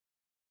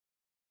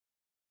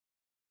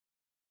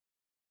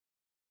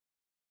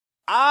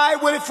I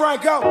Willie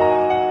Franco.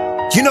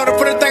 You know the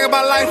funny thing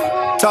about life?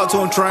 Talk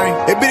to him, train.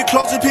 It be the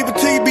closest people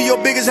to you be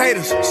your biggest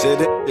haters. Said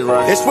that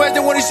right. It's swear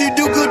they want to see you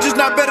do good, just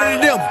not better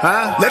than them.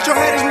 Huh? Let your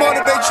haters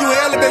motivate you and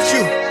elevate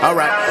you.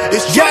 Alright.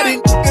 It's y'all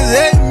these niggas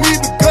hate me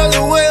because of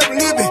the way I'm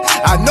living.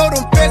 I know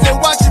them fans that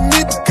watching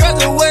me because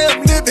of the way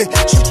I'm living.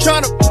 She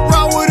tryna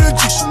run with her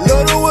G, she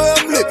love the way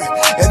I'm living.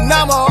 And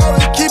I'ma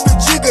always keep it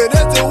jigger,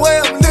 that's the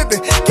way I'm living.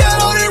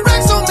 Got all these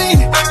racks on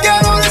me,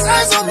 got all this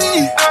ice on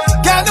me.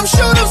 Got them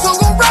shooters who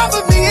gon' ride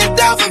for me and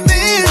die for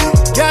me.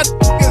 Got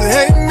niggas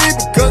hate me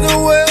because of the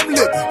way I'm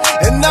living.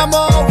 And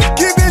I'ma always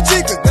keep it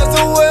jigger, that's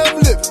the way I'm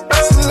living.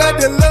 She like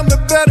they love me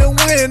better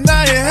when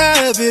I ain't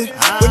have it.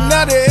 But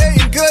now they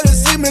hating good to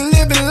see me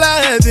living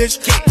lavish.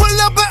 Pull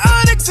up an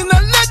Onyx and I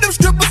let them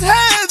strippers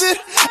have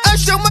it. I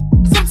show my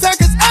sometimes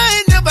cause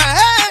I ain't never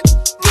had.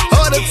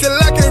 Hard until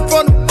I came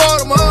from the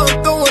bottom.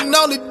 I'm throwing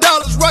all these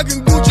dollars,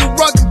 rockin' Gucci,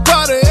 rockin'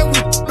 Prada, and we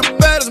the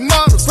baddest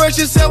models. Fresh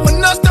as hell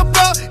when I step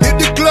out, hit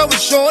the club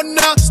and showing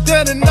out.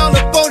 Standing all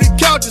up on these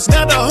couches,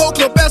 now the whole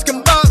club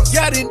asking bottles.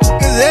 Got these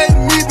niggas hate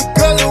me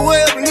because of the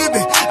way I'm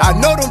living. I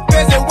know them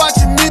fans that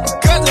watching me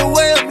because of the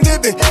way I'm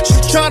living. She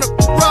tryna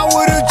run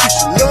with her G,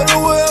 she love the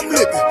way I'm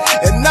living.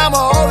 And I'ma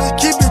always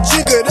keep it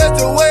jigger, that's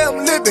the way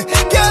I'm living.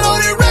 Got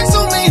all these racks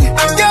on me,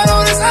 got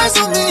all this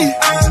ice on me.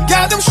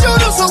 Got them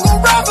shooters who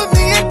gon' ride for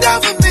me and die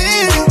for me.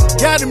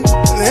 Got them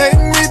niggas hate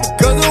me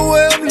because of the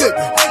way I'm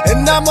living.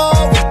 And I'ma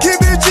always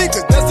keep it jigger,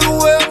 that's the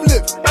way I'm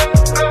living.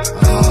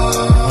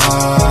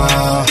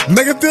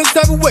 Make it feel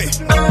type of way,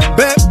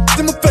 bad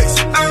in my face,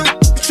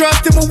 try to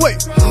steal my weight.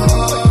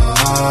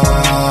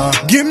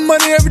 Getting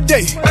money every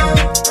day,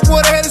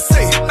 what I had to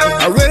say.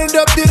 I ran it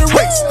up, did a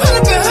race.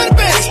 100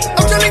 bands,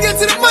 I'm trying to get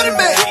to the money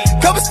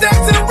bag. Couple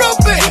stacks in the road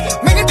bag,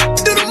 make it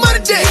do the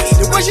money day.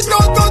 The way she throw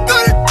it,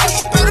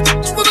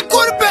 she was a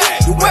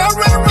quarterback. The way I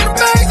ran the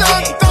bags,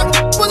 I thought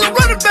it was a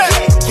running back.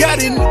 Got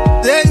it,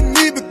 they hate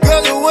me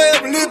because of the way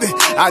I'm living.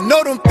 I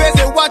know them fans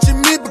that watching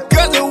me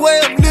because of the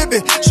way I'm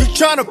living. She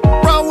tryna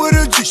run with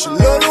her G, she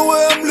love the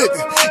way I'm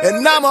living.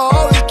 And I'ma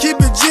always keep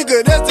it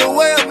jigger, that's the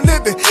way I'm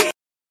living.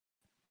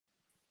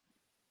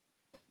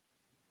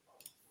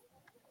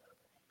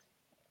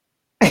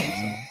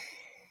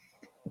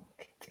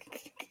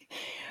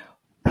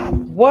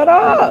 What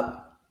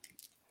up?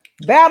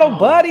 Battle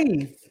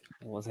buddies.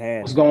 What's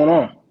happening? What's going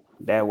on?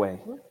 That way.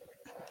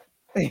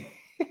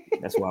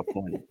 That's why I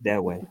pointed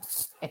that way.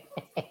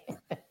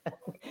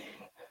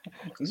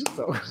 You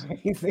so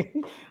crazy.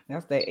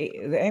 That's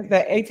ain't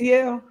that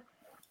ATL?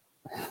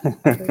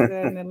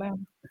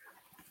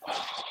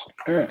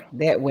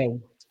 That way.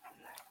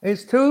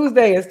 It's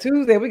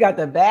Tuesday. We got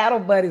the Battle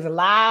Buddies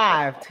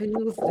live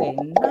Tuesday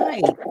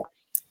night.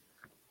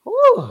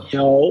 Woo.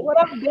 Yo.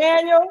 What up,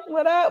 Daniel?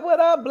 What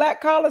up?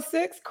 Black Collar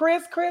 6.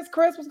 Chris,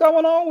 what's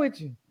going on with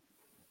you?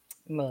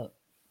 Look.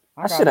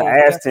 I should have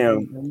asked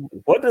him,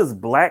 what does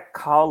Black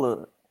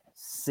Collar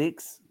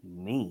 6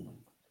 mean?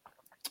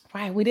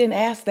 Right, we didn't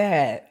ask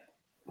that.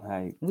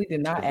 Like, we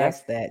did not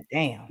ask that.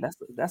 Damn.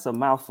 That's a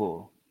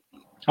mouthful.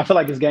 I feel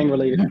like it's gang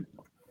related.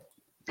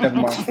 Never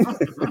mind.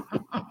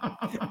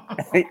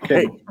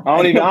 Okay.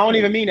 I don't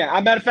even mean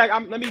that. Matter of fact,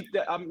 let me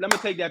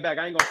take that back.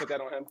 I ain't gonna put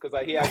that on him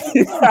because he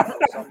actually.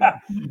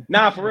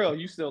 Nah, for real,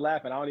 you still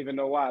laughing. I don't even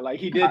know why. Like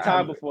he did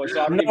time before,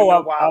 so I don't even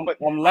know why. I'm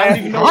laughing. I don't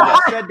even know why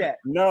I said that.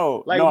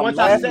 Once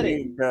I said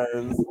it,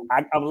 because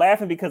I'm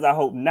laughing because I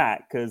hope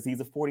not, because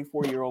he's a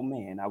 44-year-old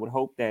man. I would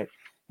hope that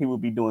he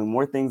would be doing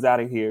more things out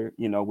of here,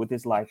 with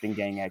his life than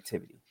gang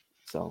activity.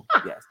 So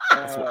yes,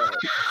 that's why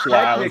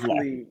I was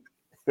laughing.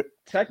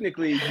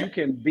 Technically, you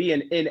can be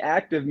an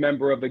inactive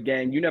member of a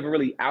gang. You never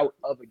really out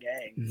of a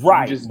gang.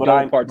 Right, you just but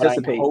don't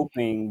participate. I'm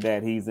hoping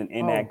that he's an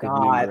inactive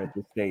member at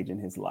this stage in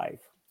his life.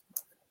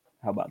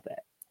 How about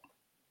that?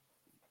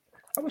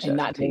 I wish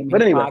not taking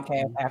but anyway.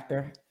 Podcast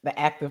after the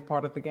active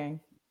part of the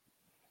game.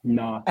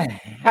 No.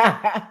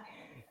 I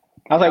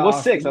was like,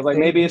 what's 6? I was like,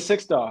 maybe it's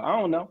 6-star. I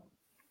don't know.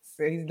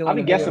 So he's doing I'll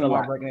be guessing a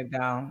lot. Breaking it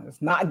down.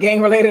 It's not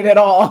gang related at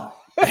all.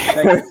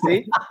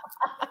 See?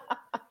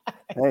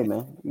 Hey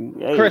man,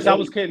 Chris, I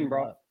was kidding,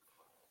 bro.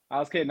 I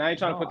was kidding. I ain't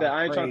trying to put that.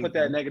 I ain't trying to put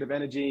that negative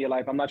energy in your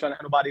life. I'm not trying to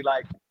have nobody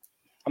like.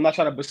 I'm not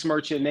trying to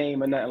besmirch your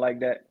name or nothing like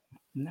that.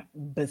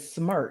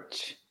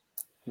 Besmirch.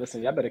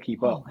 Listen, y'all better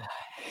keep up.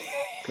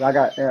 I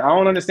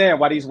don't understand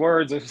why these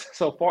words are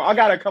so far. I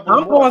got a couple.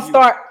 I'm gonna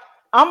start.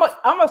 I'm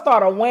gonna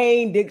start a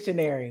Wayne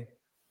dictionary.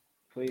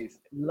 Please.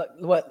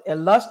 What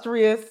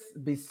illustrious,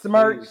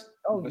 besmirched? Please.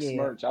 Oh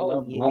besmirch. Yeah. I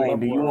love. Yeah.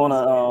 Wayne, do you want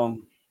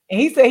to? And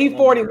he said he's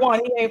 41.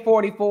 He ain't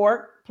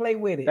 44. Play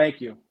with it.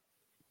 Thank you.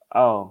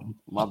 Oh,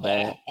 my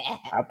bad.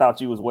 I thought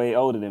you was way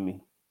older than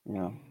me.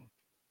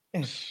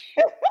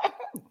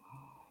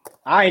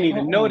 I didn't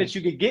even know that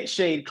you could get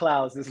shade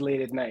clouds this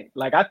late at night.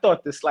 Like I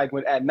thought this, like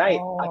when at night,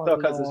 I thought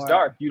because it's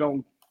dark, you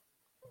don't.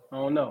 I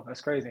don't know.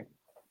 That's crazy.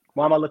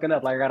 Why am I looking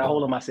up? Like I got a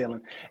hole in my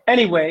ceiling.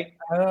 Anyway,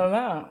 I don't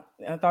know.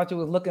 I thought you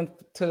was looking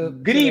to.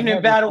 Good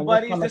evening, Battle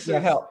Buddies. This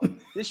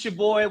is your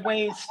boy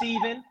Wayne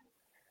Steven.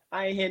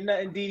 I ain't hear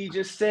nothing Didi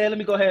just said. Let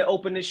me go ahead and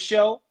open this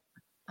show.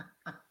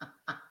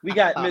 We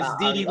got Miss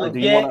Didi Do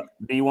Leggett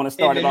you want to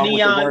start it off with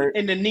the word?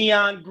 in the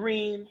neon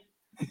green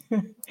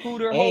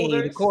hooter Hey,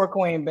 holders? the core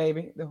queen,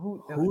 baby. The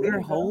Hooter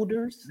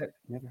holders.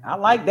 I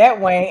like that,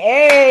 Wayne.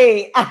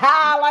 Hey,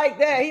 I like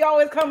that. He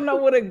always coming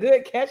up with a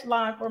good catch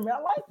line for me. I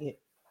like it.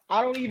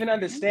 I don't even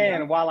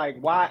understand why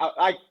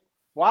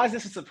is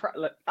this a surprise?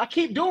 I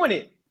keep doing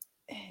it.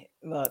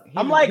 Look,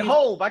 I'm like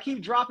Hove. I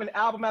keep dropping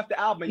album after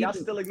album, and y'all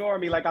still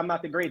ignoring me like I'm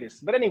not the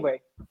greatest. But anyway,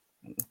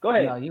 go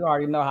ahead. No, you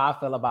already know how I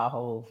feel about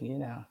Hove. You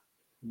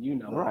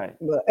know. Right.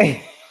 But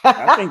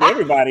I think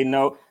everybody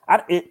know.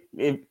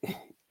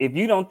 If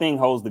you don't think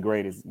Ho's the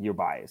greatest, you're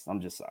biased.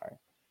 I'm just sorry.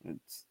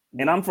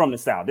 And I'm from the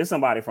South. There's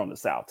somebody from the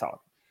South talking.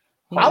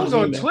 I was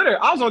on Twitter.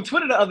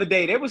 The other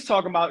day. They was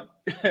talking about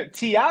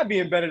T.I.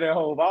 being better than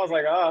Hove. I was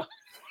like,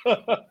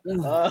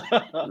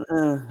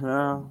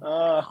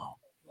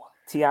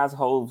 T.I.'s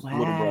Hove's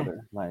little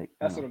brother. Like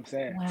that's what I'm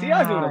saying. Wow.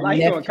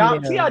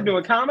 T.I.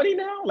 doing comedy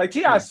now. Like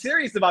T.I.'s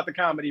serious about the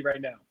comedy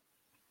right now.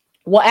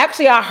 well,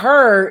 actually, I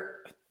heard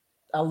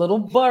a little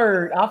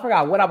bird. I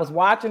forgot what I was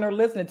watching or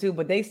listening to,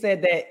 but they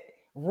said that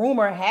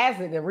rumor has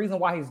it the reason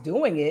why he's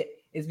doing it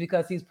is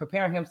because he's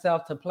preparing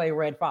himself to play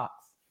Red Fox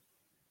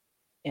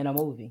in a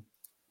movie.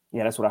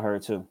 Yeah, that's what I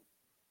heard too.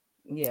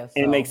 Yeah, so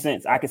And it makes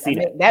sense. I can see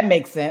that. That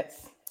makes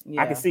sense.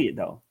 Yeah. I can see it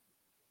though,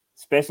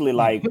 especially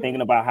like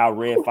thinking about how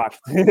Red Fox.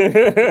 I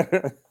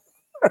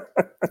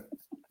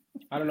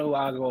don't know who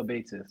Oswald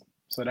Bates is,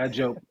 so that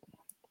joke.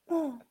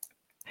 You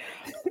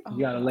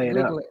gotta lay it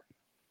up.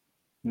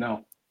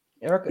 No.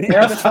 Erica,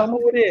 tell me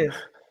who it is.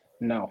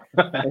 No.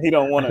 He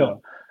don't want to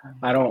know.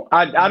 I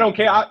don't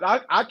care.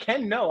 I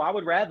can know. I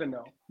would rather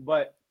know,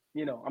 but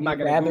I'm not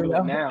gonna Google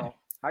it now.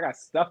 I got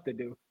stuff to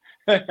do.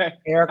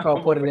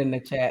 Erica put it in the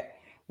chat.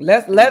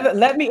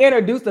 Let me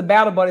introduce the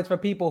Battle Buddies for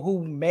people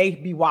who may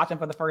be watching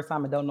for the first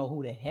time and don't know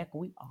who the heck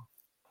we are.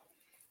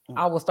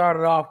 I will start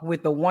it off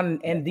with the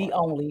one and the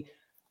only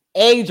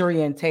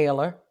Adrian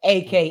Taylor,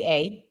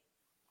 aka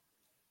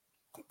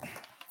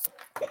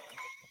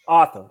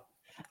Arthur.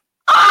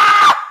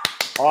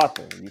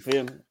 Arthur, you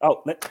feel me?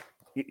 Oh,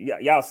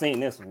 y'all seen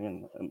this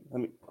one?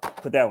 Let me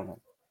put that one on.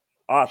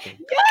 Arthur.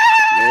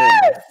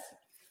 Yes!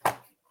 Yeah.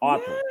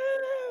 Arthur.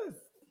 Yes!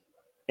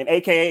 And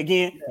AKA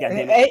again.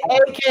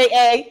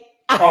 AKA.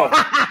 Oh.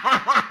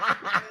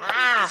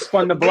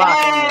 Spun the block.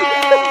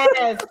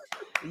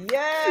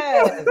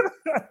 Yes.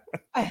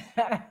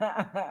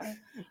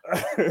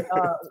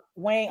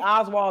 Wayne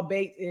Oswald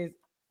Bates is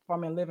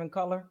from In Living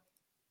Color,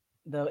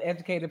 the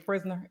educated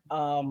prisoner.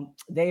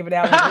 David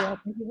Allen. I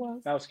think it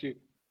was. That was cute.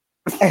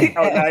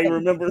 Now he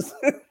remembers.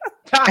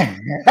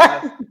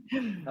 That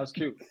was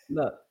cute.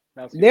 Look.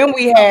 Then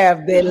we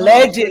have the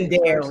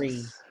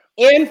legendary,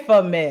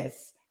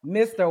 infamous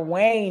Mr.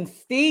 Wayne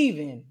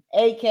Steven,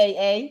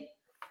 aka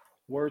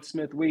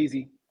Wordsmith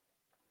Wheezy.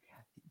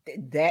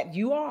 That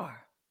you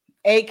are,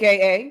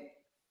 aka.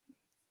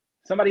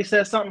 Somebody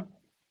said something.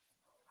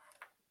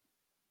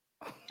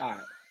 All right.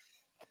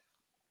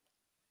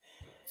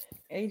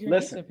 Adrian,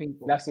 listen, get your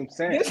people. That's what I'm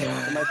saying.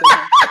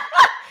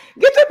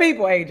 Get your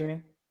people,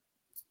 Adrian.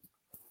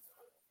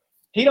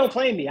 He don't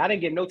claim me. I didn't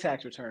get no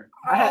tax return.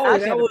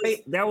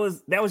 That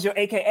was your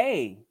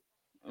AKA.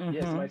 Mm-hmm.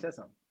 Yeah, somebody said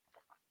something.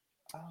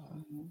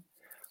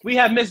 We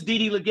have Miss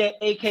Didi Leggett,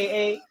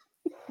 aka.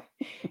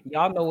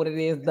 Y'all know what it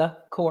is, the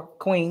core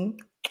queen,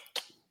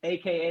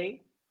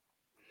 aka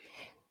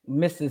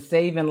Mrs.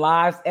 Saving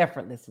Lives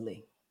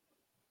Effortlessly.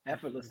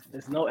 Effortless.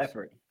 There's no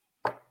effort.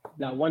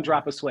 Not one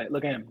drop of sweat.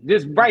 Look at him.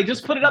 Just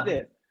put it up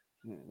there.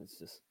 Yeah, let's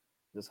just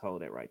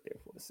hold it right there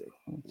for a second.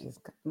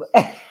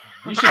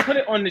 You should put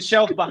it on the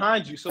shelf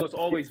behind you so it's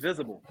always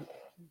visible.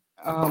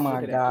 Oh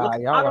my God,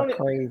 y'all are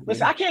crazy.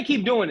 Listen, I can't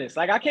keep doing this.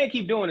 Like, I can't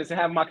keep doing this and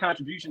have my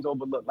contributions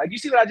overlooked. Like, you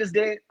see what I just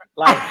did?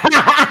 Like,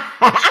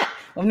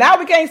 well, now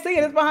we can't see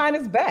it. It's behind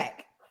his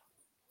back.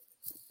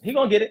 He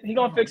gonna get it. He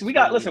gonna fix it. We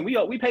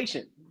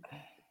patient.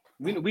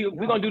 We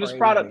gonna do this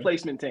product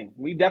placement thing.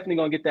 We definitely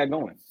gonna get that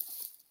going.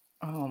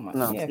 Oh my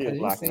God. Yeah,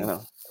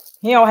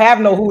 he don't have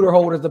no hooter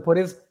holders to put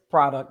his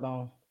product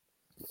on.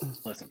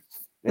 Listen.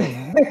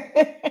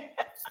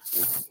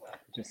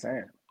 Just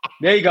saying.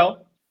 There you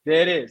go.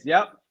 There it is.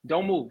 Yep.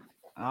 Don't move.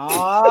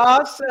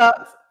 Oh,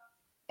 shucks.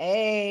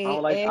 Hey,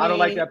 I don't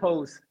like that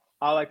pose.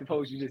 I don't like the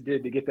pose you just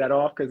did to get that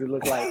off because it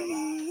looked like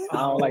I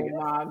don't like it.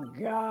 Oh my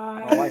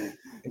God. I don't like it.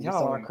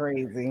 Y'all are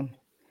crazy.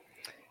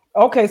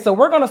 Okay, so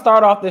we're gonna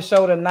start off the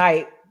show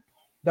tonight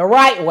the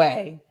right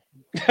way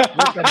with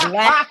the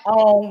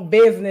Black-owned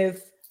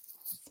business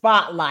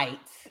spotlight.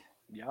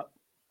 Yep.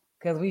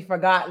 Because we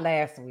forgot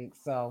last week,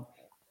 so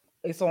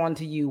it's on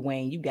to you,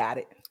 Wayne. You got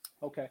it.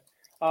 Okay.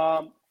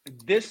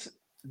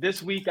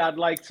 This week I'd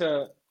like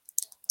to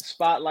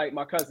spotlight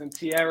my cousin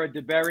Tiara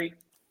DeBerry.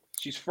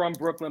 She's from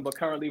Brooklyn but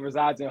currently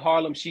resides in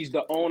Harlem. She's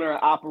the owner and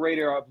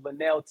operator of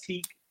Linnell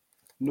Teak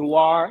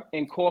Noir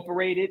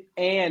Incorporated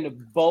and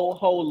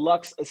Boho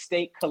Lux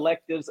Estate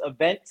Collectives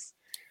events.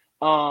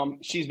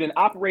 She's been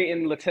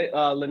operating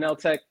Linnell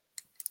Teak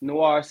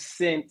Noir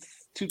since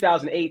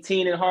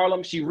 2018 in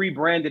Harlem. She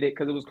rebranded it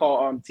because it was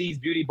called T's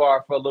Beauty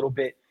Bar for a little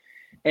bit.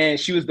 and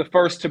she was the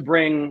first to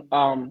bring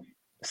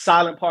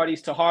silent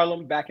parties to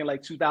Harlem back in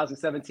like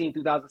 2017,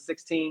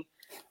 2016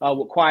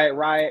 with Quiet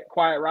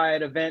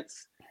Riot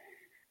events.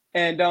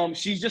 And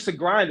she's just a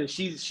grinder.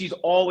 She's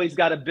always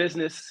got a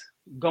business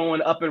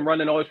going up and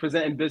running, always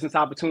presenting business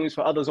opportunities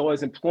for others,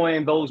 always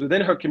employing those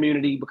within her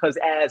community. Because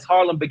as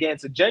Harlem began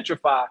to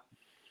gentrify,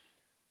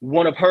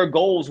 one of her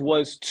goals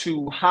was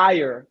to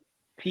hire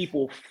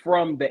people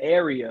from the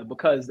area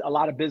because a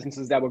lot of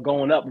businesses that were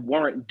going up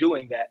weren't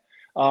doing that.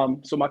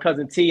 So my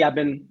cousin T,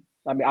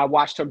 I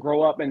watched her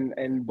grow up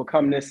and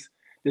become this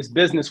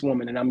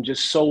businesswoman, and I'm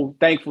just so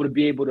thankful to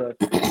be able to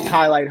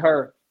highlight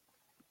her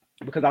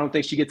because I don't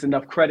think she gets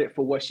enough credit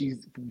for what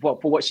she's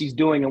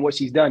doing and what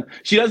she's done.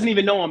 She doesn't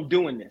even know I'm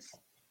doing this.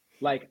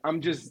 Like, I'm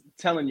just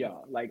telling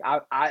y'all. Like,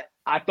 I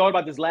thought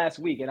about this last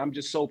week, and I'm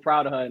just so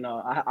proud of her, and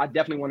I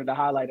definitely wanted to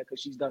highlight her because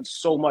she's done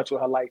so much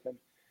with her life. And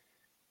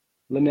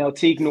Linnell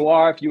Teague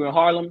Noir, if you're in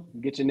Harlem,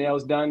 get your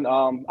nails done.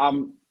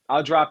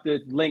 I'll drop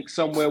the link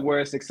somewhere where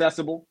it's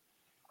accessible.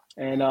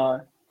 And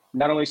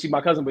not only is she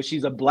my cousin, but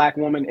she's a Black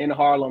woman in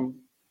Harlem.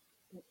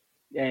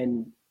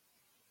 And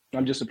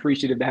I'm just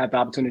appreciative to have the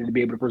opportunity to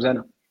be able to present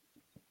her.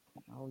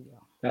 Oh, yeah.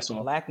 That's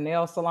all. Black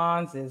nail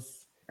salons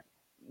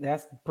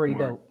that's pretty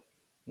dope.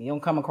 You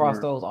don't come across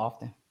those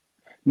often.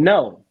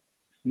 No,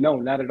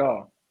 not at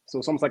all. So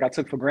it's almost like I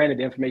took for granted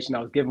the information I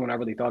was given when I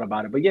really thought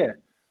about it. But yeah,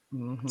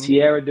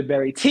 Tierra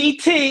DeBerry.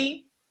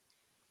 TT.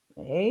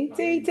 Hey,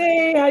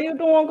 TT. How you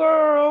doing,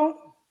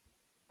 girl?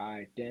 All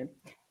right, then.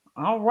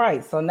 All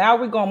right. So now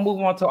we're going to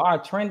move on to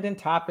our trending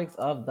topics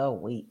of the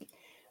week.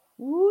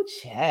 Ooh,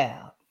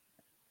 child.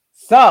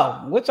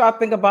 So what y'all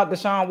think about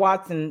Deshaun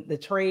Watson, the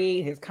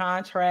trade, his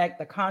contract,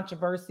 the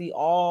controversy,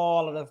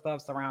 all of the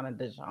stuff surrounding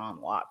Deshaun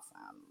Watson?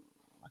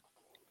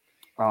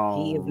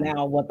 He is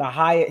now the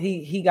highest.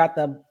 He got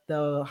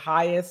the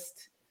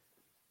highest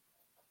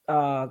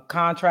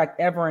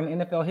contract ever in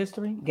NFL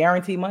history,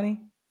 guaranteed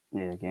money.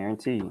 Yeah,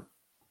 guaranteed.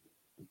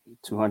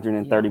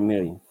 230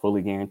 million,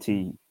 fully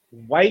guaranteed.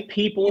 White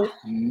people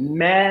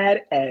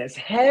mad as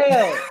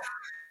hell.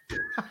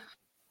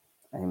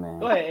 Hey, man.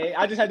 Go ahead.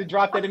 I just had to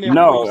drop that in there.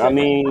 No, I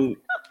mean,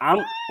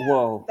 I'm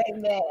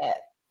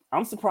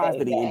surprised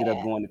that he ended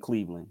up going to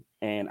Cleveland,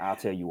 and I'll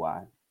tell you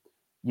why.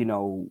 You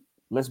know,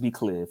 let's be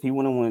clear. If he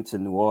went to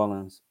New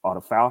Orleans or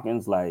the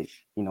Falcons, like,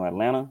 you know,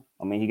 Atlanta,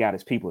 I mean, he got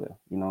his people there.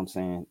 You know what I'm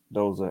saying?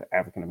 Those are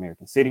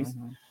African-American cities,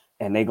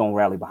 and they're going to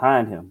rally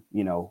behind him.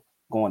 You know,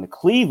 going to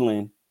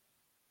Cleveland,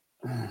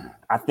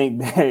 I think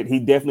that he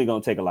definitely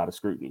going to take a lot of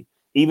scrutiny,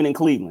 even in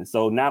Cleveland.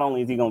 So not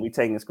only is he going to be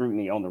taking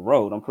scrutiny on the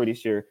road, I'm pretty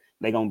sure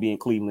they're going to be in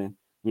Cleveland,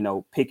 you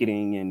know,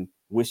 picketing and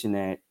wishing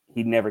that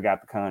he never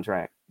got the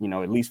contract, you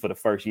know, at least for the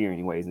first year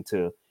anyways,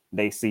 until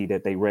they see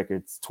that they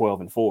record's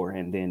 12-4,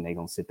 and then they're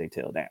going to sit their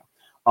tail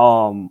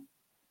down.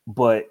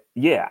 But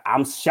yeah,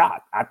 I'm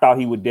shocked. I thought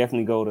he would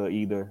definitely go to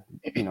either,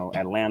 you know,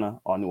 Atlanta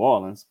or New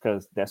Orleans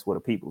because that's where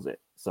the people's at.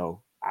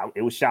 So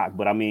it was shocked.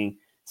 But I mean,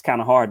 it's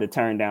kind of hard to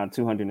turn down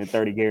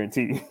 230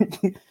 guaranteed.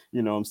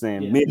 You know what I'm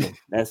saying? Yeah. Million.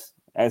 That's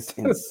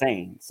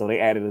insane. So they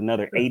added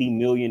another 80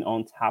 million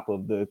on top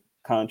of the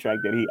contract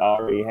that he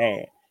already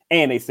had.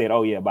 And they said,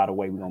 oh yeah, by the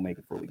way, we're gonna make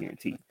it fully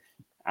guaranteed.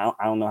 I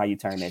don't know how you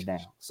turn that down.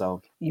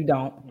 So you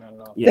don't.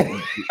 Yeah,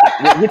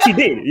 which he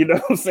did. You know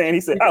what I'm saying?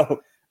 He said,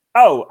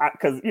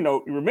 because you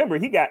know, remember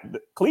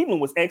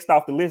Cleveland was X'd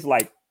off the list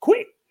like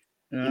quick.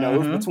 You know, it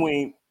was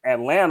between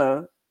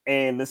Atlanta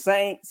and the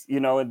Saints, you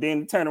know, and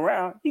then turn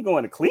around, he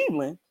going to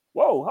Cleveland.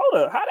 Whoa,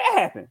 hold up, how that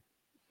happen?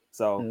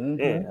 So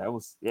yeah, that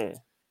was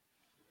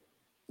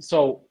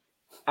So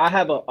I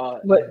have a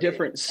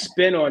different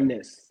spin on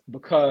this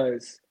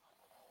because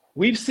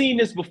we've seen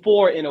this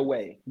before in a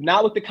way,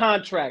 not with the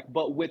contract,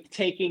 but with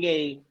taking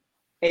a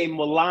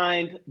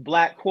maligned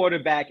Black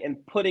quarterback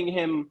and putting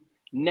him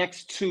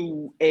next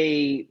to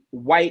a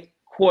white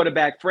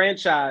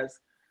franchise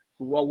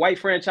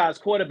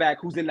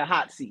quarterback who's in the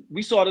hot seat.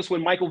 We saw this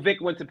when Michael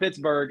Vick went to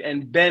Pittsburgh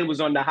and Ben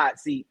was on the hot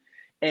seat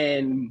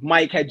and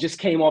Mike had just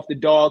came off the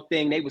dog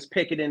thing. They was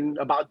picketing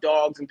about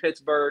dogs in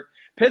Pittsburgh.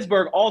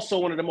 Pittsburgh, also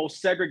one of the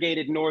most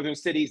segregated northern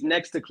cities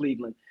next to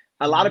Cleveland.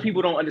 A lot of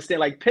people don't understand,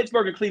 like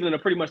Pittsburgh and Cleveland are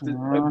pretty much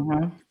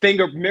the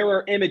finger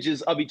mirror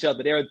images of each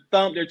other.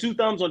 They're two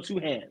thumbs on two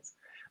hands.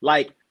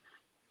 Like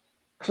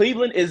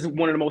Cleveland is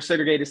one of the most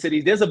segregated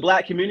cities. There's a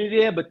Black community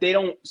there, but they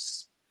don't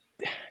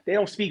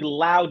speak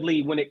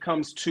loudly when it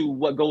comes to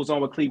what goes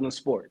on with Cleveland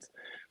sports.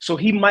 So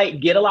he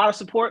might get a lot of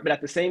support, but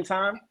at the same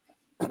time,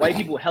 white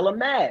people hella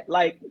mad.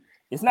 Like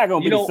it's not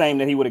going to be the same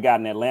that he would have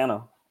gotten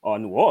Atlanta or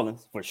New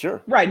Orleans for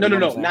sure. Right? No,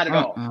 not at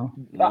all.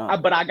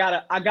 But I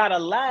gotta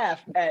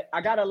laugh at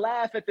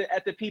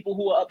the people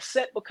who are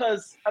upset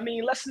because I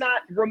mean, let's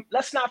not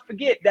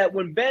forget that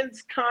when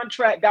Ben's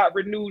contract got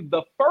renewed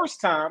the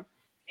first time,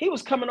 he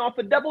was coming off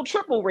a double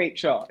triple rape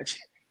charge.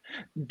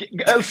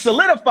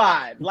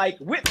 Solidified, like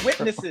with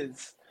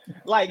witnesses,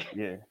 like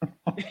you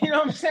know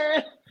what I'm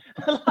saying?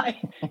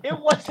 Like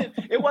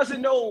it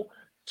wasn't no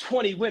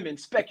 20 women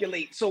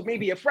speculate, so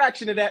maybe a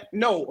fraction of that.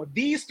 No,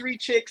 these 3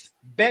 chicks,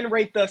 Ben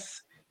raped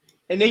us,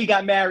 and then he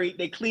got married.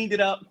 They cleaned it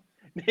up.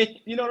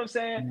 You know what I'm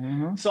saying?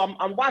 Mhm. So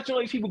I'm watching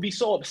all these people be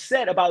so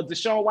upset about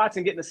Deshaun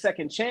Watson getting a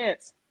second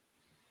chance.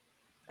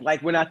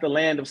 Like we're not the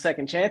land of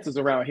second chances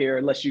around here,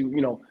 unless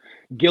you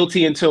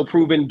guilty until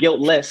proven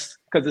guiltless,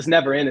 because it's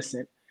never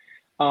innocent.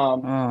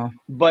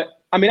 But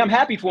I mean, I'm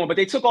happy for him. But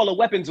they took all the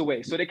weapons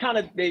away, so they kind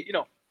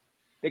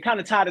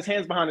of tied his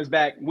hands behind his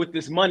back with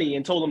this money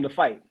and told him to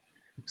fight.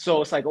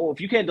 So it's like, oh, if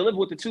you can't deliver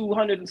with the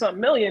 200 and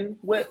something million,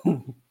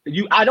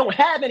 I don't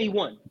have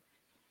anyone.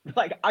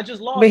 Like I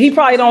just lost. But he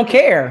probably don't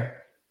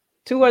care.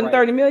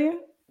 230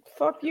 million?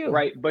 Fuck you.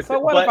 Right. But so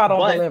what if I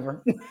don't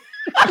deliver?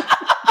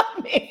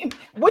 I mean,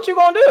 what you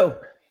gonna do?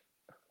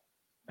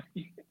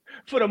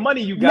 For the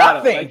money, you gotta.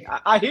 Nothing.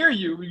 Like, I hear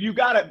you. You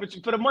gotta. But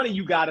for the money,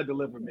 you gotta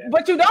deliver, man.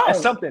 But you don't.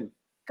 That's something.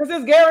 Because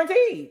it's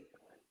guaranteed.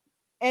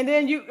 And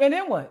then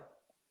what?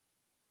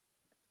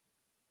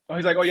 Oh,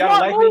 he's like, oh, y'all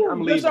don't like me?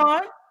 I'm leaving.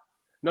 Deshaun.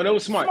 No, that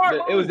was smart.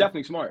 It was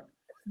definitely smart.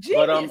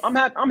 Genius.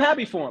 But I'm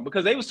happy for him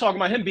because they was talking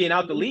about him being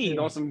out the league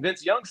on some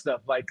Vince Young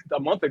stuff like a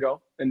month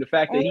ago, and the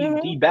fact that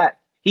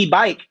he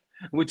bike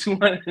with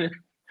 200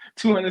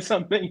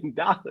 something million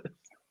dollars.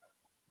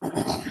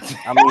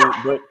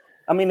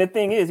 I mean, the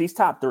thing is, he's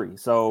top 3.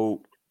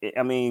 So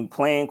I mean,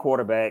 playing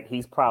quarterback,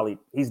 he's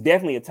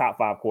definitely a top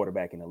 5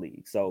 quarterback in the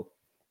league. So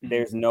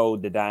there's no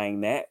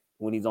denying that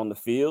when he's on the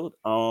field.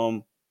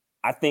 I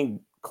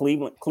think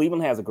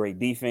Cleveland has a great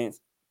defense.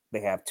 They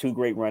have 2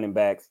 great running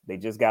backs. They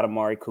just got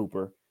Amari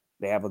Cooper.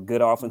 They have a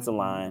good offensive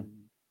line.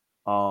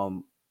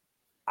 I'm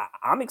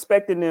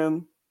expecting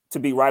them to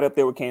be right up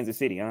there with Kansas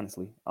City,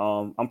 honestly.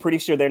 I'm pretty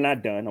sure they're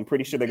not done. I'm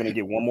pretty sure they're going to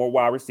get one more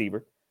wide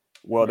receiver.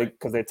 Well,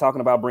 because they're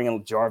talking about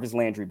bringing Jarvis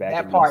Landry back.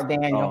 That part,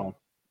 Daniel.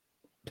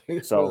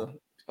 So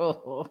he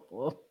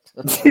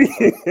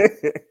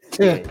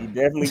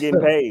definitely getting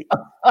paid.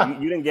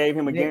 You didn't gave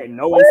him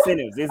no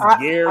incentives. It's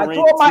guaranteed.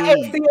 I tore my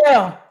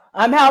ACL.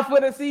 I'm out for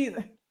the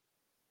season.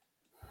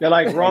 They're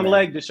like, wrong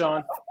leg,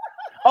 Deshaun.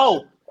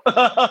 Oh.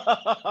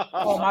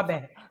 Oh, my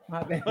bad.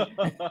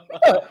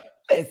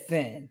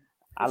 Listen.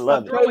 I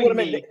love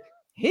it.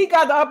 He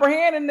got the upper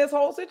hand in this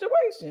whole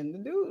situation. The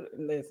dude,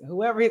 listen,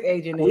 whoever his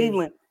agent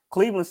is.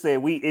 Cleveland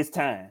said it's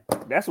time.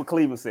 That's what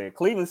Cleveland said.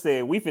 Cleveland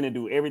said we finna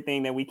do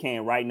everything that we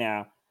can right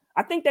now.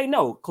 I think they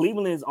know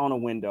Cleveland is on a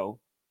window.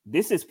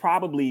 This is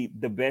probably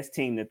the best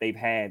team that they've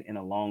had in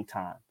a long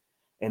time.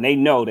 And they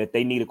know that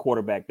they need a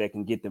quarterback that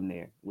can get them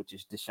there, which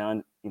is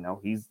Deshaun.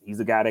 He's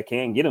a guy that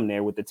can get them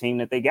there with the team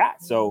that they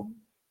got. So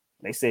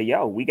they say,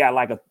 we got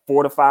like a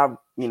 4 to 5,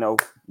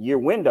 year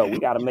window. We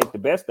got to make the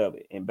best of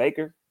it. And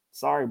Baker,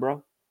 sorry,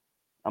 bro.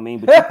 I mean,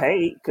 but you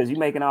paid because you're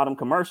making all them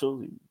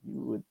commercials.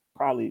 You would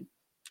probably,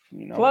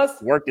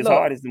 plus, work as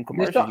hard as them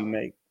commercials you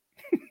make.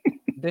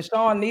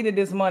 Deshaun needed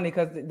this money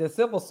because the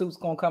civil suit's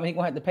going to come. He's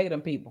going to have to pay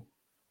them people.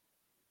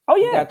 Oh,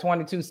 yeah. He got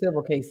 22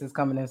 civil cases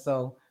coming in.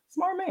 So,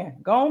 smart man.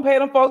 Go on, pay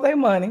them folks their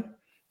money.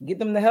 Get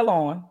them the hell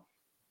on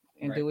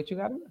and do what you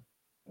got to do.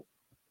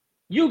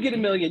 You get $1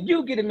 million.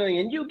 You get $1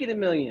 million. You get $1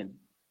 million.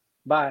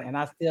 Bye. And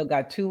I still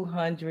got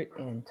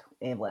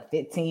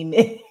 215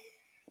 million.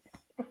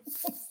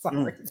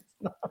 Sorry.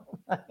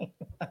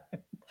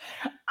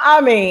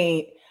 I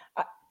mean,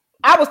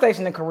 I was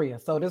stationed in Korea,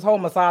 so this whole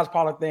massage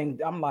parlor thing,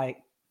 I'm like,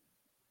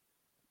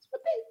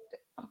 what they do?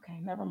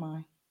 Okay, never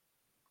mind.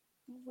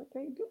 What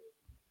they do?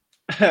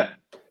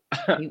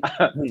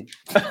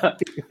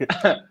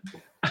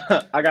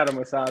 I got a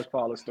massage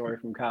parlor story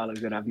from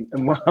college that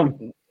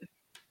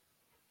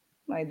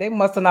like they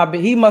must have not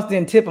been. He must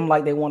didn't tip him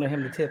like they wanted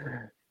him to tip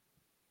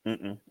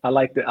him. I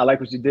like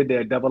what you did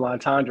there, double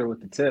entendre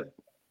with the tip.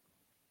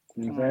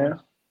 You know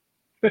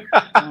what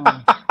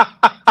I'm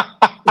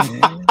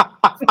saying?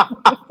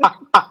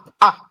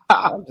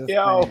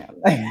 Yo,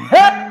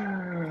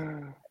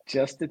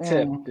 just the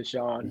tip,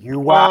 Deshaun. You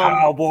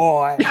wow,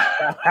 boy.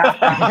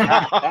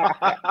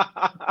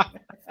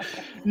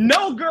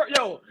 No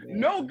girl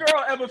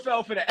ever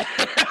fell for that.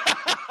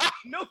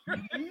 No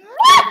girl.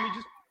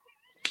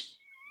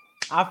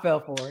 I fell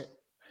for it.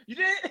 You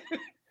did?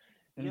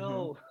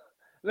 Yo,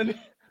 because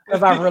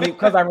I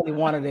really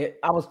wanted it.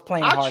 I was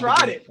playing hard.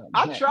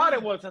 I tried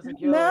it once. I said,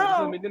 yo,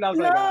 then I was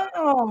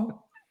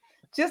no.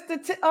 Just the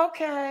tip.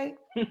 Okay.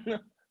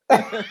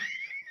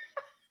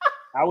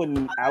 I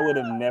would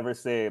have never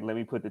said, let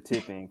me put the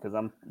tip in, because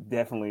I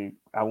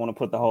want to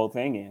put the whole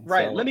thing in.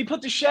 Right. So, let me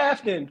put the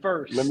shaft in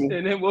first. And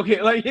then we'll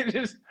get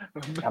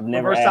I've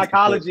never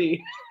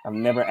psychology. I've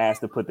never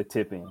asked to put the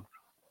tip in.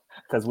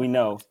 Because we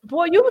know.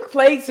 Boy, you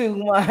play too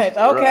much.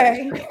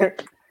 Okay.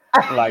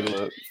 Right.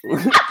 Look.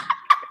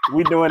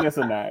 We doing this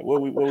or not?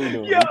 What we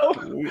doing? Yo,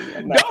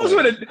 those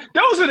were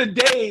the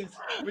days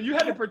when you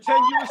had to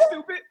pretend you were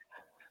stupid.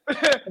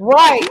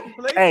 Right.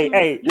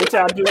 Hey, what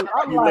y'all do?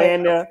 You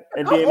laying there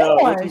and then you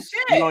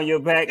on your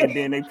back and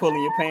then they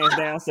pulling your pants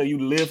down so you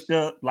lift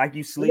up like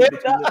you sleep.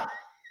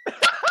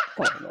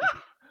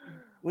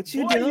 What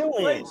you doing? You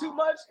play too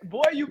much.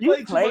 Boy, you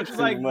play too much.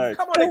 Like,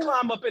 come on and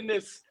climb up in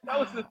this. That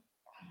was the.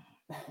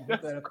 You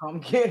better come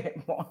get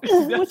it, boy.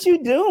 What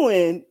you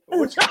doing?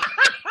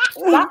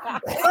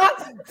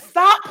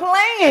 Stop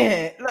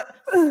playing.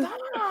 Stop.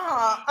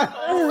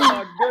 Oh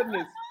my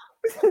goodness.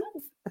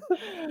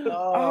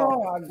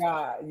 Oh my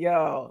God,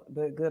 yo,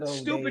 the good old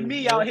Stupid days.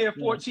 me out here,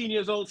 14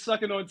 years old,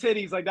 sucking on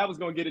titties like that was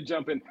gonna get it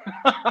jumping.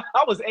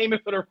 I was aiming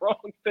for the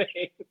wrong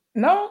thing.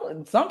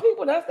 No, some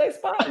people that's their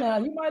spot now.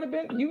 You might have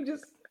been. You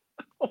just.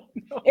 Oh,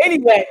 no.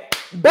 Anyway,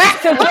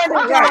 back to gender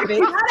identity.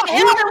 How the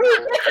hell did we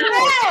get to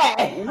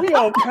that? We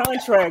on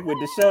contract with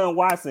Deshaun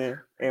Watson.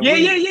 And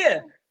Yeah.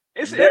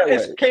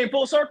 It's came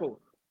full circle.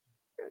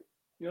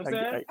 You know what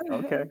I'm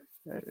saying? Okay.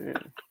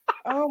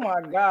 Oh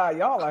my God,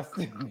 y'all are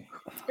stupid.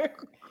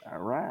 All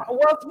right.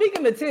 Well,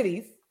 speaking of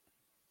titties,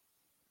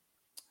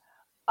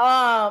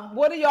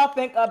 what do y'all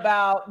think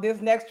about this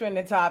next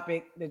trending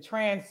topic? The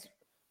trans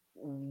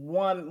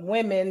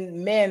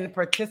men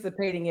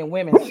participating in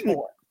women's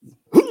sports.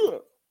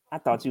 I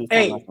thought you was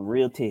talking about some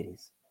real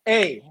titties.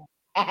 Hey,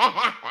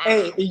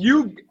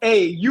 you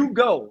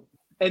go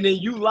and then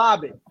you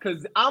lob it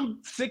because I'm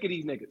sick of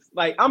these niggas.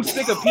 Like I'm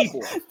sick of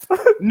people.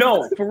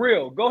 No, for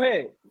real. Go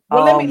ahead.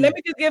 Well, let me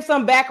just give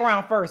some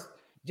background first,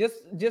 just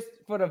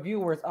for the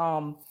viewers.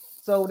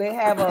 So they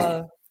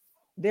have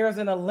there's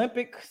an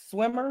Olympic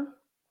swimmer.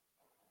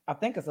 I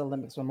think it's an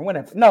Olympic swimmer.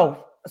 Whatever.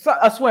 No,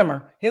 a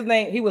swimmer. His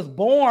name. He was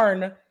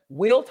born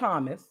Will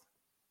Thomas.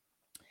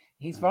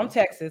 He's from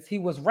Texas. He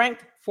was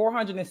ranked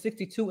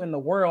 462 in the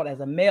world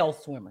as a male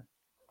swimmer.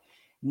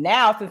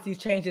 Now, since he's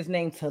changed his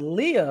name to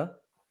Leah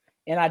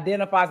and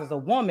identifies as a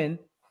woman,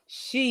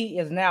 she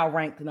is now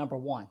ranked number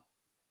 1.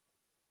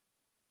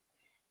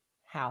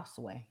 How,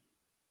 Sway?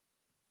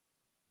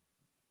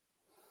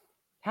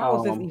 How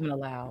is this even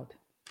allowed?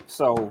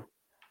 So,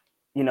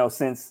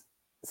 since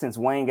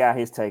Wayne got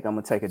his take, I'm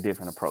gonna take a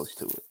different approach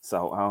to it.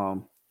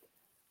 So,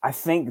 I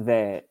think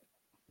that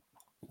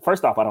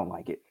first off, I don't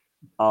like it.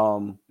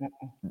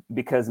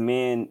 Because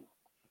men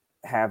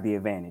have the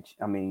advantage.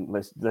 I mean,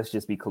 let's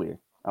just be clear.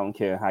 I don't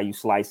care how you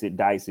slice it,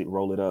 dice it,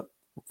 roll it up,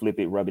 flip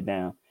it, rub it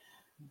down.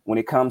 When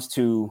it comes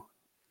to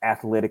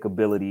athletic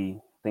ability,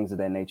 things of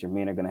that nature,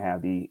 men are going to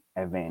have the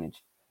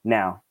advantage.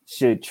 Now,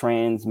 should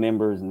trans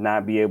members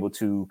not be able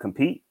to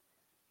compete?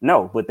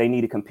 No, but they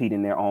need to compete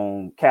in their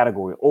own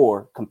category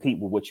or compete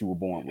with what you were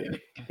born with.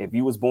 If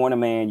you was born a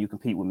man, you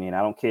compete with men.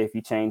 I don't care if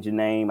you change your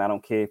name. I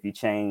don't care if you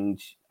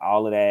change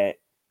all of that.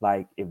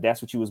 Like, if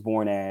that's what you was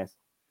born as,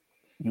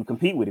 you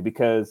compete with it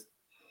because,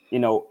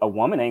 a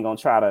woman ain't going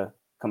to try to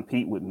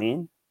compete with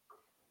men.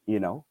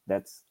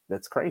 That's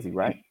crazy,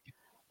 right?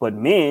 But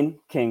men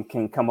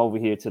can come over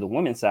here to the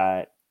women's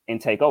side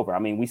and take over. I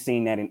mean, we've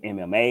seen that in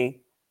MMA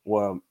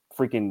where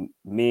freaking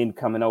men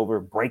coming over,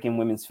 breaking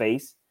women's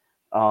face.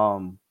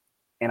 And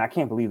I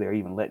can't believe they're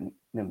even letting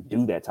them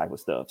do that type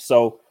of stuff.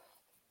 So,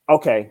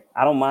 okay,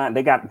 I don't mind.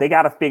 They got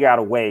to figure out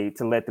a way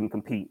to let them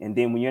compete. And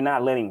then when you're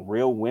not letting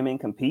real women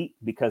compete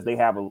because they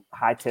have a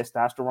high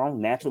testosterone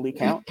naturally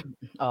count.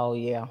 Oh,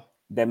 yeah.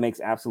 That makes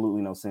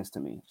absolutely no sense to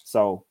me.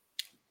 So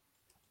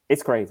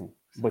it's crazy.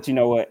 But you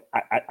know what?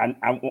 I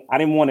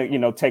didn't want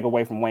to, take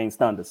away from Wayne's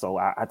thunder. So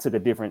I took a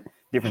different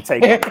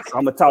take on it. So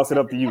I'm going to toss it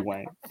up to you,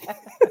 Wayne.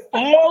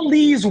 All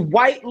these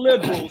white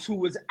liberals who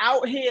was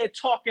out here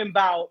talking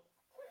about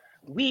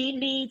we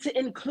need to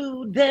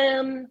include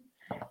them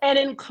and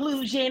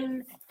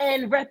inclusion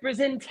and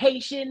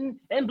representation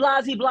and blah,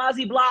 blah,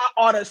 blah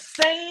are the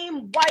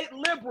same white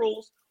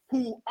liberals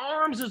who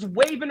arms is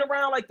waving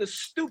around like the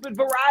stupid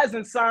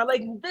Verizon sign.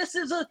 Like, this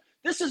is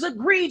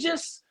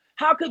egregious.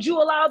 How could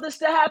you allow this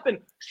to happen?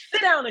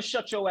 Sit down and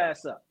shut your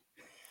ass up.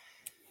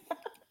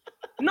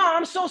 No,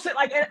 I'm so sick.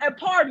 Like, and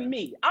pardon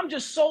me, I'm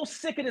just so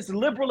sick of this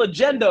liberal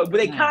agenda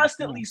where they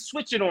constantly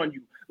switch it on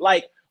you.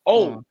 Like,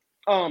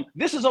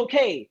 this is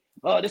okay.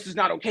 This is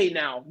not okay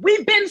now.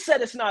 We've been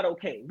said it's not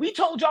okay. We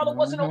told y'all it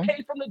wasn't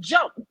okay from the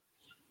jump.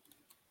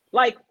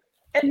 Like,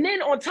 and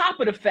then on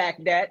top of the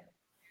fact that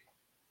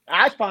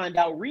I find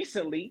out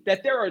recently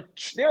that there are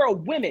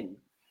women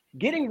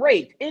getting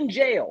raped in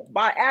jail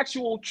by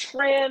actual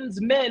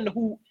trans men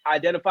who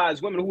identify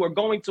as women who are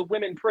going to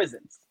women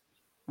prisons.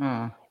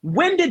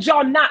 When did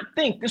y'all not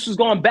think this was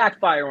going to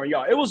backfire on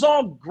y'all? It was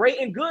all great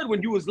and good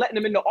when you was letting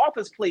them in the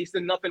office place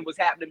and nothing was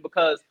happening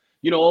because,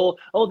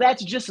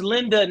 that's just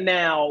Linda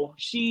now.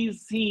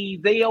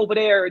 They over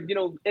there,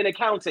 in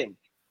accounting.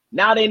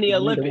 Now they in the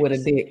Olympics. With a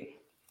dick.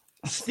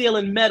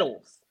 Stealing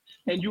medals.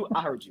 And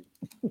I heard you.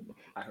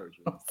 I'm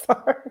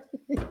sorry.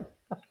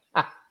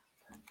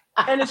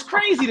 And it's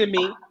crazy to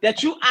me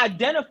that you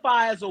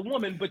identify as a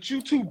woman, but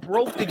you too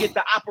broke to get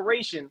the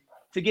operation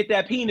to get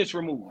that penis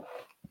removed.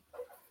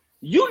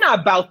 You not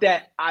about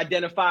that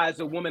identify as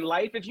a woman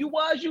life. If you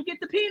was, you get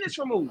the penis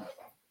removed.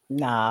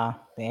 Nah,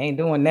 they ain't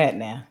doing that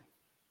now.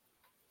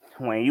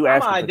 When you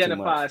asking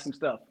identify some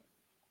stuff.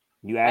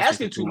 You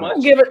asking too much.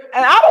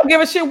 I don't give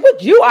a shit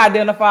what you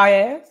identify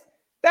as.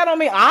 That don't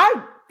mean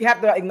I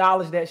have to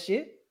acknowledge that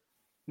shit.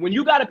 When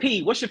you gotta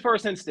pee, what's your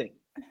first instinct?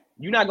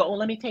 You not go,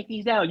 let me take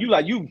these down. You know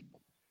what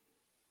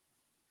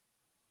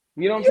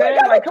I'm saying?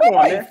 Like,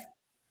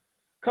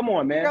 come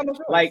on, man.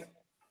 Like,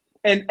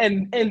 and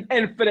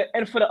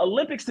for the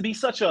Olympics to be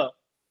such a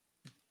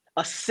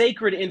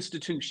sacred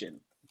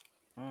institution.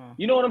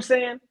 You know what I'm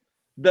saying?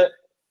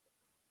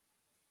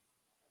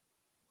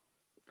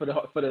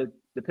 for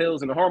the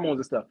pills and the hormones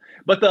and stuff.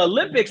 But the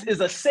Olympics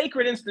is a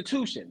sacred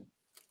institution.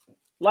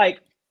 Like,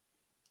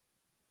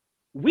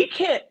 we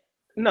can't.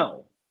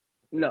 No.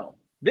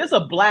 There's a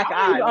black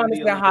eye. I don't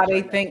understand how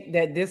they think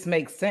that this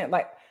makes sense.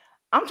 Like,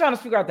 I'm trying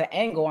to figure out the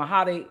angle on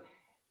how they.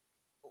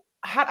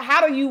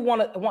 How do you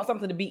want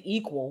something to be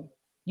equal?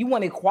 You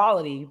want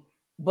equality,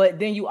 but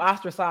then you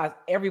ostracize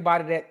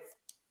everybody that's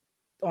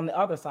on the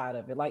other side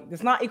of it. Like,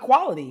 it's not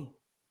equality.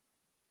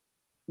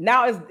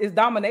 Now it's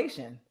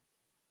domination.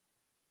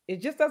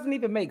 It just doesn't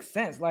even make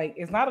sense. Like,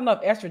 it's not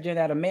enough estrogen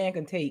that a man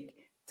can take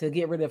to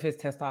get rid of his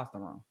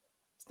testosterone.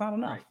 It's not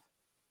enough.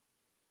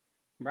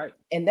 Right.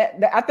 And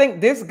that I think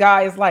this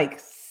guy is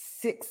like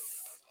 6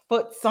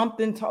 foot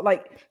something tall.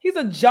 Like, he's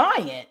a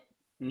giant.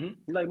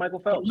 Mm-hmm. Like Michael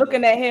Phelps.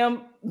 Looking at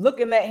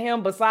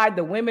him beside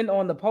the women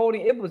on the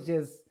podium,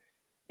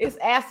 it's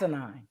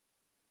asinine.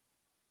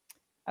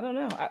 I don't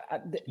know.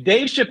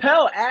 Dave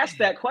Chappelle asked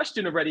that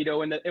question already,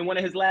 though, in one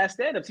of his last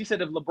stand-ups. He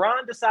said, if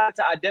LeBron decided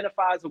to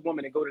identify as a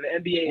woman and go to the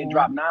NBA and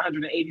drop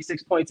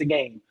 986 points a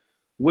game,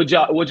 would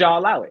y'all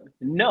allow it?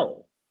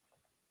 No.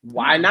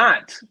 Why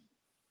not?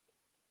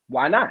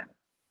 Why not?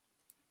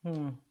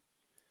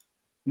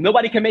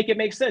 Nobody can make it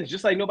make sense.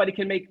 Just like nobody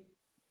can make.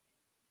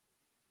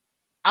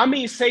 I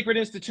mean, sacred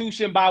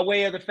institution by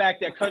way of the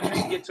fact that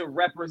countries get to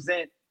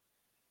represent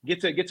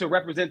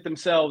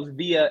themselves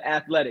via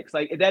athletics.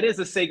 Like, that is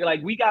a sacred.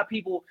 Like, we got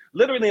people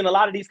literally in a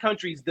lot of these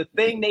countries. The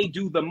thing they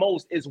do the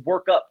most is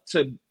work up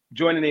to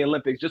joining the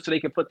Olympics just so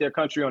they can put their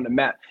country on the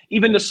map.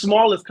 Even the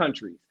smallest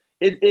countries,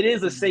 it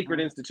is a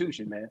sacred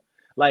institution, man.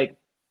 Like,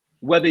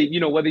 whether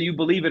you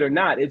believe it or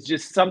not, it's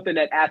just something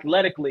that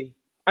athletically.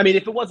 I mean,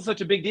 if it wasn't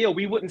such a big deal,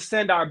 we wouldn't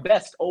send our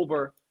best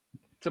over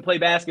to play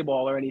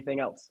basketball or anything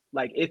else.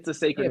 Like, it's a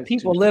sacred institution.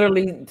 People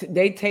literally,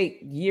 they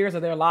take years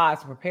of their lives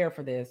to prepare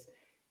for this,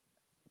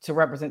 to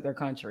represent their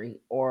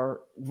country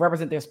or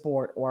represent their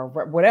sport or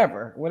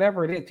whatever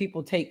it is.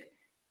 People take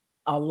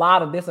a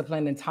lot of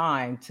discipline and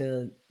time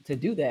to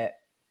do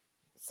that.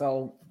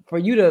 So for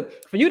you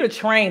to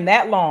train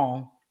that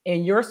long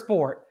in your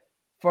sport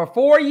for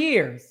 4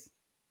 years,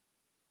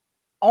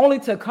 only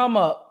to come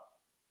up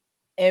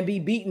and be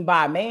beaten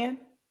by a man,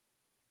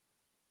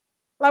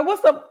 like,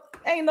 what's up?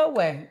 Ain't no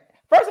way.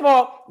 First of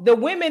all, the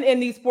women in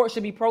these sports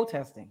should be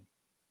protesting.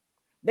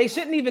 They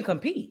shouldn't even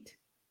compete.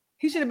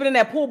 He should have been in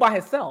that pool by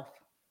himself.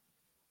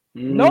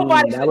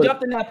 Nobody should have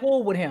jumped in that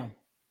pool with him.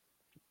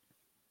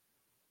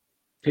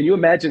 Can you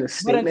imagine a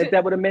statement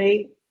that would have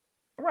made?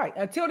 Right.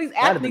 Until these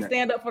athletes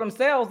stand up for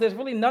themselves, there's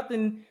really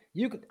nothing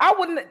you could.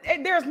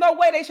 There's no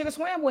way they should have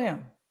swam with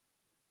him.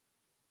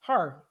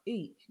 What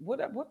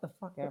the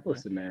fuck happened?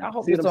 Listen, man. I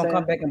hope this don't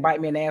come back and bite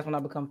me in the ass when I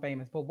become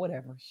famous, but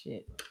whatever.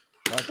 Shit.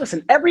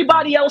 Listen,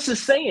 everybody else is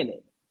saying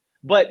it,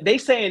 but they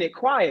saying it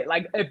quiet.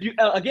 Like,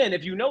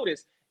 if you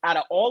notice, out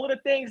of all of the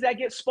things that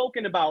get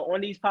spoken about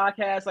on these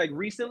podcasts, like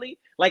recently,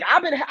 like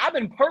I've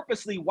been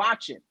purposely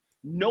watching.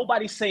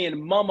 Nobody's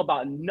saying mum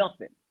about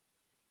nothing.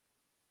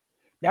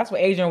 That's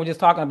what Adrian was just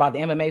talking about, the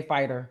MMA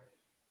fighter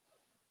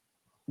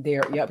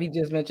there. Yep, he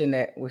just mentioned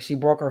that where she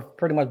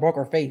pretty much broke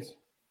her face.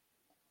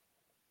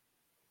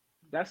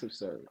 That's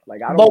absurd.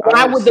 Like, but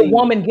why would the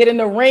woman get in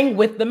the ring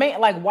with the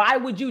man? Like, why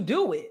would you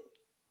do it?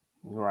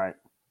 Right.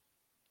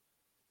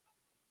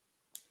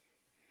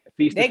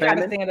 They got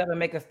to stand up and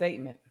make a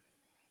statement.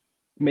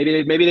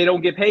 Maybe they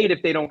don't get paid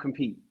if they don't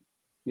compete.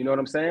 You know what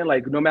I'm saying?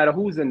 Like, no matter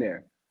who's in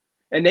there,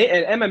 and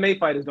MMA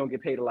fighters don't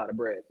get paid a lot of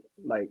bread.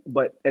 Like,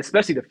 but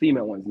especially the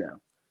female ones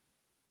now.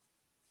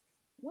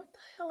 What the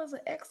hell is an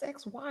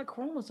XXY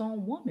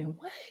chromosome woman?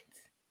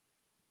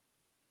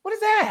 What is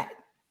that?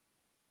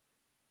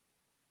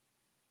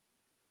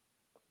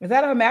 Is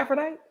that a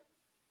hermaphrodite?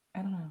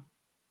 I don't know.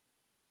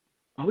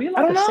 Are we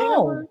allowed to say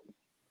that word?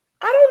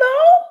 I don't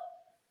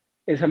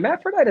know. Is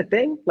hermaphrodite a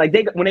thing? Like,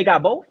 when they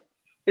got both?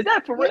 Is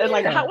that for real? Yeah.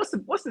 Like, what's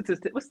the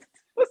statistic? What's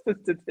the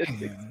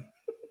statistics?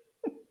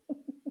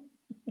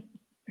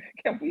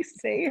 Can we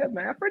say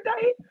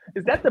hermaphrodite?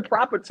 Is that the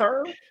proper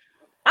term?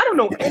 I don't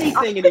know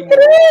anything anymore.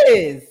 It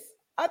is.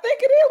 I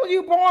think it is when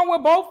you're born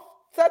with both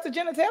sets of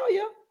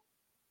genitalia.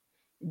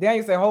 Then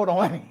you say, hold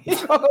on,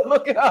 he's gonna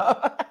look it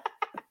up.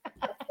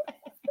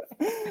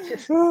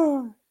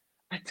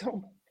 I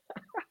don't.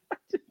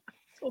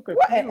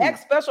 What, an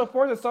ex-special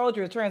forces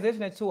soldier is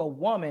transitioning to a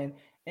woman,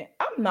 and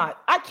I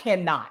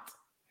can't.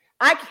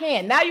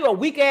 Now you're a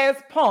weak ass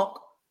punk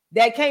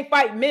that can't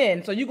fight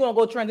men, so you're gonna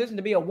go transition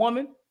to be a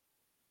woman?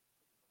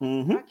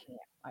 Mm-hmm. I can't.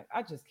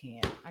 I just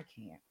can't. I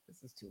can't.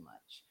 This is too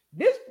much.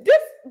 These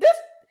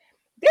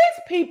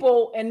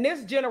people in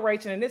this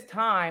generation and this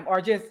time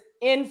are just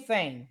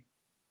insane.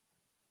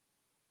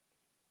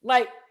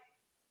 Like,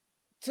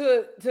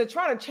 to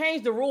try to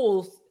change the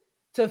rules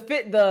to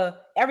fit the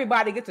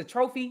everybody gets a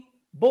trophy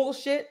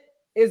bullshit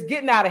is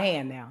getting out of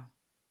hand now.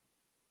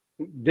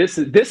 This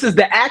is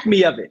the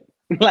acme of it.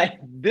 Like,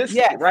 this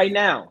right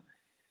now.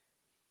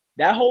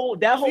 That whole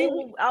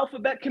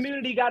alphabet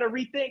community got to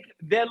rethink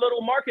their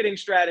little marketing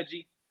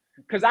strategy,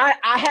 because I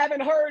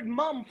haven't heard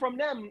mum from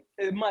them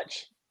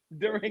much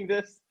during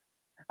this.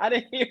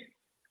 I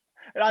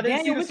And I didn't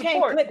Daniel, see we the can't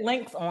support. click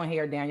links on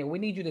here, Daniel. We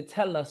need you to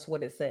tell us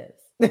what it says.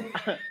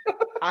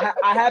 I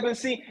haven't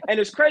seen, and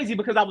it's crazy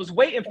because I was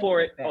waiting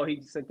for it. Oh,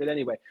 he sent it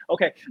anyway.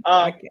 Okay.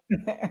 I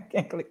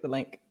can't click the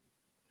link.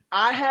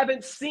 I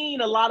haven't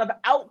seen a lot of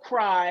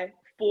outcry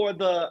for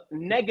the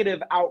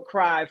negative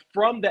outcry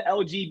from the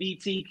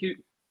LGBTQ.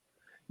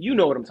 You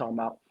know what I'm talking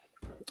about.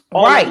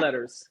 All Right. the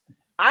letters.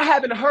 I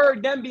haven't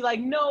heard them be like,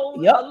 no,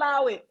 Yep.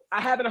 allow it.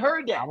 I haven't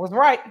heard that. I was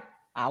right.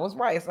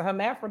 It's a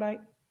hermaphrodite.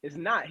 It's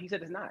not. He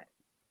said it's not.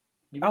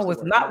 Oh,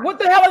 it's not. What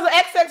the hell is an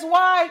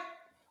XXY?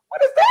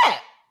 What is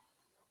that?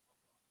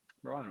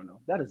 Bro, I don't know.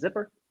 Is that a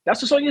zipper?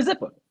 That's what's on your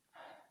zipper.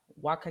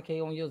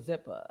 YKK on your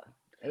zipper.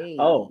 Hey.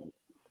 Oh.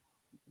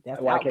 That's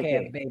YKK.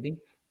 Outkast, baby.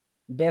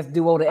 Best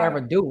duo to ever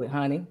do it,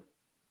 honey.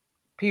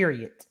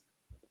 Period.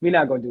 We're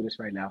not going to do this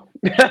right now.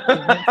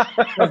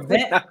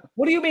 Present.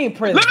 What do you mean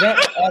present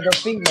as a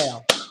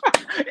female?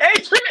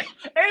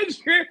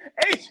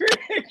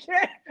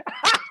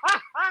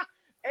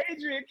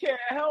 Adrian can't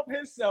help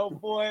himself,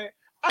 boy.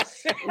 I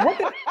said,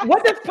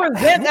 What does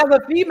present as a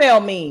female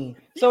mean?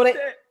 So he they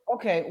said,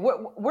 okay.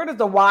 Where does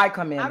the Y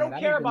come in? I don't at?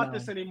 care need to about know.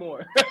 this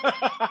anymore.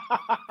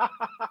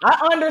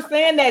 I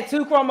understand that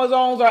 2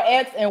 chromosomes are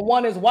X and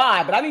 1 is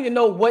Y, but I need to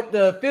know what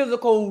the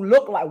physical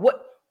look like.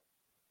 What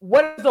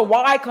does the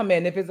Y come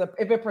in? If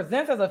it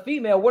presents as a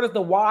female, what does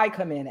the Y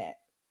come in at?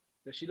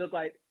 Does she look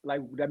like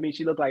that means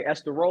she look like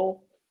Esther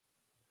Roll?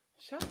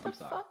 Shut the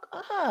sorry. fuck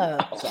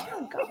up. I'm sorry.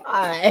 Oh,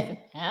 God.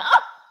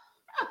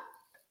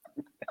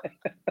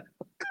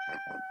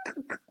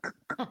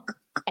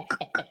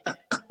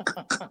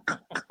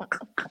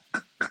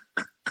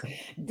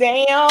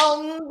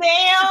 Damn.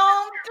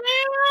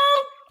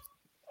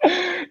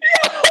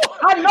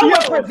 I know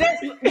what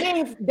present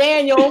means,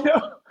 Daniel.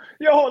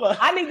 Yo, hold on.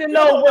 I need to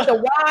know what the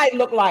Y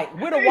look like.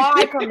 Where the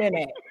Y come in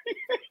at?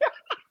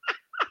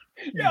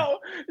 Yo,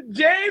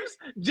 James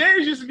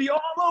used to be all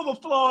over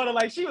Florida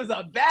like she was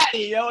a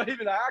baddie, yo. He'd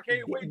be like, I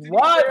can't wait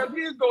till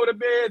these go to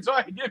bed so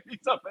I can give me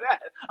some of that.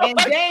 And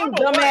like, James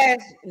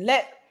dumbass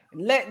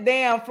let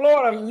damn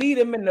Florida lead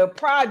him in the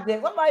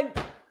project. I'm like,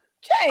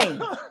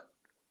 James.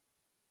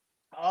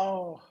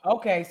 Oh,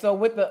 Okay, so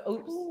with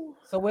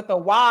the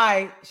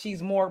Y,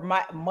 she's more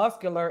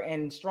muscular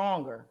and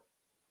stronger.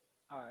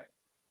 all right.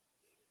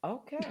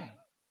 Okay.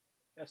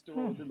 That's the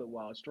role. Did look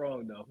wild,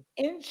 strong though.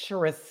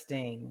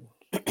 Interesting.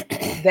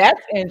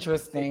 That's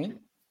interesting.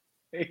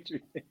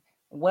 Adrian.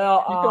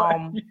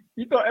 Well,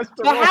 you thought Esther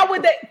but how Roll-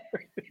 would they?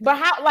 But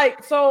how?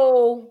 Like,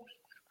 so?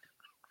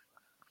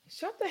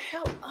 Shut the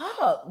hell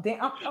up!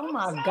 Damn, oh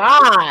my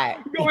God!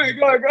 Go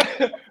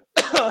ahead.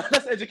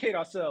 Let's educate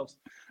ourselves.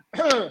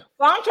 So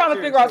I'm trying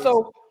to figure out.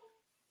 So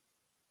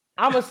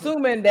I'm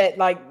assuming that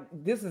like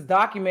this is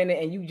documented,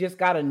 and you just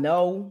got to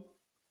know,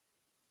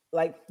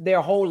 like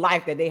their whole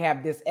life that they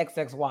have this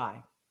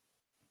XXY.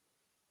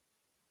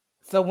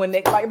 So when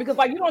they because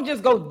you don't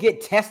just go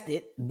get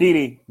tested.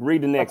 Didi,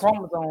 read the for next one.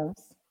 chromosomes.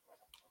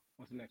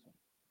 What's the next one?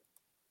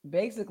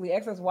 Basically,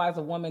 XXY is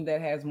a woman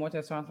that has more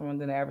testosterone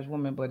than the average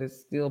woman, but is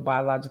still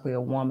biologically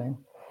a woman.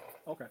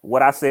 Okay.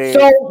 What I said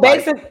So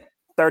basically,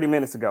 30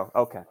 minutes ago.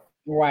 Okay.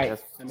 right.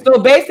 That's- So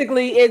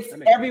basically, it's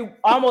That makes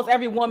almost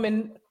every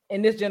woman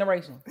in this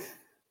generation.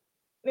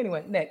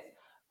 Anyway, next.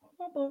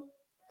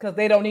 Because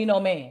they don't need no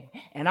man.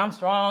 And I'm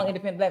strong,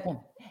 independent black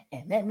woman.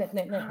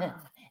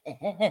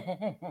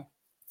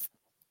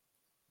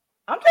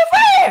 I'm just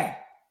saying.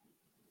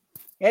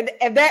 And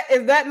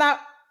is that not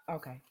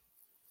okay?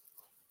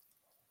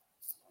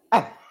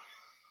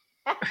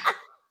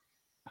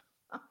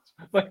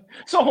 But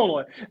so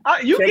hold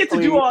on. You Check, get to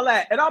please. do all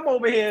that, and I'm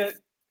over here.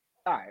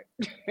 All right.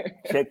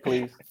 Check,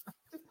 please.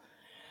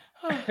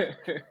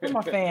 I'm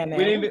a fan now.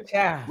 We didn't even-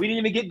 Yeah. We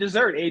didn't even get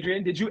dessert,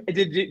 Adrian. Did you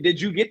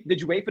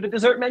wait for the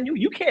dessert menu?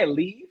 You can't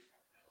leave.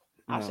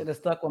 I No. should have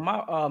stuck with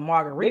my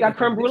margarita. They got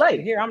creme because this brulee.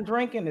 shit here I'm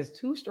drinking is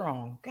too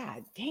strong.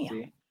 God damn.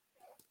 See?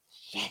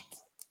 Shit.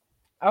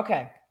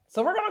 Okay.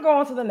 So we're gonna go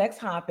on to the next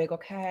topic.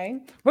 Okay.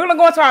 We're gonna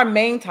go into our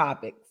main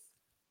topics.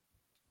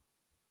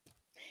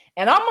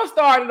 And I'm gonna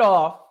start it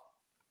off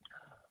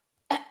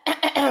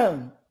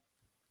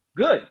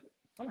Good.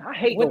 I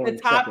hate with going the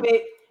to second.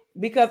 topic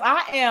because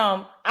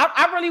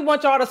I really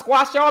want y'all to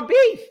squash y'all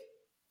beef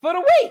for the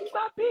week. It's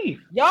not beef.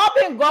 Y'all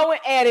been going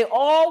at it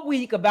all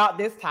week about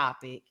this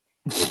topic.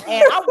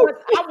 And I want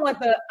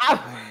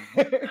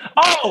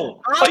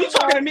You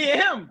talking to me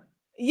and him?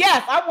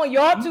 yes, I want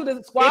y'all two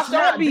to squash It's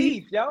y'all not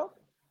beef. beef, yo.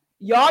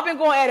 Y'all been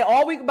going at it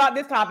all week about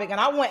this topic, and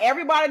I want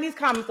everybody in these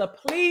comments to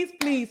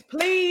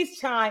please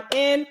chime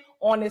in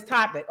on this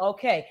topic.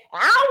 Okay,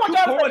 I don't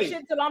want y'all to say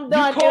shit till I'm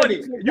done. You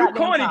corny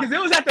Goddamn because it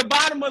was at the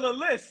bottom of the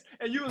list,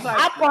 and you was like,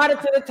 I brought it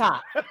to the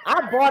top.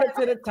 I brought it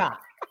to the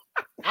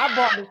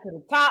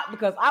top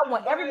because I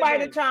want everybody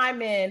to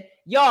chime in.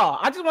 Y'all,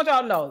 I just want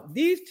y'all to know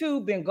these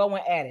two been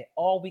going at it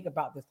all week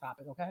about this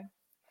topic. Okay,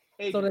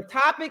 Hey, so the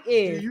topic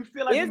is: do you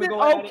feel like is you've been it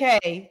going at it?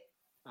 okay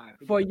All right,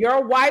 for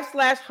your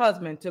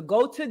wife/husband to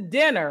go to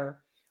dinner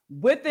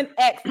with an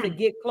ex to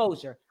get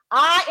closure?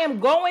 I am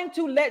going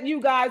to let you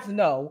guys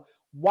know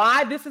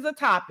why this is a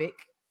topic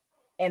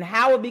and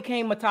how it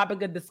became a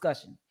topic of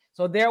discussion.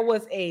 So there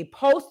was a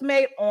post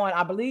made on,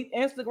 I believe,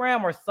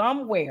 Instagram or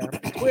somewhere,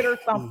 Twitter,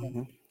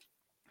 something.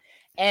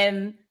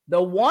 And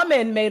the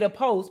woman made a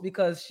post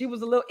because she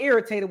was a little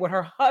irritated with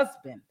her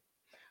husband.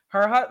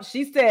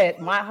 She said,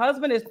 my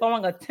husband is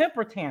throwing a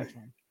temper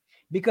tantrum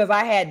because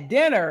I had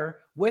dinner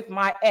with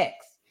my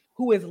ex,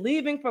 who is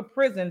leaving for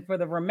prison for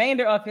the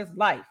remainder of his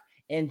life,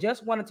 and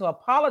just wanted to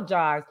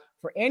apologize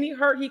for any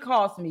hurt he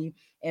caused me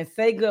and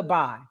say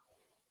goodbye.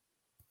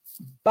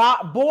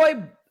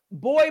 Boy,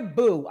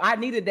 boo, I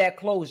needed that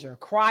closure.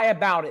 Cry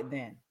about it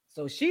then.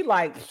 So she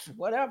like,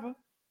 whatever,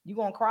 you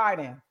gonna cry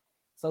then.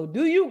 So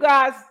do you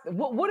guys,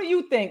 what do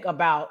you think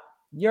about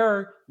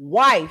your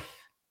wife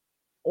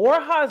or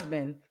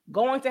husband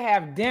going to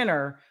have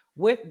dinner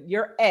with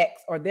your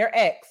ex or their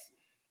ex,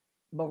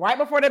 but right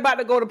before they're about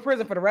to go to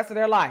prison for the rest of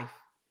their life,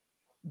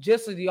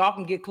 just so y'all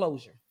can get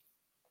closure?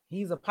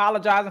 He's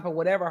apologizing for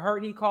whatever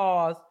hurt he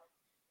caused.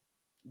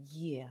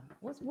 Yeah.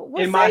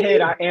 In my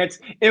head,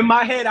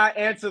 I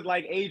answered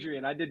like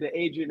Adrian. I did the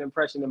Adrian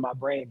impression in my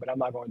brain, but I'm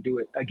not going to do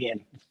it again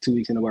 2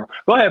 weeks in a row.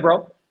 Go ahead,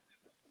 bro.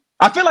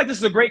 I feel like this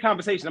is a great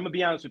conversation. I'm going to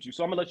be honest with you,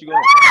 so I'm going to let you go.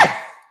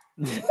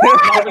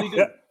 I really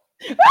do.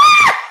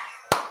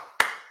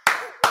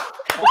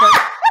 Okay.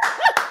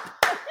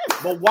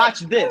 But watch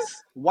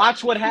this.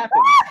 Watch what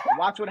happens.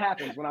 Watch what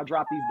happens when I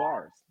drop these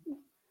bars.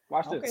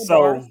 Watch this.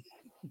 Okay,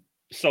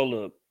 so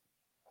look.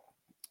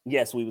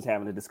 Yes, we was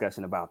having a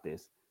discussion about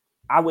this.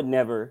 I would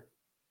never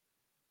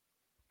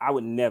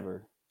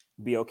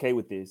be okay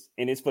with this.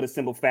 And it's for the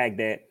simple fact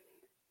that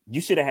you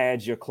should have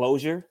had your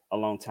closure a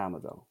long time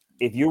ago.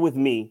 If you're with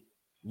me,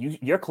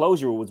 your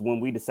closure was when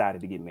we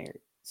decided to get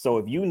married. So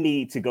if you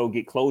need to go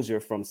get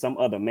closure from some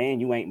other man,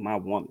 you ain't my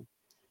woman.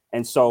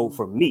 And so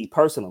for me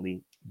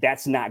personally,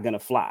 that's not going to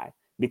fly,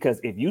 because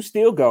if you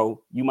still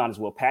go, you might as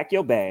well pack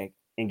your bag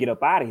and get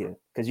up out of here,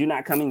 because you're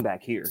not coming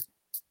back here.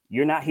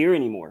 You're not here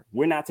anymore.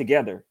 We're not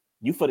together.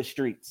 You for the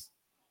streets.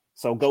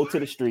 So go to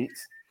the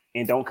streets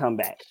and don't come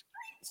back.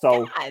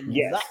 So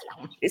yes,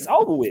 it's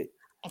over with.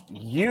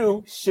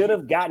 You should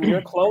have gotten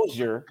your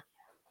closure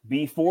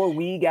before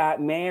we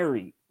got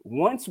married.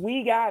 Once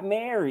we got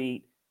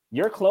married,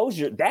 your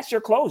closure, that's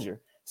your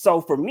closure. So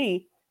for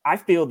me, I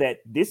feel that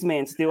this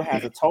man still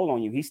has a toll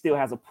on you. He still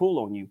has a pull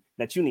on you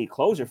that you need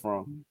closure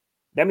from.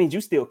 That means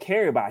you still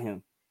care about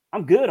him.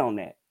 I'm good on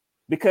that,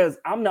 because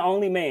I'm the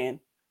only man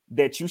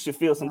that you should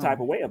feel some type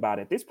of way about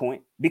at this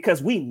point,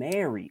 because we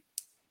married.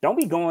 Don't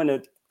be going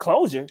to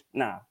closure.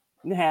 Nah,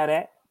 you can have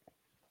that.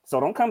 So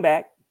don't come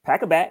back.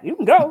 Pack a bag. You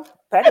can go.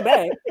 Pack a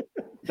bag.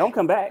 Don't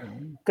come back,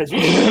 because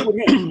you're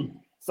with him.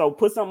 So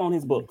put something on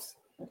his books.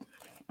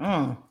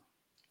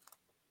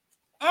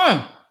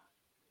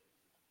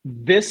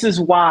 This is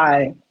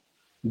why.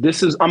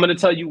 I'm going to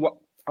tell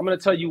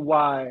you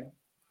why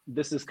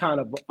this is kind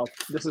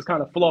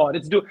of flawed.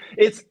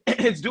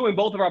 It's doing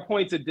both of our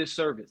points a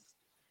disservice,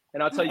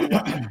 and I'll tell you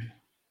why.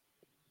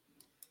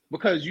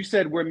 Because you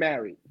said we're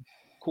married.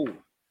 Cool.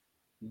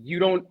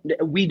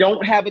 We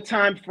don't have a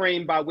time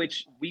frame by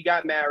which we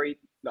got married,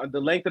 the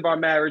length of our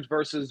marriage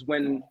versus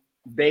when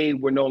they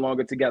were no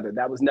longer together.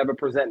 That was never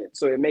presented.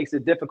 So it makes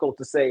it difficult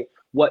to say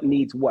what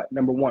needs what,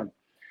 number one.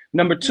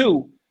 Number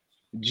two,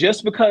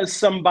 just because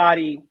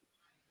somebody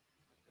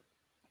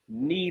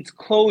needs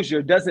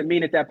closure doesn't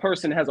mean that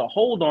person has a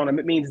hold on them.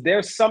 It means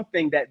there's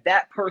something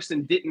that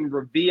person didn't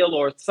reveal,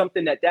 or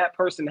something that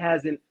person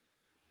hasn't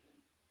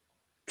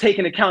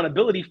taken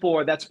accountability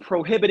for, that's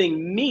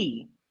prohibiting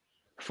me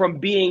from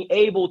being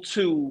able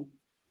to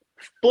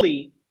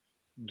fully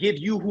give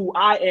you who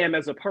I am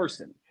as a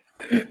person.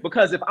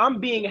 Because if I'm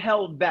being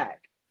held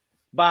back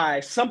by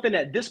something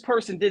that this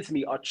person did to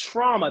me, a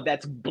trauma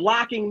that's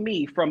blocking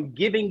me from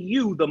giving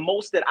you the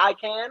most that I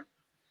can,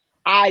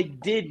 I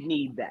did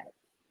need that.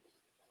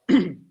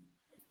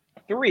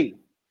 3,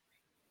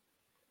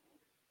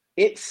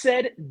 it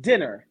said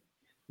dinner,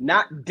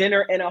 not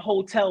dinner in a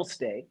hotel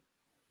stay,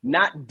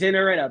 not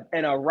dinner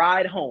in a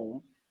ride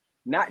home.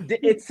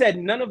 It said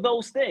none of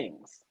those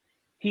things.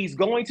 He's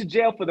going to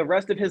jail for the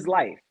rest of his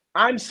life.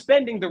 I'm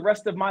spending the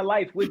rest of my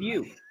life with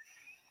you.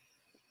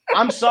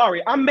 I'm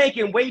sorry. I'm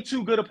making way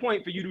too good a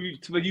point for you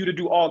to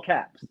do all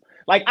caps.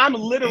 Like, I'm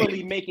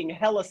literally making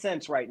hella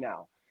sense right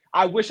now.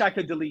 I wish I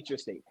could delete your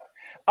statement.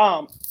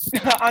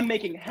 I'm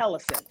making hella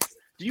sense.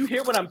 Do you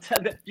hear what I'm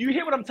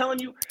telling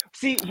you?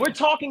 See, we're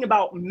talking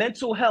about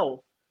mental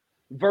health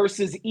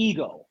versus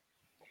ego.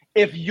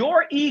 If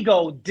your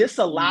ego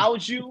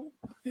disallows you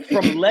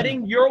from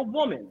letting your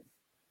woman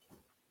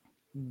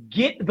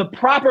get the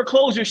proper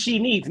closure she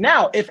needs.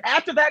 Now, if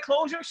after that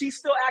closure she's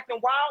still acting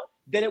wild,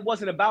 then it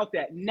wasn't about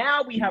that.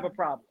 Now we have a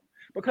problem.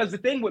 Because the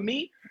thing with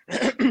me,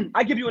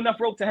 I give you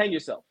enough rope to hang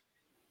yourself.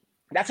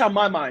 That's how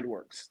my mind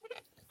works.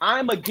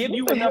 I'm going to give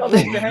you enough rope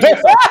to hang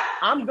yourself.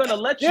 I'm going to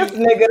let you. This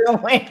nigga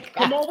don't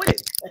come on with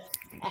it.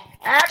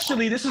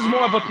 Actually, this is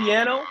more of a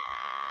piano.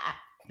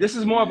 This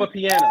is more of a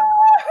piano.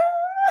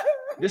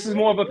 This is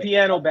more of a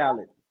piano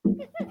ballad.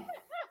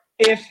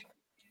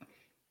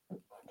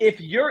 If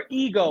your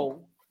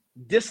ego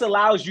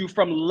disallows you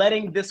from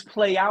letting this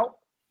play out,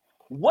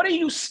 What are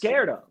you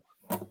scared of?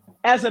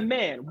 As a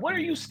man, what are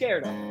you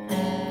scared of?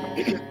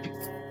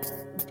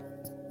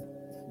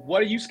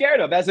 What are you scared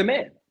of as a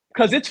man?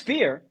 Because it's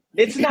fear.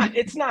 It's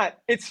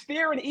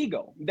fear and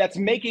ego that's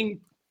making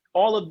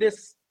all of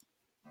this.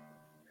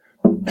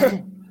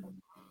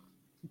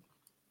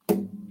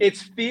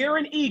 It's fear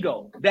and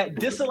ego that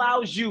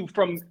disallows you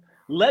from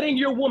letting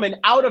your woman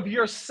out of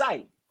your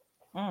sight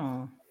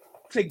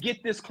to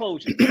get this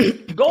closure.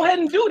 Go ahead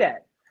and do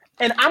that.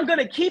 And I'm going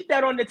to keep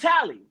that on the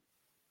tally.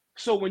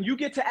 So when you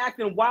get to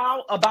acting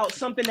wild about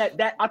something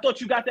that I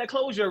thought you got that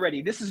closure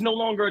already, this is no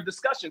longer a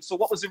discussion. So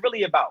what was it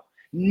really about?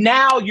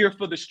 Now you're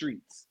for the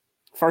streets.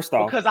 First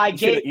off,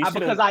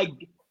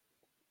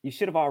 you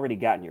should have already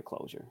gotten your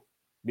closure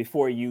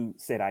before you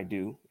said I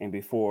do and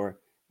before,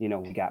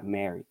 we got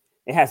married.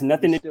 It has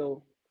nothing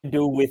to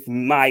do with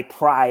my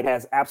pride. It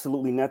has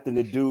absolutely nothing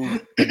to do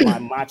with my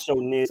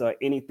macho-ness or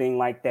anything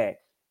like that.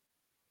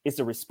 It's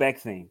a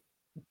respect thing.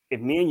 If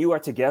me and you are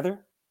together,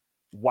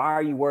 why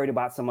are you worried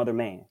about some other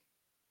man?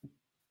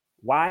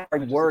 Why are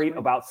you worried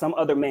about some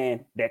other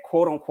man that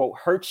quote unquote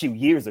hurt you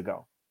years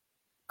ago?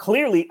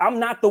 Clearly, I'm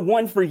not the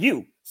one for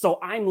you. So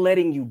I'm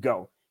letting you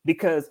go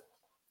because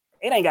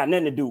it ain't got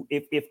nothing to do.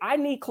 If I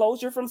need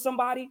closure from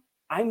somebody,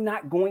 I'm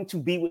not going to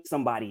be with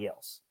somebody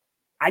else.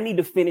 I need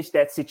to finish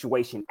that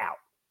situation out.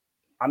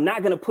 I'm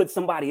not going to put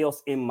somebody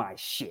else in my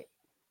shit.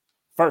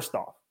 First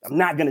off, I'm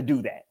not going to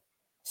do that.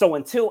 So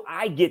until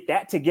I get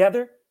that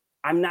together,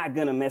 I'm not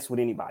going to mess with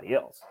anybody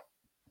else.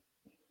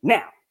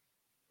 Now,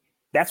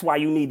 that's why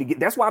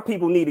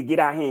people need to get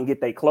out here and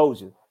get their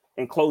closure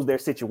and close their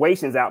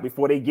situations out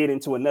before they get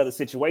into another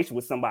situation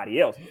with somebody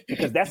else,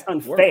 because that's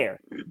unfair.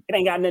 It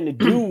ain't got nothing to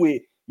do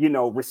with,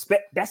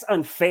 respect. That's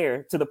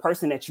unfair to the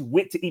person that you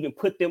with to even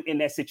put them in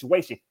that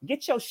situation.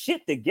 Get your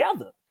shit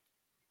together.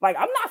 Like,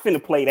 I'm not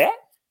finna play that.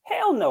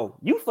 Hell no.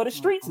 You for the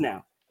streets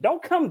now.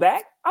 Don't come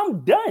back.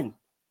 I'm done.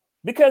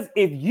 Because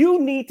if you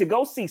need to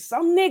go see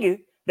some nigga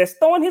that's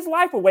throwing his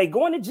life away,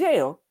 going to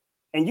jail,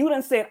 and you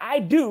done said, I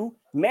do,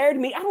 married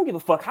me, I don't give a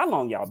fuck how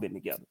long y'all been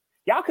together.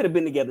 Y'all could have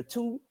been together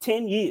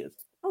 10 years.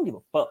 I don't give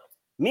a fuck.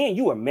 Me and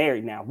you are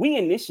married now. We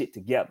in this shit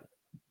together.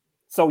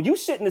 So you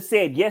shouldn't have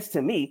said yes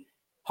to me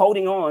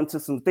holding on to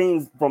some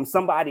things from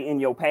somebody in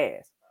your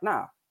past.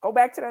 Nah, go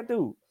back to that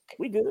dude.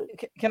 We good.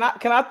 Can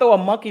I throw a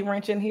monkey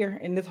wrench in here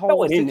in this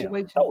whole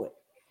situation? Throw it.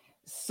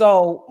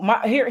 So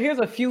here's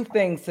a few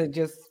things to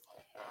just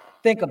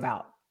think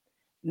about.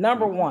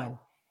 Number one,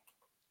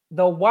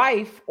 the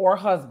wife or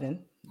husband,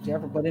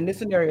 whichever, but in this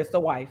scenario, it's the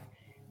wife,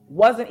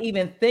 wasn't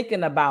even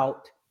thinking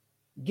about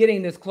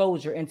getting this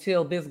closure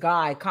until this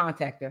guy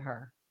contacted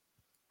her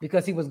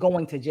because he was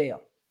going to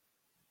jail.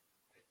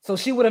 So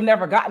she would have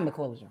never gotten the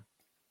closure.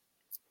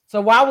 So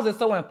why was it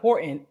so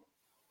important?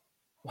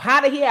 How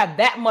did he have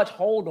that much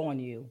hold on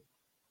you?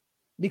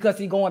 Because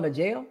he going to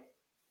jail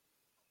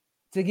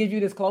to give you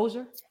this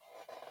closure?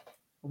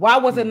 Why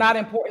was it not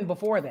important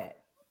before that?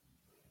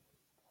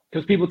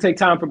 Because people take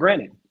time for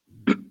granted.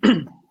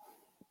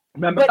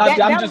 Remember, that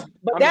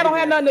don't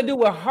have nothing to do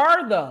with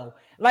her though.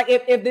 Like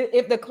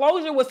if the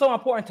closure was so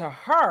important to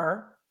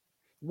her,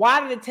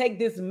 why did it take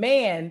this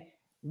man?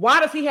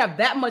 Why does he have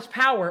that much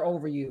power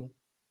over you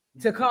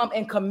to come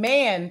and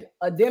command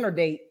a dinner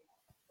date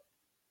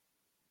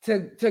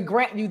to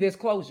grant you this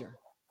closure?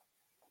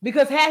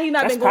 Because had he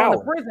not been going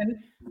to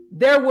prison,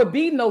 there would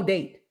be no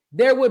date.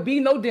 There would be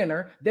no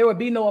dinner. There would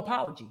be no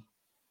apology.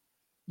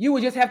 You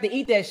would just have to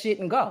eat that shit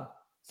and go.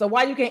 So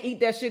why you can't eat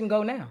that shit and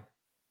go now?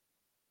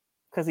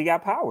 Because he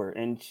got power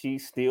and she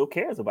still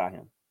cares about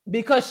him.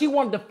 Because she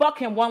wanted to fuck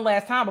him one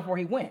last time before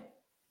he went.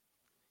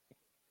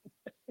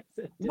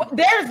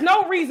 There's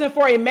no reason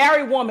for a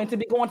married woman to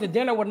be going to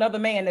dinner with another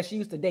man that she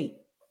used to date.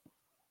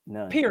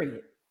 None.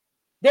 Period.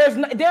 There's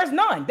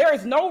none. There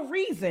is no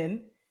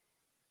reason.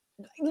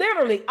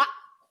 Literally,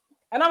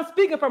 and I'm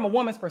speaking from a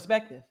woman's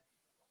perspective.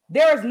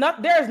 There is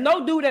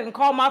no dude that can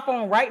call my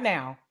phone right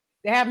now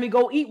to have me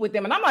go eat with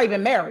them, and I'm not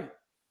even married.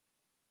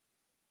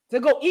 To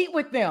go eat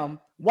with them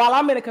while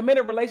I'm in a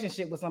committed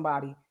relationship with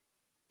somebody,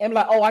 and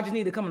like, oh, I just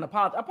need to come and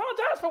apologize.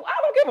 Apologize for? I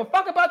don't give a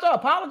fuck about your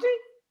apology.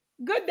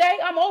 Good day,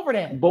 I'm over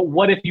that. But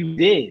what if you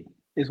did?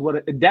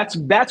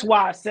 That's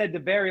why I said the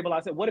variable.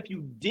 I said, what if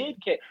you did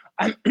care?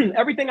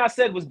 Everything I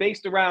said was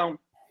based around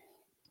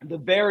the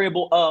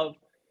variable of.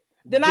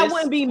 Then I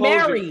wouldn't be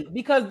married,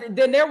 because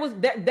then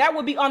that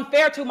would be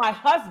unfair to my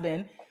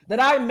husband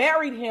that I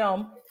married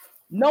him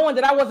knowing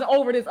that I wasn't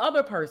over this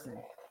other person.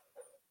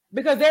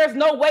 Because there's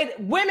no way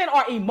women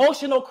are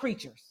emotional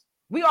creatures.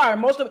 We are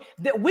emotional.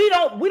 That we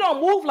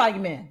don't move like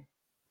men.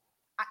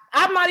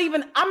 I'm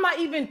not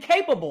even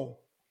capable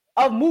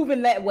of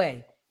moving that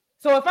way.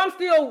 So if I'm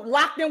still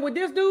locked in with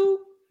this dude,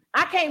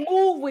 I can't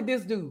move with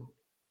this dude.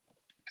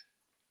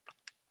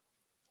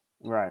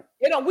 Right.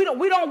 We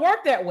don't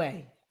work that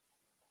way.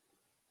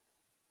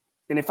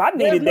 And if I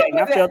needed that and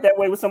I felt that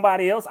way with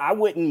somebody else, I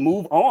wouldn't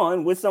move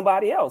on with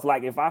somebody else.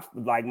 Like if I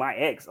like my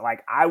ex,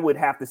 like I would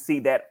have to see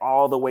that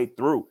all the way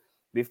through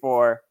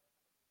before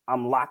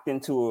I'm locked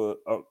into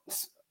a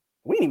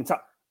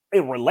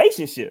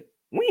relationship.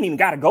 We ain't even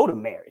got to go to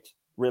marriage.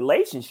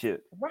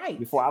 relationship, right?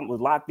 Before I was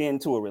locked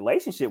into a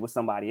relationship with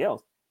somebody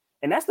else.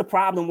 And that's the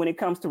problem when it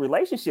comes to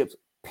relationships.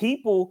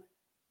 People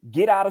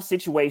get out of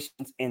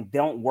situations and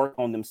don't work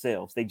on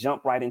themselves. They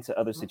jump right into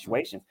other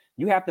situations.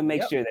 You have to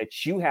make sure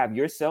that you have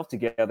yourself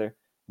together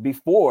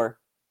before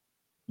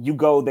you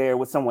go there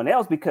with someone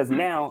else, because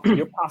now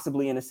you're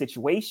possibly in a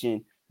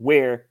situation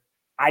where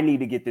I need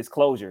to get this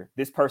closure.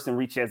 This person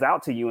reaches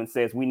out to you and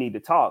says, we need to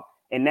talk.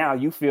 And now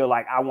you feel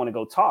like I want to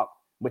go talk,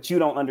 but you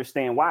don't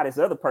understand why this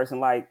other person,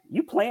 like,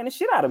 you playing the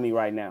shit out of me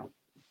right now.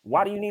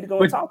 Why do you need to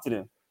go and talk to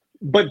them?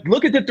 But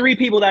look at the three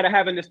people that are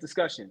having this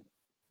discussion.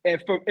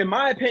 And in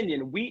my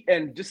opinion,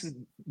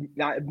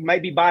 it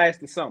might be biased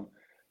to some.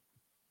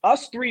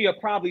 Us three are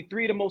probably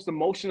three of the most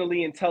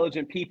emotionally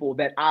intelligent people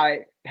that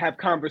I have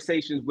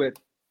conversations with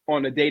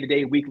on a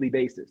day-to-day, weekly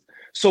basis.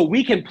 So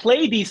we can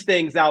play these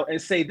things out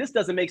and say, this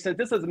doesn't make sense,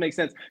 this doesn't make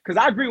sense. Because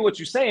I agree with what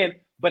you're saying,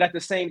 but at the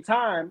same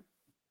time,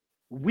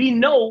 we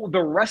know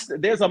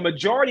there's a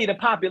majority of the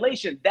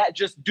population that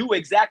just do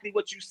exactly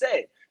what you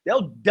said.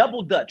 They'll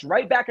double dutch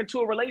right back into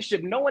a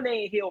relationship knowing they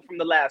ain't healed from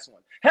the last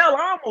one. Hell,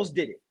 I almost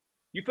did it.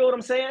 You feel what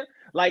I'm saying?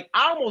 Like,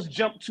 I almost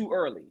jumped too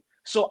early.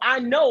 So I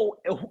know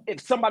if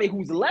somebody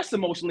who's less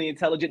emotionally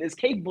intelligent is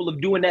capable of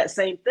doing that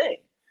same thing.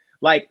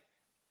 Like,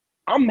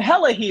 I'm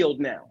hella healed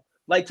now.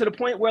 Like, to the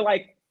point where,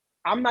 like,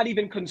 I'm not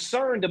even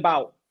concerned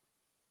about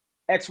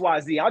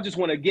XYZ. I just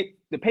want to get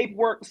the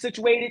paperwork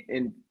situated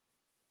and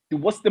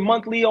what's the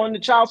monthly on the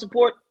child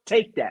support?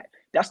 Take that.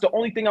 That's the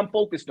only thing I'm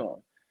focused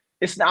on.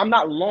 I'm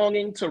not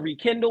longing to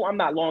rekindle. I'm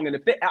not longing to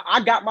fit.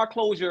 I got my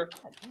closure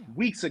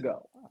weeks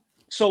ago.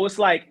 So it's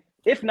like,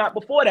 if not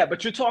before that,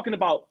 but you're talking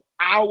about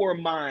our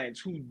minds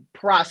who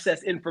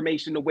process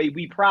information the way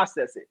we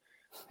process it.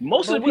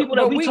 Most of the people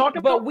that we talk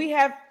about,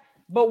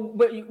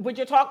 but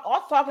you're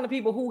talking to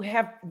people who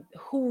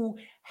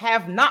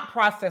have not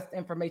processed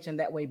information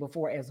that way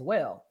before as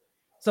well.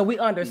 So we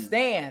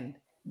understand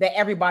that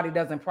everybody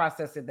doesn't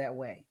process it that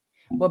way.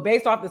 But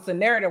based off the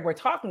scenario that we're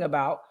talking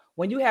about,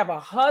 when you have a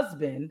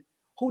husband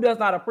who does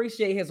not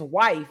appreciate his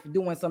wife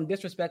doing some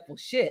disrespectful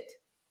shit,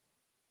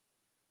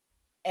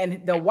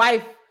 and the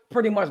wife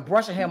pretty much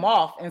brushing him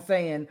off and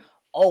saying,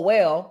 oh,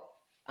 well,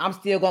 I'm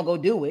still going to go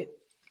do it.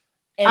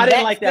 And I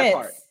didn't like that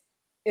part.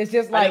 It's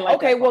just like,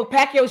 okay, well,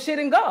 pack your shit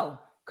and go.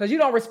 Because you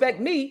don't respect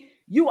me.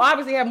 You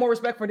obviously have more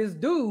respect for this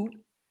dude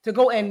to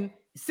go and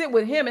sit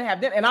with him and have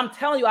dinner. And I'm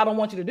telling you, I don't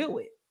want you to do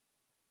it.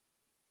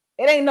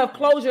 It ain't enough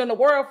closure in the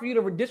world for you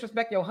to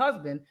disrespect your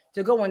husband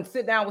to go and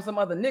sit down with some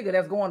other nigga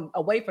that's going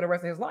away for the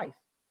rest of his life.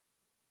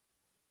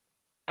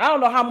 I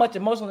don't know how much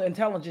emotional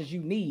intelligence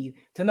you need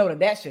to know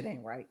that shit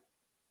ain't right.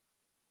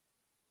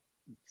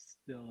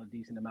 Still a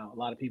decent amount.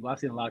 I've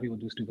seen a lot of people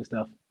do stupid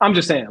stuff. I'm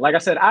just saying, like I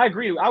said, I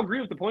agree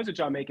with the points that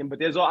y'all making,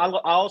 but I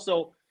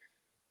also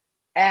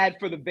add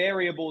for the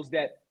variables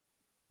that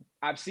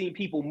I've seen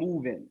people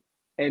move in,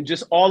 and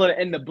just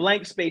and the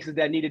blank spaces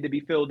that needed to be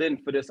filled in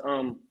for this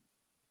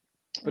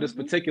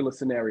particular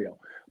scenario.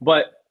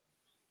 But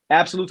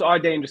absolutes are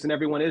dangerous and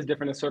everyone is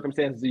different and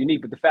circumstances are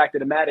unique. But the fact of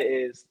the matter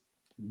is,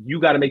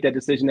 you got to make that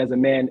decision as a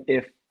man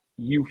if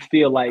you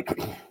feel like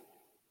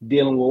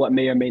dealing with what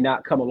may or may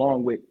not come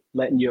along with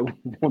letting your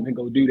woman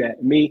go do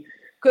that. Me,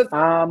 because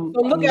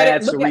look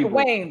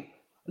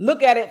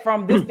at it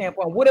from this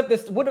standpoint. What if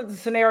the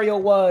scenario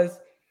was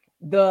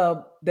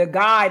the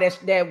guy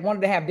that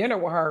wanted to have dinner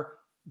with her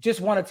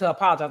just wanted to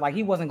apologize, like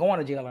he wasn't going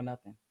to jail or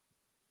nothing,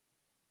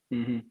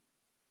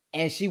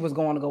 and she was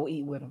going to go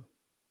eat with him?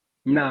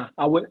 Nah,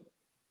 I wouldn't.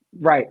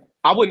 Right,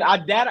 I wouldn't.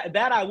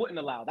 I wouldn't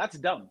allow. That's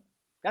dumb.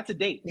 That's a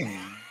date.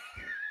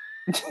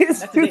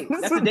 That's a date.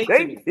 That's a date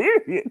to me.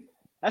 Period.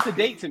 That's a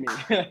date to me.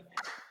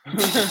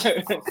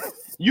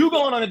 You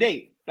going on a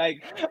date,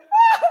 like,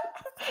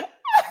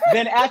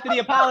 then after the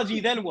apology,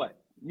 then what?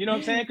 You know what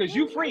I'm saying? Because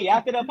you free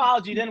after the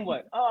apology, then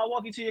what? Oh, I'll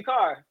walk you to your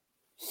car.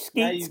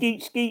 Skeet.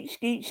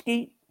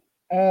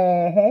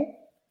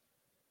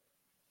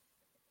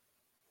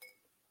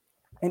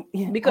 And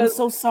because I'm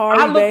so sorry.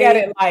 I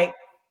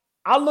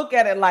look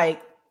at it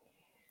like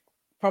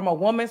from a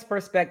woman's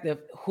perspective,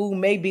 who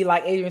may be,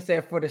 like Adrian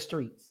said, for the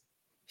streets.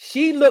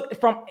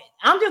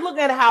 I'm just looking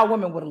at how a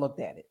woman would have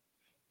looked at it.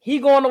 He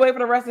going away for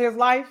the rest of his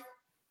life.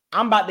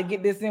 I'm about to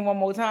get this in one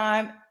more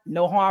time.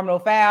 No harm, no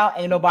foul.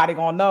 Ain't nobody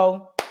gonna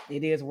know.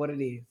 It is what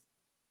it is.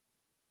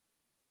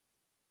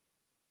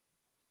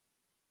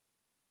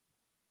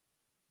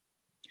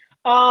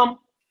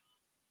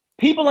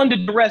 People under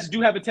duress do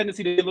have a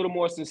tendency to be a little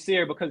more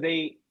sincere because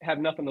they have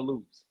nothing to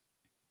lose.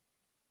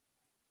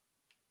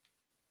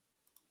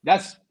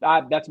 That's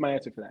my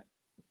answer for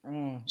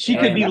that. She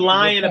could be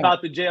lying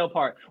about the jail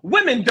part.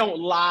 Women don't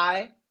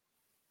lie.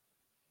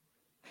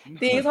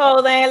 These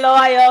hoes ain't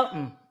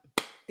loyal.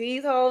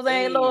 These hoes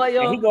ain't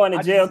loyal. And he going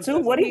to jail too.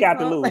 What he got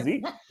to lose? You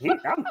know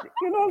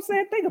what I'm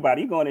saying? Think about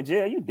it. You going to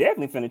jail? You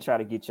definitely finna try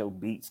to get your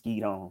beat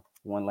skeet on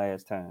one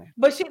last time.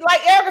 But she,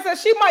 like Erica said,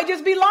 she might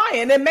just be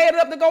lying and made it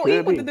up to go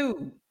eat with the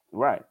dude.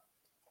 Right.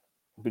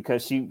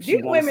 Because she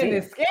these women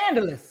is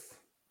scandalous.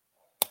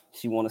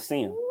 She want to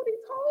see him. Ooh, these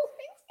hoes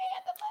be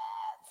scandalous.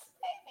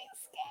 They be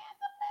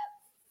scandalous.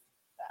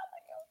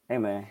 Hey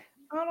man,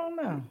 I don't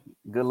know.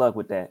 good luck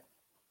with that.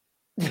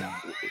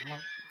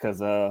 Cause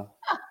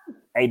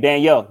hey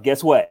Danielle,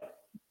 guess what?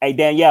 Hey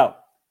Danielle,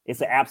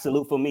 it's an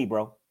absolute for me,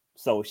 bro.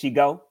 So she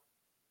go,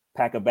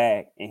 pack a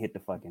bag and hit the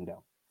fucking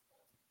door.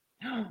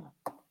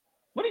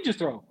 What did you just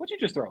throw? What'd you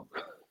just throw?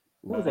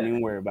 Don't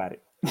even worry about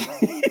it.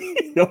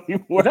 Don't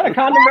even worry. Is that a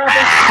condom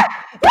wrapper?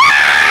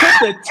 Put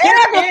the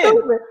tip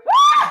in.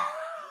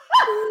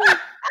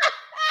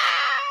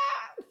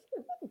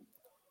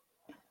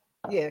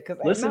 Yeah, because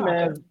Listen,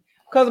 man.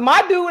 Because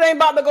my dude ain't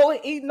about to go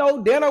eat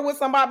no dinner with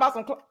somebody about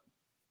some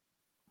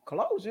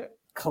closure.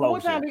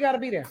 What time we got to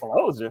be there?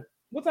 Closure.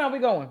 What time we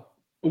going?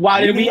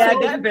 Why did we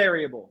add that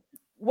variable?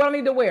 What I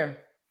need to wear?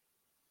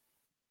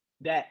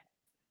 That.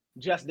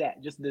 Just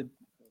that. Just the.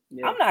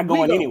 Yeah. I'm not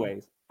going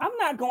anyways. I'm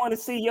not going to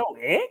see your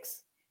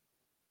ex.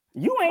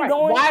 You ain't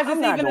going. Why is this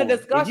even a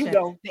discussion?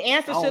 The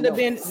answer should have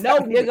been no,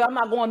 nigga. I'm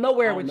not going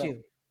nowhere with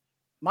you.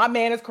 My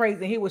man is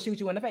crazy. He will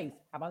shoot you in the face.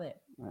 How about that?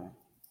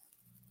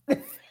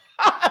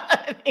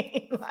 I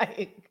mean,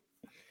 like,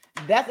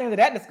 that's the end of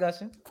that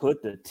discussion.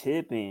 Put the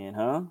tip in,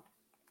 huh?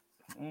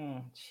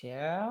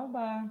 Ciao,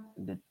 bye.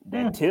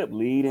 That tip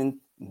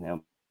leading.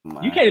 No,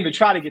 you can't even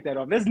try to get that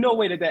off. There's no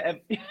way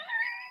that.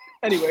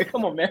 Anyway,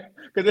 come on, man.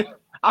 Because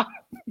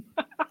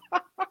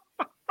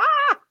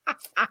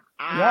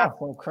y'all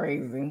so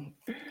crazy.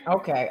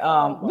 Okay,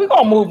 we're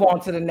gonna move on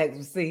to the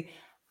next. See,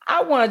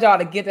 I wanted y'all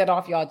to get that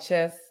off y'all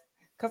chest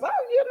because I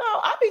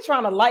be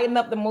trying to lighten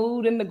up the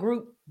mood in the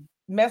group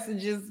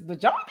messages,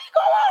 but y'all be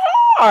going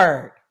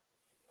hard.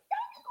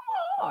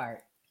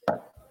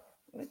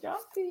 But y'all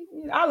see,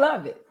 I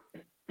love it.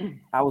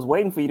 I was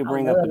waiting for you to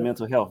bring up the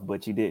mental health,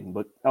 but you didn't.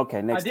 But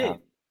okay, next time.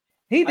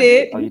 He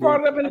did. He brought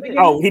it up in the beginning.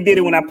 Oh, he did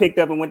it when I picked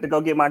up and went to go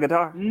get my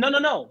guitar?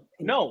 No.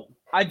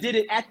 I did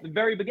it at the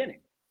very beginning.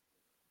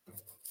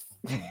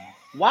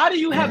 Why do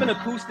you have an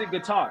acoustic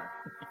guitar?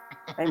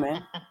 Hey,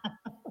 man.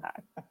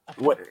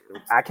 What?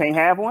 I can't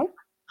have one?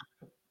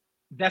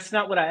 That's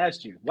not what I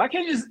asked you. Why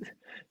can't you just...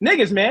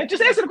 Niggas, man,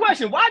 just answer the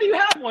question. Why do you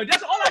have one?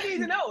 That's all I need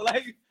to know.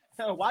 Like,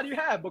 why do you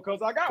have?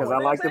 Because I got one. Because I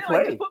like to play.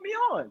 Like, just put me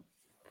on.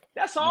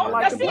 That's all.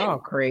 That's it. Y'all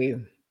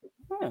crazy.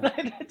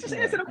 Just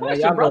answer the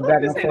question, y'all brother. Go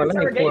back and forth.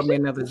 Let me pour me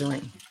another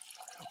drink.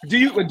 Do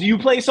you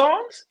play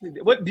songs?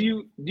 What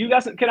do you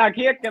got? Can I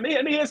hear? Let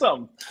me hear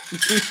something,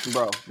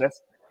 bro.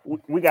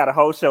 We got a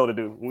whole show to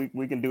do.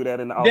 We can do that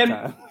in the off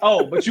time.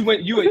 Oh, but all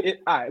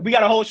right. We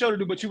got a whole show to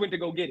do, but you went to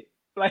go get it.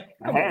 Like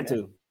I had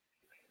to.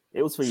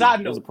 It was for you.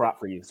 It was a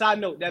prop for you.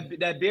 Side note: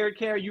 that beard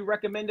care you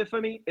recommended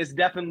for me is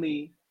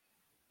definitely.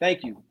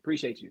 Thank you.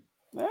 Appreciate you.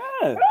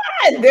 Yeah.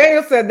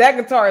 Daniel said that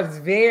guitar is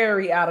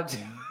very out of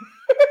tune.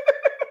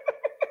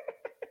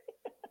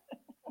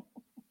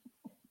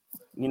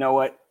 You know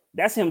what?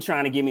 That's him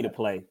trying to get me to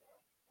play.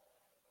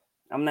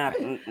 I'm not.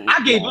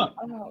 I gave up.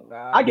 Oh,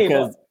 God. I gave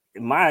up.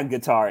 My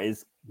guitar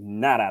is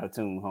not out of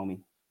tune, homie.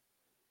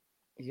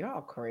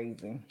 Y'all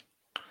crazy.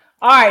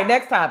 All right,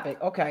 next topic.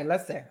 Okay,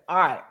 let's say. All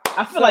right.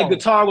 I feel like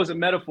guitar was a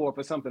metaphor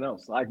for something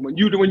else. Like when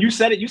you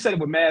said it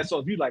with mad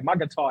sauce. You like my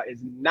guitar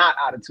is not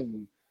out of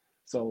tune.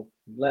 So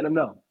let him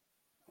know.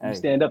 You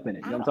stand up in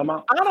it. You know what I'm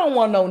talking about? I don't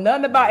want to know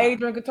nothing about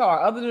Adrian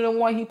guitar other than the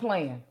one he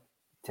playing.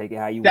 Take it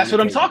how you want. That's what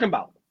I'm talking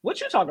about.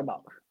 What you talking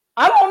about?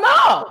 I don't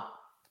know.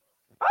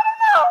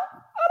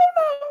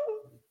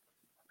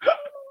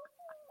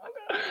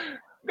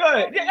 Go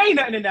ahead. There ain't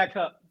nothing in that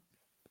cup.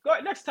 Go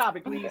ahead. Next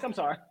topic, please. I'm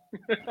sorry.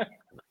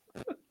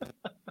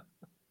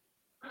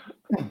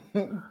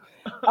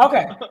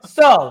 Okay.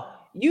 So,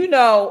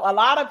 a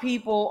lot of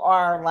people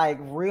are like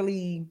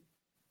really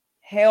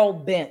hell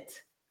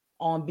bent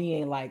on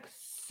being like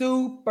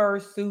super,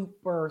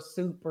 super,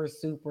 super,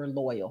 super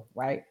loyal,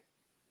 right?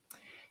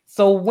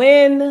 So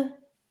when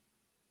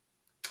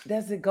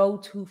does it go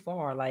too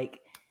far? Like,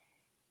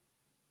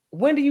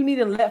 when do you need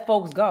to let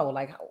folks go?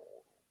 Like,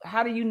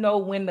 how do you know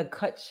when to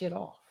cut shit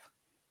off?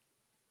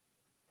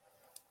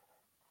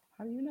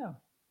 How do you know?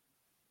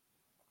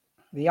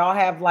 Do y'all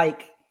have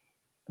like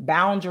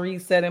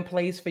boundaries set in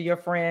place for your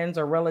friends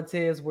or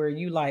relatives where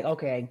you like,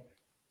 okay,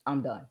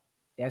 I'm done.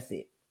 That's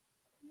it.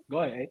 Go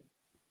ahead.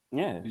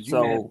 Yeah.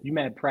 You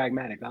mad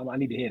pragmatic. I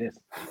need to hear this.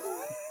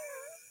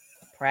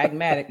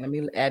 Pragmatic. Let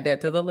me add that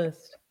to the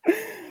list.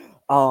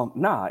 I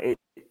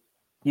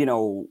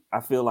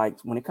feel like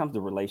when it comes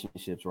to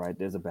relationships, right,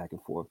 there's a back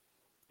and forth.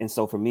 And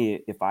so for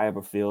me, if I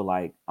ever feel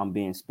like I'm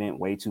being spent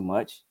way too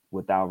much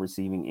without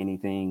receiving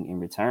anything in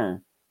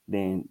return,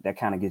 then that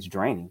kind of gets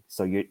draining.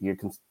 So you're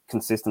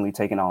consistently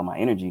taking all my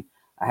energy.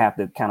 I have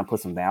to kind of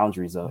put some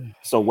boundaries up.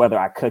 So whether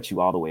I cut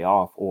you all the way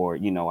off or,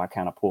 I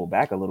kind of pull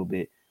back a little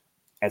bit,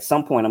 at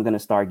some point, I'm going to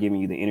start giving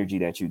you the energy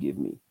that you give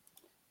me.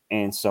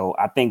 And so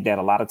I think that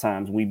a lot of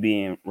times we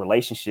be in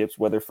relationships,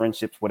 whether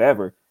friendships,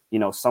 whatever,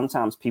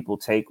 sometimes people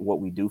take what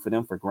we do for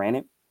them for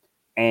granted.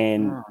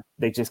 And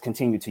they just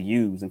continue to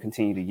use and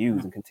continue to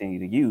use and continue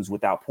to use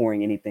without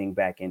pouring anything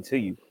back into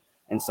you.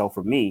 And so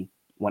for me,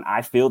 when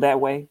I feel that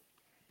way,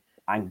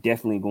 I'm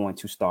definitely going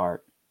to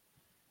start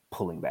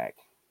pulling back.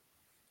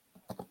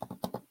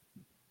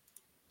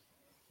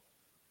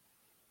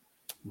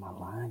 My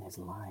line is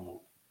lying.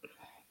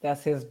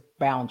 That's his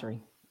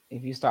boundary.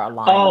 If you start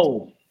lying.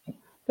 Oh.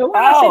 So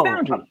why did I say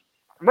boundary?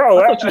 Bro,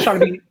 I thought you were trying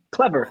to be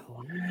clever.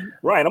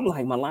 Right. I'm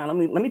like, my line.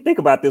 Let me think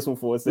about this one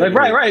for a second.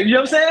 Like, right. You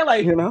know what I'm saying?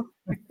 Like, You know?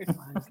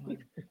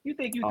 you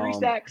think you three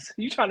stacks?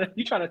 You trying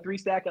to three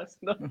stack us?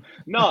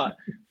 No.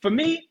 For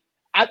me,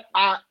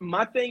 I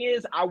my thing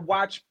is I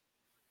watch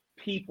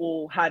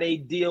people how they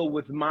deal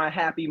with my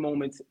happy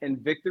moments and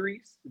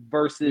victories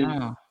versus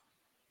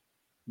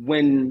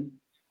when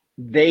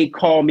they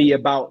call me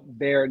about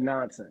their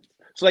nonsense.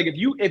 So like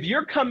if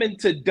you're coming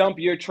to dump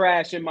your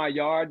trash in my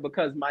yard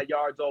because my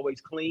yard's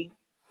always clean,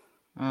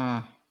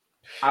 I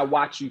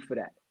watch you for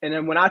that. And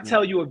then when I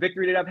tell you a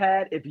victory that I've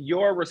had, if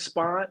your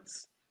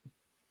response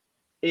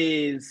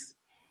is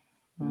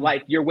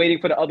like you're waiting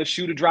for the other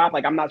shoe to drop,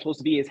 like I'm not supposed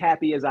to be as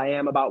happy as I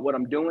am about what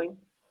I'm doing,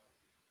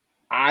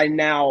 I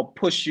now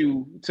push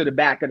you to the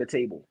back of the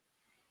table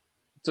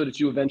so that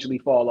you eventually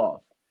fall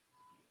off.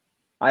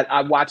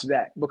 I watch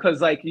that because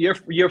like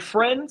your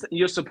friends,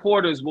 your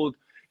supporters will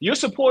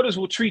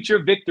treat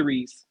your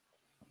victories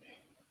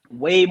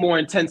way more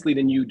intensely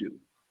than you do.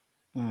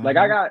 Like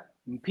I got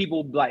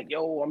people like,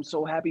 yo, I'm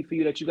so happy for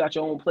you that you got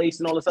your own place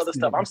and all this other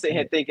stuff. I'm sitting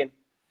here thinking,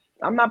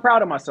 I'm not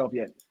proud of myself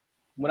yet.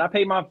 When I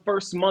pay my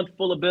first month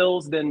full of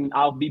bills, then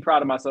I'll be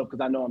proud of myself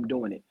because I know I'm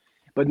doing it.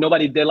 But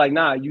they're like,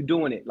 nah, you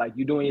doing it. Like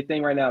you doing your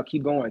thing right now.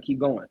 Keep going.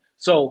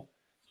 So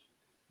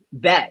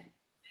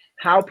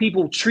how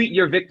people treat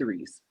your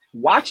victories,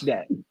 watch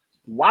that.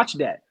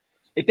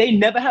 If they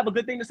never have a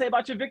good thing to say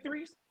about your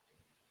victories,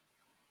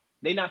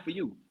 they're not for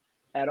you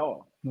at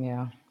all.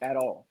 Yeah. At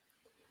all.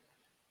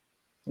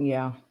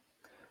 Yeah.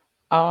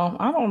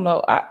 I don't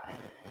know.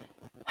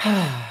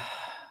 I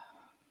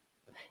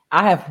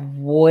have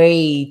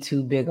way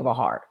too big of a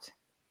heart.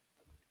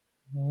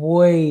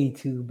 Way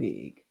too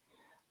big.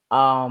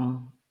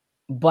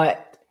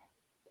 But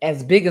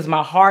as big as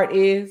my heart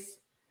is,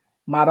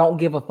 my don't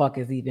give a fuck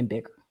is even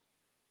bigger.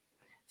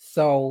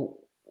 So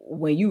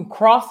when you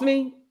cross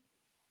me,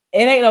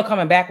 it ain't no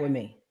coming back with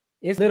me.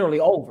 It's literally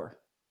over.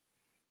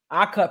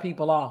 I cut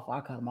people off.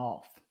 I cut them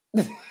off.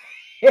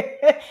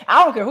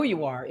 I don't care who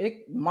you are.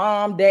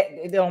 Mom, dad,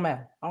 it don't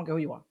matter. I don't care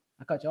who you are.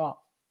 I cut you off.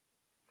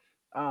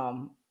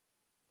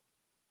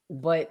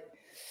 But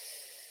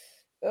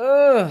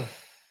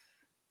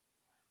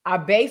I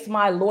base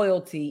my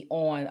loyalty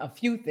on a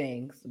few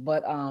things,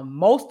 but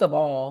most of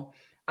all,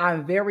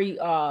 I'm very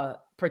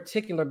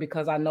particular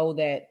because I know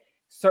that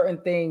certain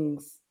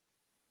things,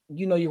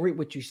 you reap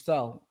what you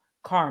sow.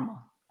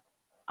 Karma.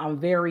 I'm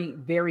very,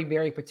 very,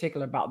 very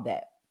particular about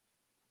that.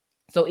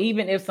 So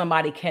even if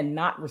somebody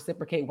cannot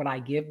reciprocate what I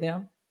give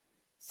them,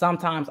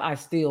 sometimes I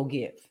still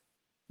give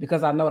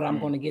because I know that I'm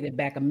going to get it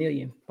back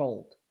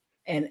 1,000,000-fold.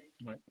 And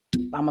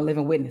I'm a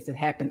living witness. It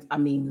happens. I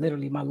mean,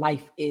 literally, my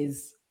life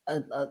is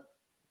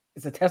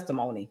it's a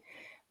testimony.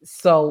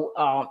 So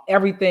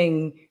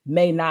everything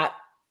may not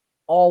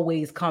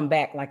always come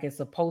back like it's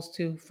supposed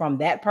to from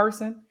that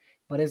person,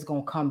 but it's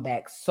going to come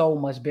back so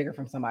much bigger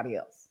from somebody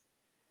else.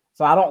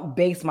 So I don't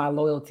base my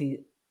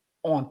loyalty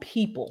on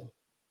people.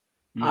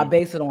 I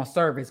base it on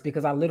service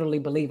because I literally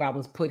believe I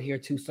was put here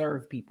to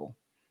serve people.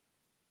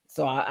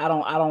 So I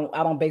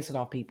don't base it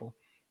off people.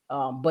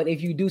 But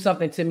if you do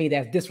something to me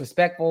that's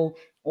disrespectful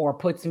or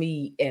puts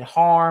me at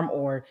harm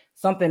or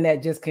something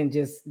that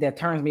that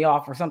turns me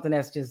off or something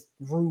that's just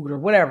rude or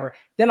whatever,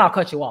 then I'll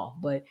cut you off.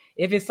 But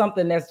if it's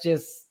something that's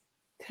just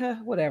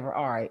whatever,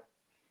 all right,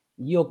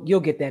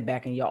 you'll get that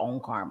back in your own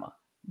karma.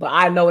 But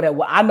I know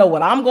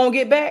what I'm gonna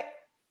get back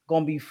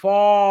gonna be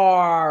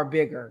far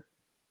bigger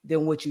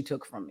than what you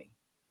took from me.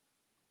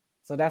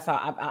 So that's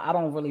how I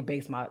don't really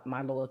base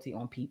my loyalty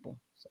on people.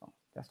 So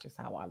that's just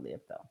how I live,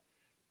 though.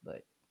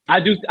 But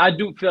I do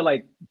feel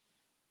like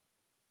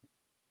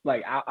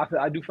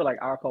I do feel like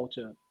our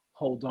culture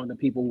holds on to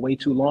people way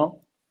too long.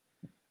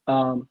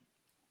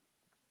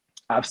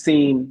 I've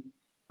seen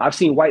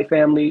white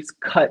families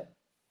cut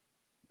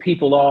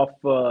people off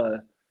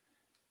for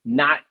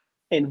not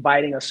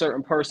inviting a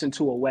certain person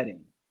to a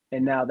wedding,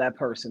 and now that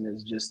person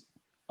is just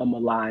a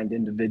maligned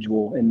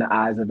individual in the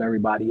eyes of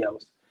everybody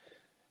else.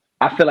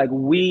 I feel like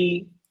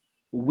we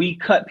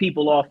cut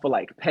people off for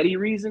like petty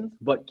reasons,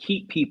 but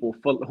keep people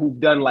who've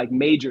done like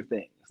major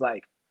things.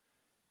 Like,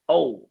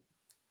 oh,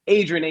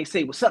 Adrian ain't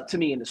say what's up to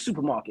me in the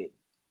supermarket.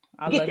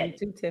 I love you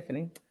too,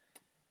 Tiffany.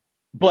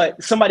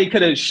 But somebody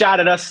could have shot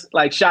at us,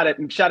 like shot at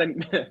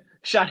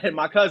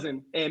my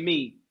cousin and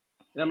me.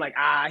 And I'm like,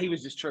 he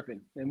was just tripping.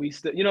 And we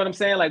still, you know what I'm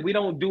saying? Like, we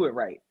don't do it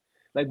right.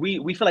 Like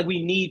we feel like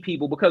we need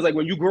people because like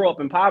when you grow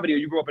up in poverty or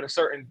you grow up in a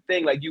certain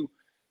thing, like you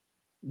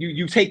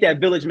take that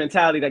village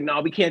mentality, like, no,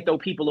 we can't throw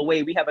people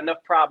away. We have enough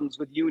problems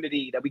with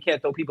unity that we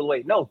can't throw people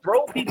away. No,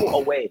 throw people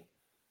away.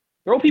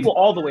 Throw people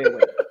all the way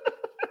away.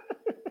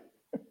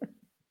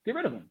 Get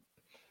rid of them.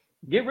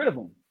 Get rid of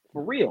them.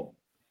 For real.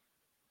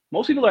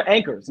 Most people are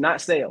anchors,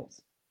 not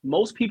sails.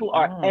 Most people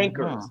are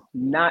anchors,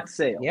 not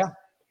sails. Yeah.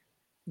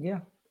 Yeah.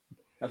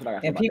 That's what I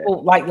got. And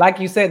people, like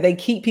you said, they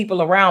keep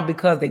people around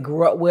because they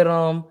grew up with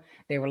them.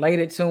 They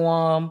related to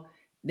them.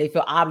 They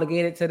feel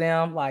obligated to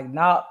them. Like,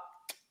 no,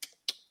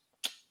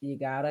 you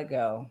gotta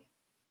go.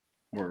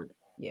 Word.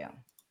 Yeah.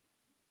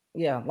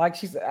 Like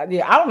she said,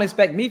 I don't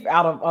expect me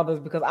out of others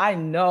because I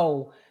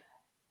know,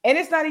 and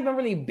it's not even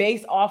really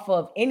based off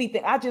of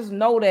anything. I just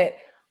know that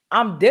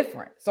I'm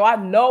different. So I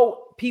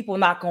know people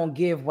not going to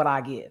give what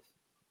I give.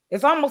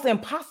 It's almost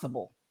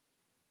impossible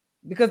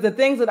because the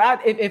things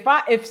that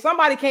if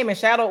somebody came and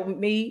shadowed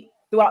me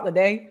throughout the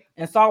day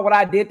and saw what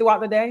I did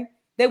throughout the day,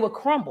 they would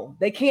crumble.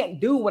 They can't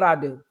do what I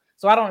do.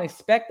 So I don't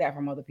expect that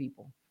from other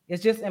people.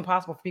 It's just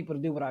impossible for people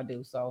to do what I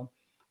do. So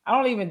I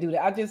don't even do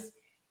that.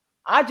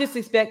 I just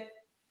expect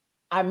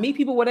I meet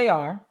people where they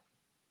are.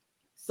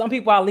 Some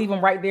people I leave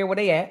them right there where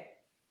they at.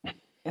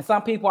 And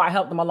some people I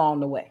help them along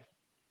the way.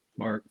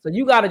 Mark. So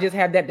you got to just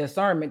have that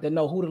discernment to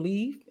know who to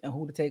leave and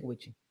who to take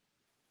with you.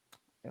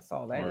 That's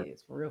all that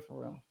is. For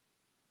real.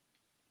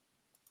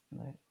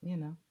 But, you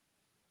know,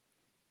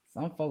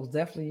 some folks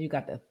definitely you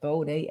got to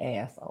throw their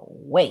ass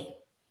away.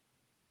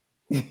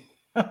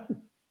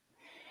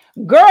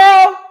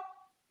 Girl.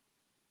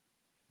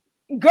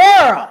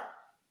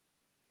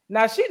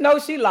 Now she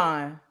knows she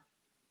lying.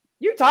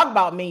 You talk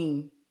about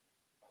mean.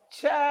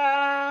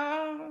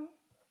 Child.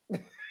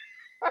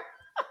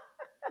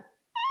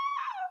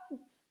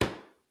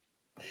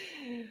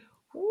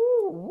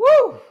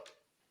 Woo.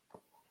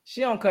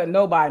 She don't cut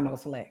nobody no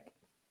slack.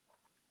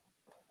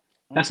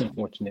 That's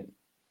unfortunate.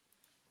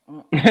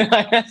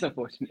 That's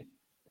unfortunate.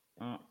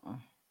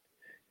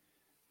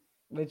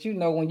 But you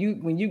know, when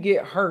you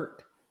get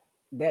hurt,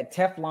 that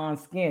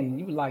Teflon skin,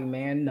 you like,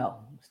 man, no,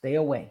 stay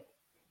away.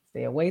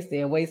 Stay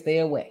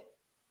away.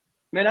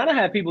 Man, I don't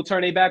have people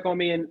turn their back on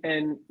me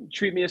and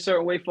treat me a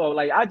certain way for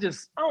like I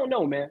don't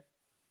know, man.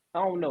 I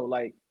don't know.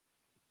 Like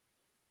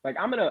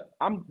I'm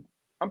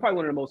probably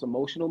one of the most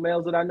emotional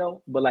males that I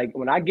know. But like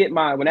when I get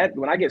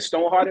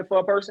stone hearted for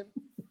a person,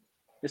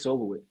 it's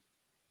over with.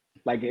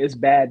 Like it's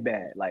bad.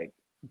 Like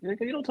you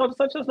don't talk to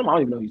such as them. I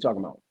don't even know who you're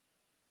talking about.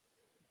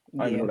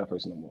 I don't even know that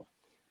person no more.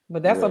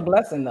 But that's a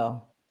blessing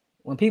though.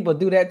 When people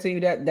do that to you,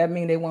 that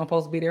means they weren't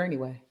supposed to be there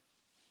anyway.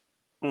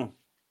 You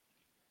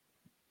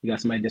got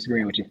somebody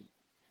disagreeing with you.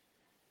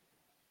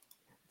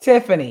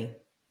 Tiffany,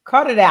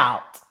 cut it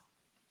out.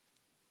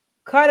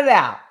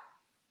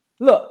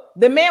 Look,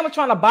 the man was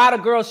trying to buy the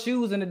girl's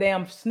shoes in the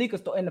damn sneaker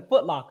store in the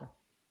Foot Locker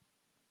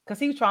because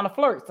he was trying to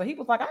flirt. So he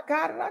was like, I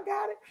got it.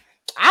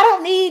 I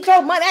don't need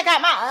your money. I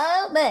got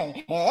my own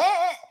money.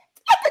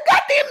 Let the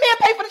goddamn man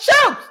pay for the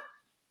shoes.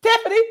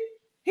 Tiffany,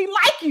 he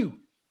like you.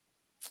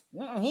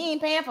 He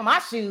ain't paying for my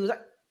shoes.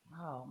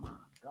 Oh, my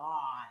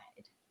God.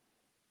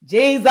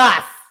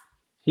 Jesus.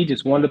 He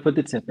just wanted to put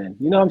the tip in.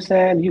 You know what I'm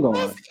saying? You going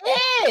That's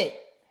it.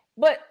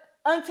 But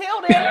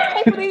until then,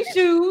 pay for these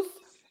shoes,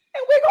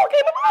 and we're going to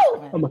keep it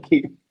moving. I'm going to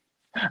keep.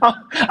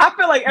 I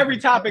feel like every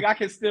topic I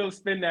can still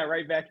spin that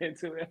right back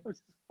into it.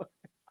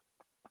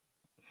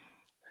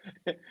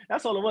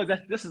 That's all it was.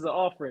 This is an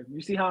offering.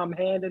 You see how I'm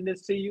handing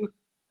this to you? I'm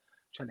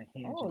trying to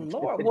hand you. Oh,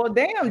 Lord. Well,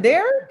 damn,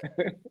 Derek.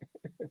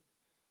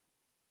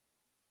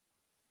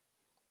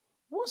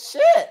 Well,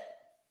 shit.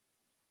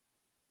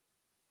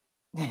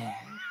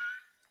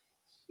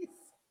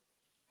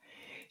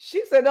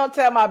 She said, don't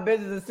tell my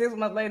business. And 6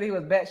 months later, he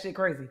was batshit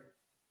crazy.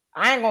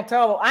 I ain't gonna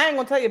tell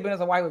your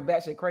business why he was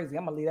batshit crazy.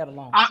 I'm gonna leave that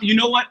alone. You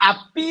know what? I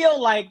feel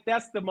like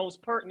that's the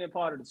most pertinent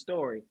part of the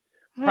story.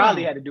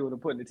 Probably had to do with him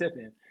putting the tip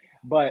in.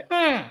 But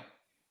that's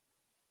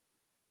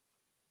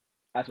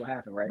what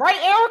happened, right? Right,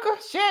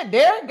 Erica? Shit,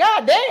 Derek.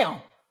 God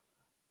damn.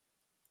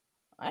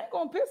 I ain't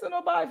gonna piss on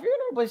nobody's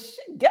funeral, but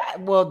shit,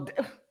 God, well.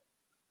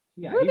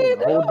 Yeah, he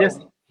wrote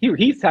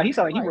he sounded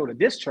like he wrote a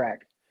diss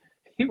track.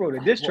 He wrote a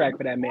diss track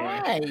for that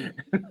man. Right.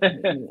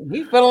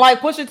 He feeling like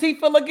Pusha T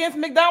feel against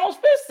McDonald's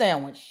fish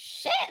sandwich.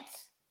 Shit.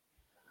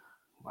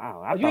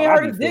 Wow, I thought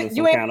I'd be feeling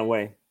some kind of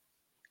way.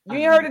 You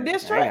ain't heard the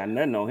diss track? I got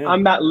nothing on him.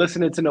 I'm not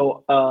listening to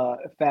no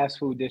fast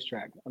food diss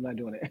track. I'm not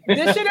doing it.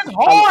 This shit is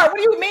hard. What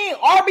do you mean?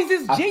 Arby's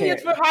is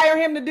genius for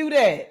hiring him to do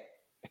that.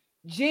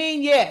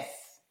 Genius.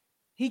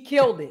 He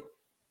killed it.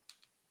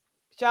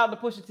 Shout out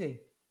to Pusha T.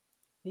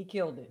 He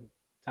killed it.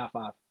 Top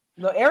 5.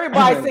 Look,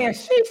 everybody's saying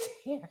she's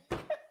here.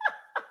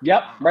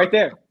 Yep, right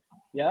there.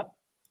 Yep.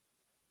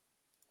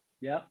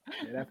 Yeah,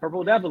 that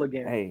Purple Devil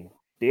again. Hey,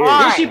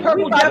 she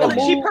Purple Devil.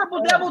 She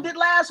Purple Devil did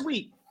last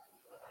week.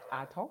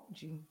 I told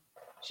you.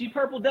 She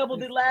Purple Devil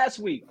did last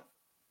week.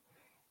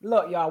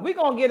 Look, y'all, we're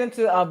gonna get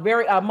into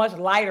a much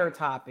lighter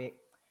topic.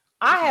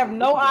 I have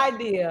no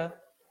idea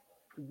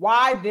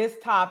why this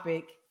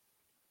topic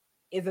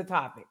is a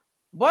topic,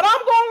 but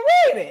I'm gonna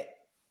read it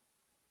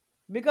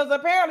because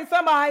apparently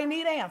somebody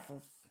need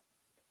answers.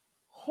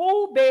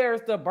 Who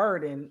bears the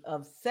burden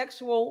of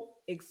sexual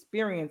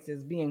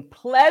experiences being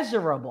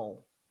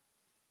pleasurable?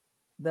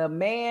 The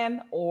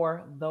man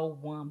or the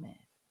woman?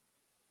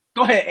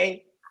 Go ahead,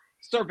 A.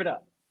 Serve it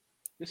up.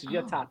 This is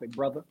your topic,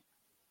 brother.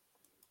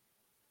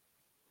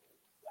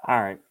 All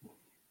right.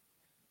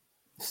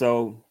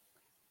 So,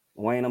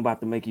 Wayne, I'm about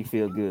to make you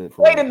feel good.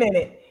 Wait a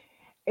minute.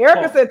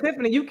 Erica said,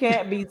 Tiffany, you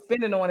can't be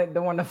spending on it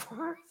during the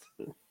first.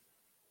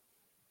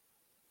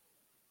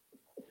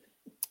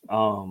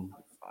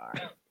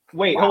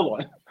 Wait, hold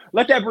on.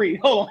 Let that breathe.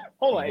 Hold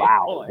on.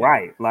 Wow. Hold on.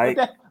 Right. Like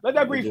let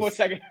that breathe for a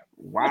second.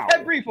 Wow. Let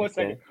that breathe for a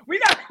second. We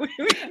got.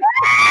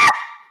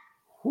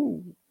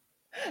 Ooh.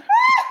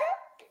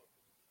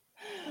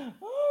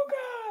 Oh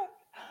God.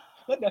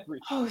 Let that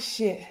breathe. Oh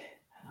shit.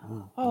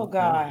 Oh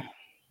God.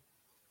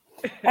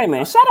 Hey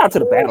man, shout out to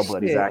the battle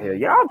buddies shit. out here.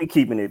 Y'all be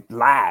keeping it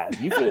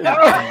live. You feel me?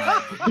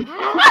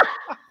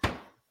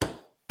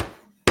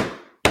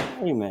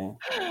 Hey man.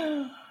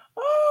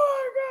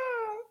 Oh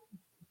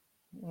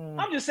God.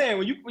 I'm just saying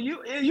when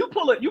you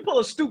pull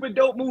a stupid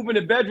dope move in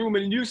the bedroom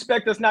and you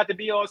expect us not to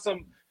be on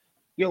some.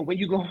 Yo, when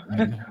you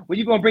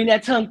gonna bring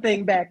that tongue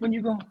thing back? When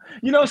you gonna,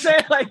 you know what I'm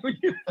saying? Like when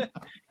you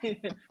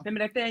remember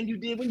that thing you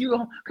did when you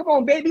go, come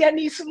on, baby, I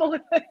need some more.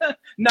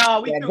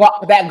 No, we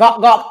that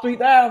Gawk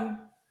 3000.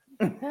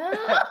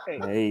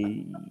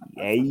 Hey.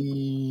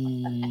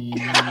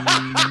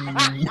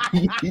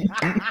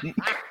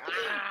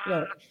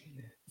 Look,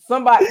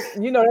 somebody,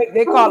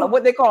 they call it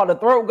what they call the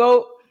throat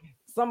goat.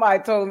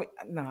 Somebody told me,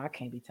 no, I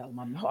can't be telling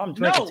my mom. I'm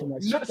drinking too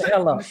much. Shut the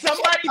hell up.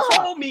 Somebody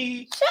told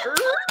me.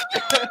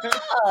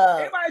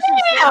 Everybody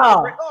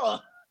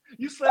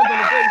you slammed on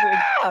the face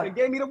and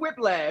gave me the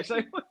whiplash.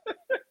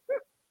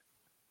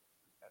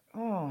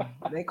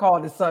 They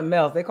called it something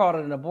else. They called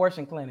it an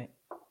abortion clinic.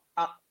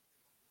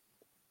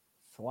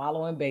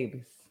 Swallowing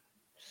babies.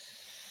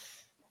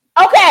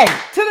 Okay,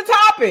 to the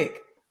topic.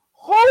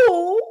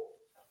 Who?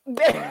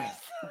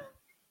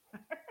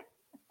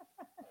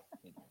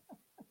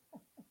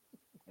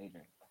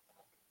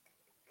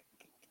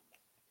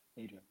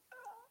 Adrian.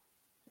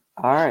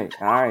 All right.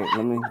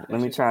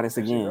 Let me try this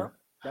again.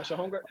 That's your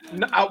homegirl?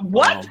 No,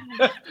 what?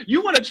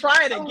 You want to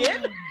try it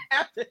again?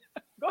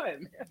 Go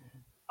ahead, man.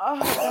 Oh,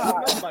 God.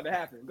 What's about to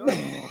happen? Go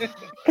ahead.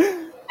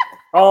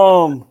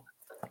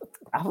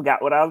 I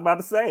forgot what I was about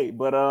to say,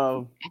 but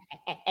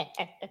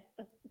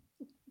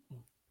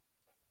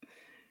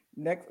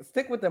next,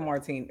 stick with the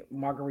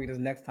margaritas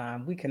next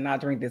time. We cannot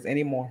drink this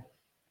anymore.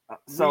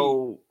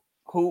 So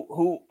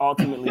who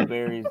ultimately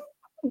buries?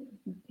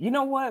 You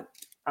know what?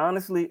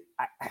 Honestly,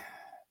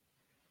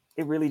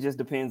 it really just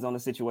depends on the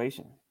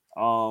situation.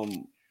 For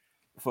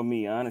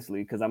me,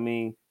 honestly, because I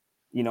mean,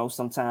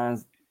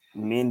 sometimes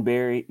men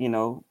bury,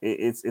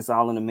 it's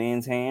all in the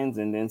man's hands,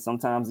 and then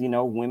sometimes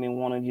women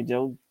want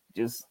to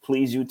just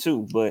please you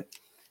too. But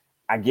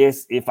I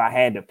guess if I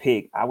had to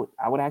pick, I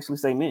would actually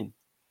say men,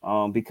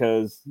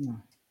 because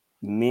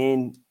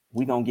men,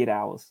 we gonna get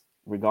ours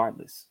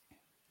regardless.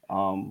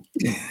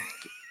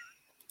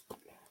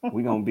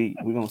 We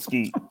gonna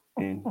ski,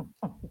 and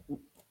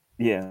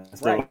yeah,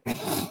 so right.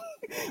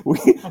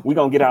 we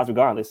gonna get ours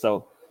regardless.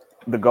 So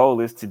the goal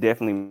is to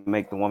definitely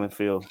make the woman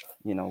feel,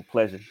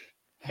 pleasure,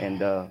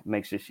 and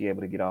make sure she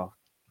able to get off.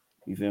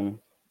 You feel me?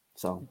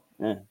 So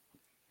yeah.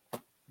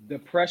 The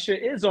pressure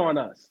is on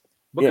us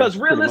because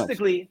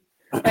realistically,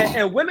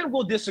 and women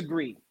will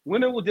disagree.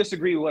 Women will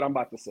disagree with what I'm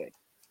about to say.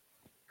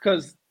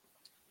 Because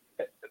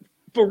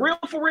for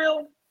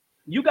real,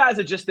 you guys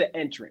are just the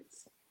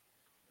entrance.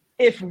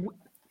 If we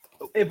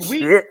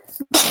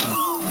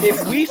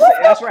say,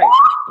 that's right.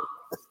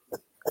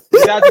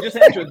 You guys are just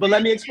the entrance. But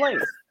let me explain.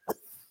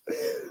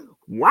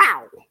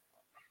 Wow.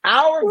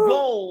 Our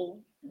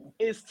goal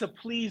is to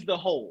please the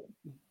whole.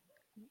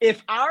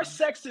 If our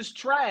sex is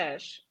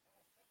trash,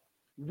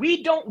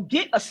 we don't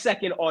get a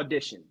second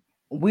audition.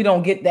 We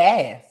don't get the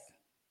ass.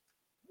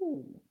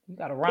 Ooh, you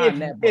gotta rhyme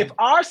that. If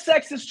our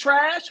sex is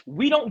trash,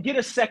 we don't get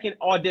a second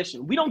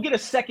audition. We don't get a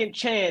second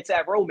chance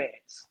at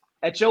romance,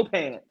 at your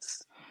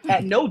pants,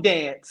 at no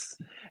dance.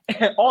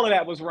 And all of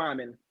that was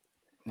rhyming.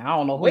 I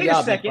don't know who Wait y'all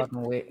a second.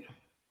 Fucking with.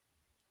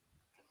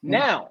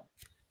 Now,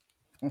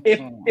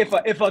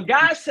 if a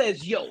guy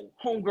says, "Yo,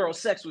 homegirl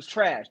sex was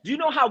trash," do you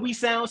know how we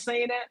sound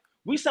saying that?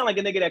 We sound like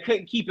a nigga that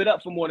couldn't keep it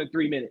up for more than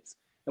 3 minutes.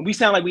 And we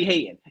sound like we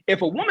hating.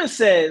 If a woman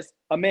says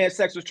a man's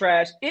sex was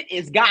trash, it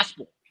is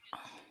gospel.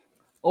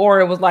 Or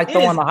it was like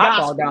throwing the hot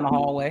dog down the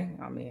hallway.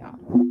 I mean,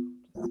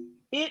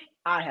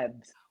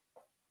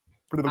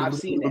 I've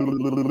seen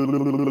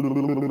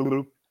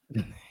that.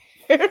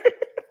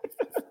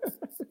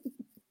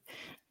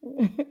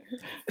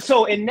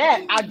 So in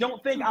that, I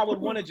don't think I would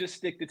want to just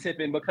stick the tip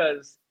in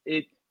because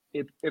it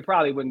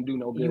probably wouldn't do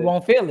no good. You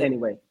won't feel it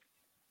anyway.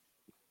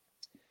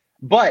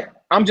 But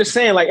I'm just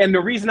saying, like, and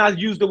the reason I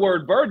use the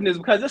word burden is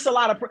because it's a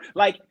lot of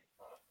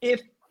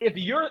if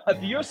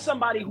you're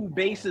somebody who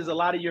bases a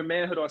lot of your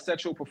manhood on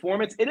sexual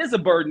performance, it is a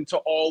burden to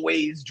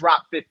always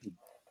drop 50.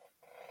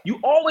 You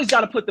always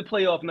got to put the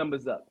playoff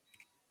numbers up.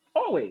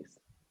 Always.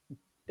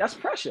 That's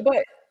pressure.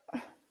 But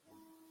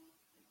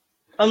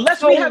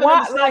unless we have an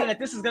understanding that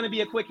this is going to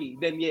be a quickie,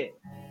 then yeah.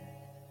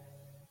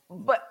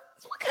 But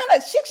what kind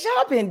of shit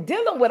y'all been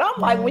dealing with?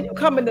 I'm like, when you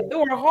come in the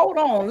door, hold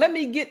on, let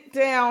me get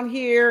down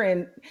here,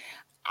 and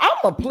I'm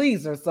a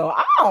pleaser, so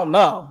I don't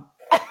know.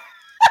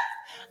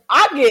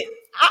 I get.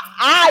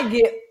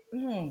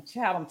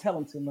 Child, I'm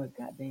telling too much.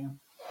 Goddamn.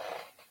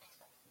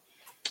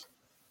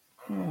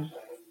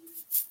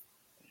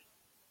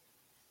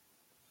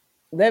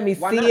 Let me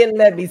see it.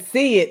 Let me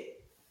see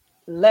it.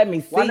 Let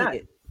me see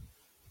it.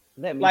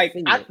 Let me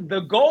see it.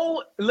 The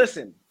goal.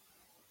 Listen,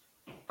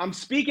 I'm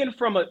speaking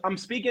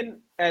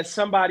as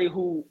somebody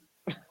who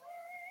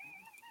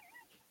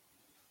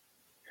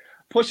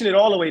pushing it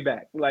all the way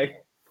back,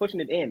 like pushing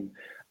it in.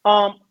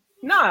 I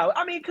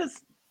mean,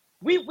 because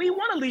we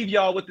want to leave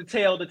y'all with the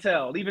tale to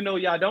tell, even though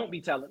y'all don't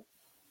be telling.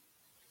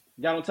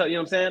 Y'all don't tell, you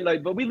know what I'm saying?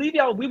 Like, but we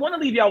want to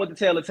leave y'all with the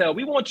tale to tell.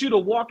 We want you to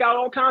walk out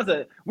all kinds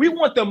of, we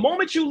want the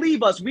moment you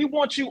leave us, we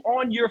want you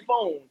on your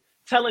phone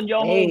telling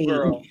your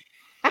homegirl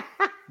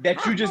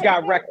that you just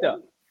got wrecked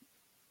up.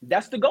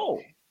 That's the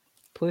goal.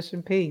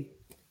 Pushing P.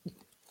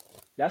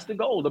 That's the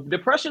goal. The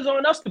pressure's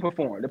on us to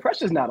perform. The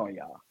pressure's not on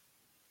y'all.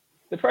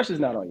 The pressure's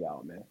not on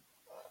y'all, man.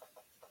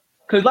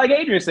 Because like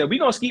Adrian said, we're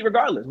going to skeet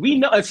regardless. We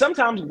know, and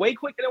sometimes way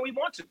quicker than we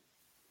want to.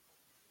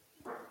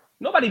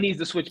 Nobody needs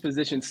to switch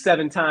positions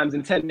 7 times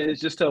in 10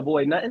 minutes just to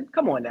avoid nothing.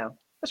 Come on now.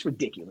 That's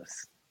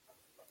ridiculous.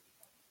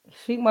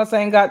 She must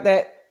ain't got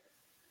that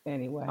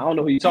anyway. I don't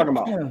know who you're talking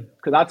about.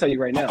 Because I'll tell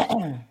you right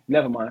now.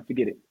 Never mind.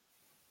 Forget it.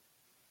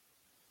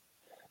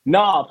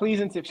 Nah, please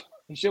and tips.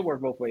 It should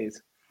work both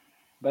ways.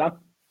 But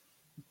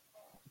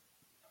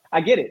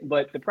I get it.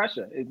 But the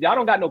pressure. If y'all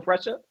don't got no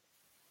pressure.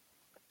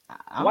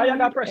 Why y'all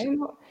got pressure?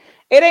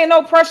 It ain't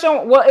no pressure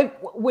on, well,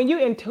 when you're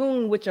in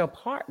tune with your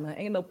partner,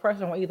 ain't no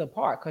pressure on either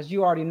part because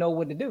you already know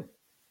what to do.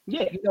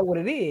 Yeah. You know what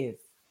it is.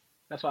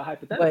 That's why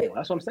hypothetical.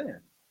 That's what I'm saying.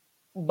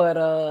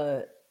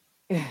 But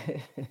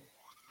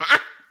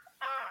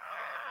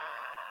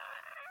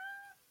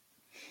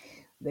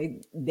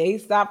they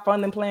stopped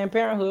funding Planned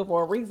Parenthood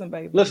for a reason,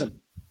 baby.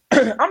 Listen,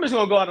 I'm just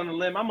gonna go out on a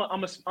limb. I'm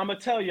gonna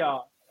tell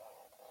y'all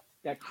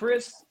that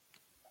Chris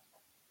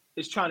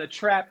is trying to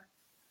trap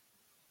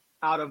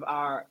out of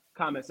our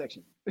comment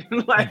section.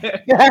 Like,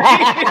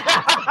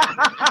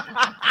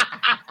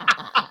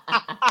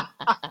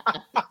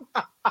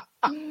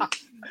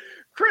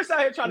 Chris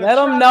out here trying to let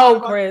them know,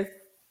 Chris.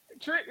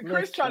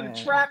 Chris trying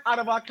to trap out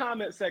of our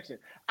comment section.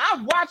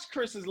 I watched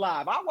Chris's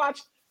live.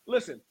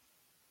 Listen.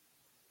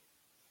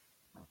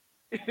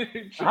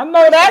 I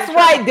know that's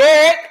right,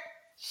 Derek.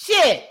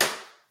 Shit.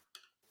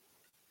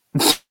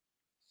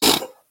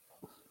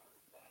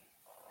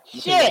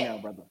 Shit. Now,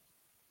 brother.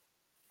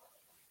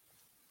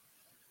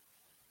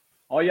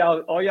 All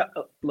y'all,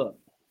 look.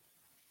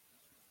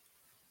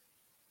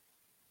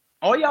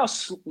 All y'all,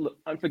 look,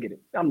 forget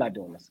it. I'm not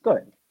doing this. Go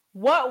ahead.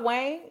 What,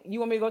 Wayne? You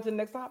want me to go to the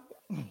next topic?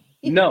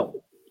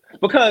 No,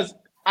 because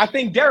I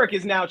think Derek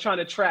is now trying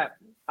to trap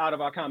out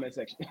of our comment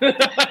section.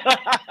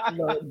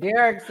 Look,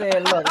 Derek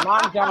said, look,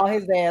 knock y'all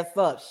his ass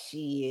up.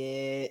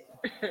 Shit.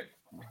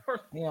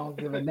 He don't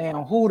give a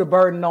damn who the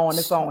burden on.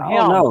 It's on him.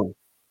 No.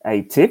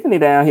 Hey, Tiffany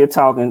down here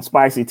talking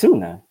spicy too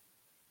now.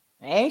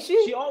 Ain't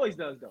she? She always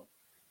does, though.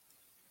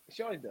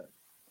 She always does.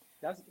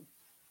 That's.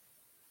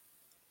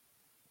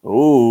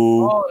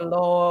 Ooh.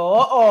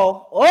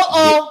 Oh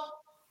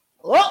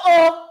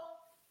Lord.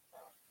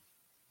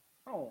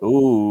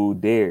 Ooh,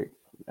 Derek.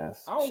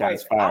 That's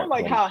shots fired. I don't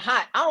like how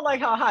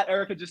hot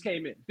Erica just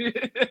came in.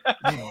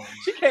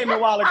 She came in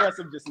wild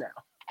aggressive just now.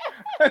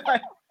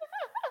 Like,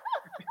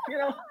 you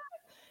know,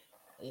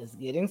 it's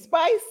getting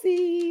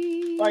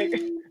spicy. Like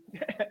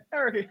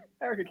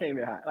Erica came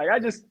in hot. Like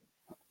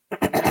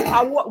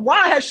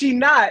why has she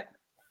not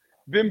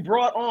been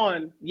brought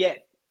on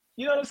yet?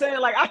 You know what I'm saying?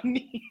 Like I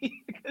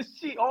need because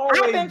she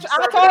always. I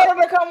told her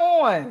to come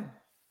on.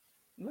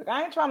 Look,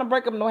 I ain't trying to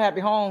break up no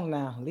happy homes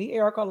now. Leave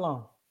Erica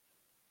alone.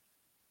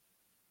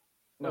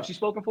 No, she's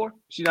spoken for.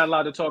 She's not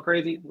allowed to talk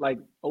crazy, like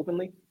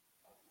openly.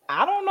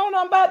 I don't know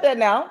nothing about that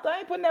now. I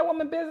ain't putting that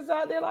woman business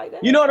out there like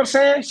that. You know what I'm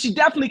saying? She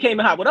definitely came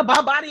in hot. What up,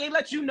 my body ain't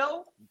let you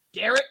know,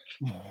 Derek.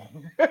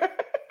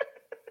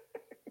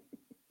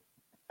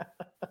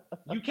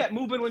 You kept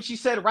moving when she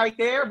said right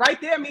there.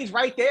 Right there means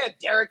right there,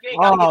 Derek.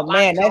 Oh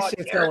man, that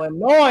shit's so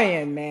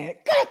annoying, man.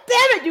 God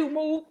damn it, you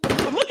move.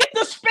 Look at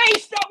the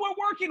space that we're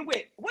working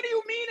with. What do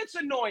you mean it's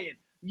annoying?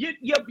 Your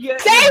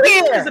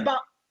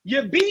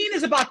bean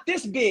is about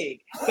this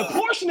big. The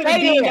portion of the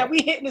bean that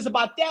we hitting is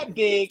about that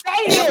big.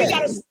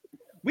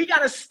 We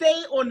gotta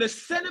stay on the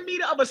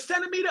centimeter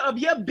of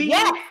your bean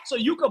so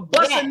you could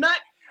bust a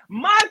nut.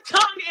 My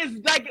tongue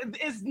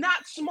is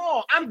not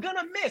small. I'm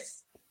gonna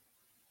miss.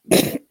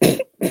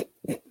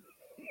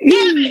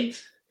 Damn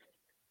it!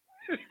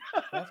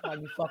 That's why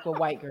you fuck with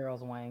white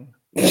girls, Wayne.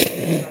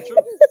 Not true.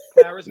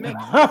 Clara's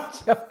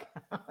mixed.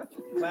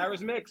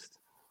 Clara's mixed.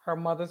 Her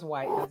mother's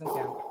white. Doesn't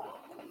count.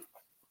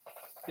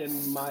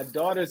 Then my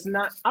daughter's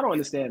not. I don't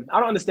understand. I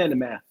don't understand the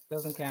math.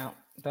 Doesn't count.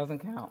 Doesn't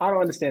count. I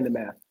don't understand the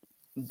math.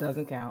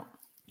 Doesn't count.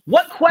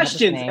 What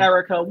questions,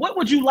 Erica? What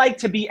would you like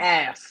to be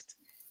asked?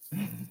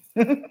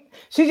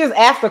 She just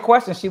asked a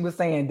question. She was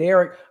saying,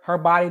 Derek, her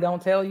body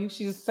don't tell you.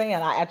 She's saying,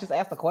 I just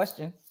asked a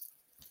question.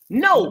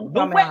 No,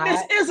 the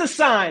wetness is a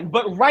sign,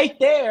 but right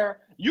there,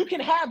 you can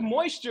have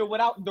moisture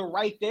without the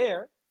right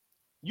there.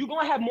 You're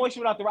going to have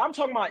moisture without the right. I'm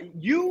talking about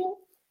you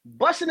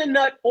busting a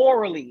nut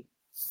orally.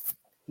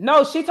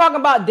 No, she talking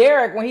about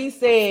Derek when he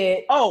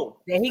said, that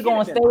he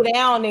going to stay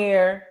down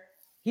there.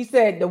 He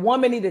said the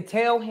woman need to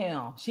tell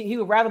him. He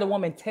would rather the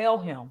woman tell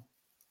him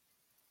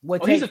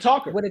he's a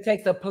talker. What it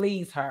takes to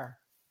please her.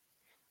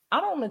 I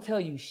don't want to tell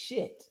you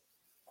shit.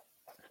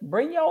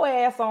 Bring your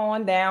ass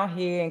on down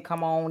here and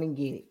come on and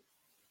get it.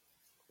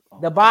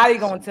 The body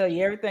gonna tell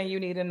you everything you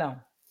need to know.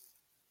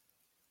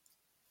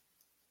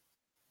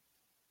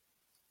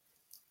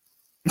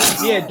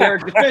 Yeah,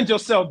 Derek, defend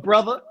yourself,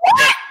 brother.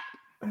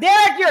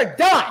 Derek, you're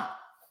done.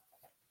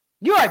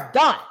 You are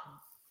done.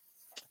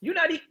 You're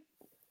not even.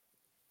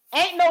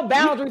 Ain't no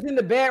boundaries in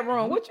the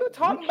bedroom. What you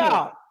talking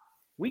about?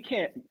 We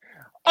can't.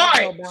 All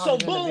right, no so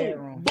boundaries in the boom,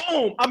 bedroom.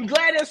 boom. I'm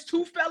glad there's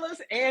two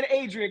fellas and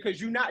Adrian because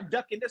you're not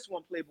ducking this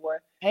one, Playboy.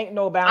 Ain't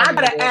no boundaries. I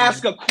gotta in the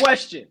ask bedroom. a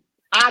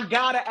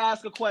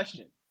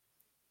question.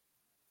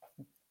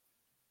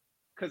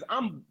 Cause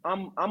I'm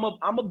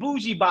a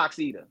bougie box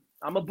eater.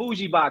 I'm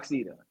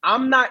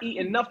not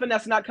eating nothing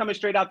that's not coming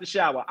straight out the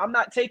shower. I'm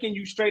not taking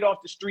you straight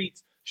off the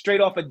streets,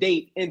 straight off a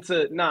date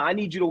into I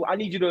need you to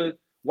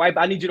wipe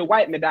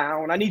me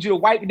down. I need you to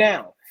wipe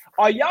down.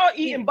 Are y'all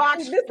eating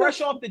box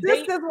fresh off the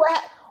date? This is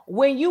what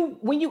when you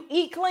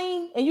eat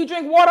clean and you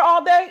drink water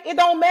all day, it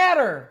don't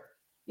matter.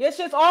 It's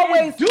just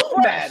always fresh.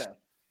 Matter.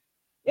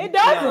 It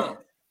doesn't. No.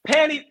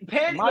 Panties.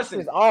 My Listen,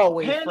 shit's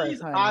always panties. fresh,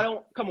 honey. I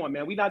don't. Come on,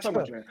 man. We not talking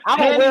about drink. I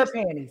don't wear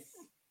panties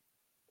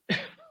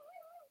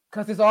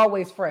because it's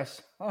always fresh.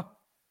 Huh.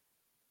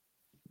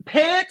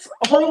 Pants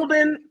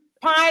holding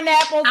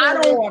Pineapples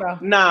and water.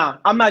 Nah,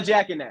 I'm not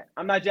jacking that.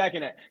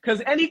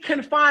 Because any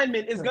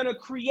confinement is gonna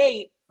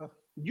create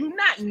you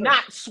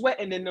not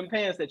sweating in them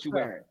pants that you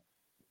wearing.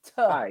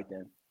 All right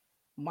then.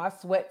 My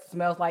sweat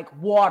smells like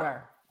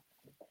water.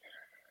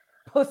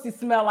 Pussy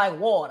smell like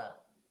water.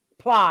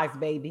 Plies,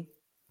 baby.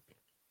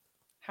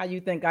 How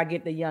you think I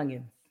get the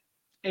youngins?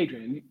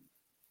 Adrian,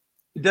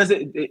 does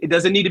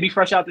it need to be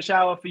fresh out the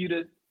shower for you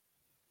to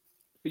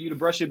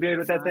brush your beard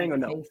with that thing or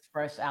no? Taste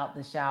fresh out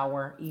the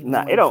shower.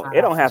 Nah, it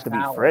don't have to be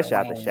fresh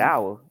out the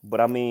shower.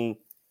 But I mean,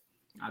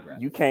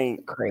 you can't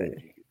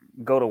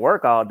go to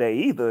work all day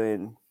either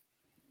and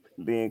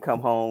then come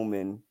home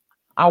and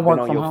I work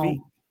on from your home.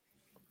 feet.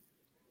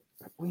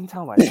 What are you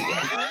talking about?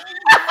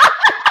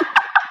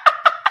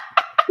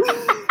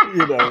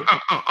 You know,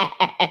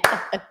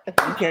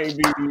 you can't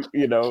be,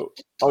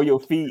 on your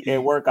feet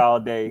and work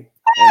all day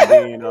and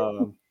then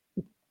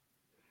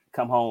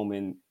come home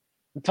and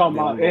I'm talking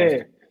about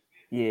nah.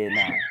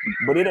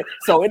 But it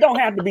don't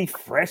have to be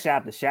fresh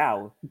out the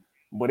shower,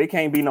 but it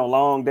can't be no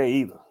long day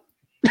either.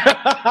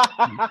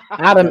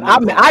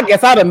 I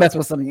guess I'd have messed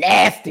with some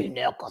nasty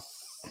knuckles.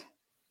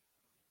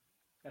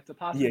 That's a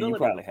possibility. Yeah, you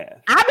probably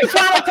have. I be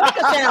trying to take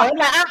a shower. I'm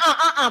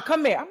like,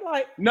 come here. I'm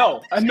like,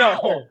 no. Right.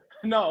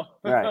 No.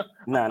 I'm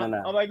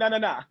like,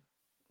 no.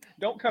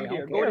 Don't come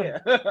here. Go there.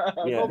 Yeah,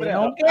 Go over there.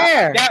 don't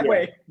care. That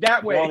way.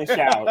 Go on and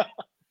shower.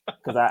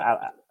 Because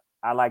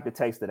I like the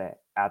taste of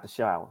that out the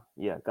shower.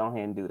 Yeah, go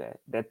ahead and do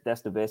that.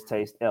 That's the best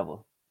taste ever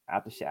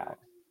out the shower.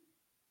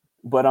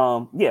 But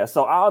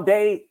so all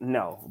day,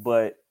 no.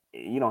 But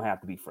you don't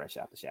have to be fresh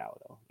out the shower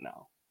though.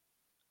 No.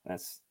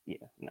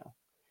 No.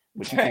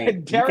 But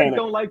Derek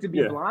don't like to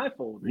be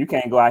blindfolded. You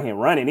can't go out here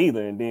running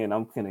either, and then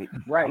I'm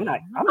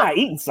not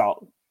eating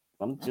salt.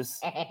 I'm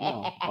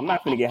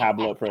not gonna get high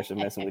blood pressure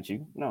messing with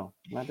you. No,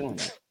 I'm not doing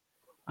that.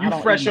 You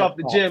fresh off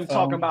the gym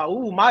talking about,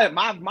 ooh, my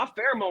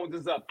pheromones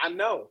is up. I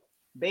know.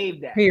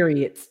 Babe that.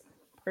 Period.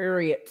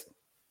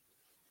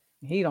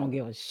 He don't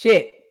give a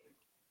shit.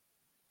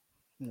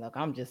 Look,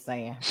 I'm just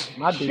saying.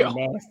 My dude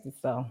nasty,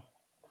 so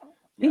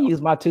he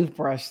used my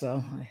toothbrush,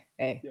 so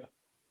hey.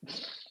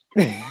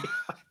 Yeah.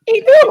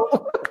 He do.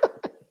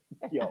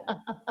 Yo.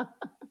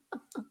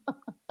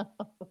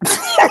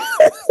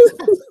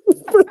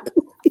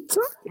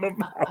 Talking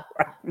about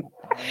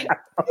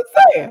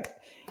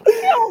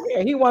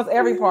he wants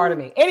every part of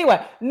me.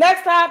 Anyway,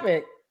 next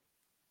topic.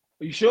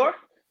 Are you sure?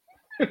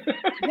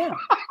 Yeah.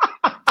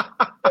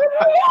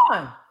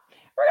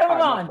 We're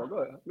going on.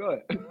 Go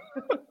ahead.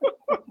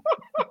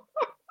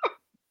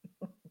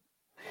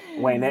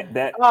 Wayne,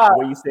 that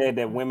where you said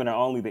that women are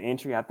only the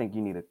entry, I think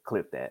you need to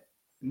clip that.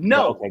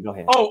 No. Okay, go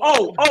ahead.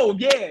 Oh,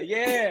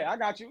 yeah. I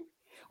got you.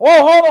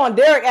 Oh, hold on.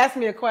 Derek asked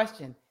me a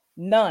question.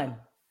 None?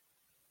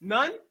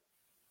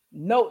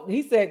 No,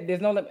 he said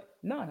there's no limit.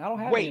 None. I don't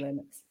have any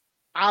limits.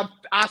 I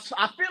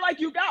feel like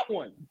you got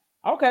one.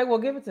 Okay, well,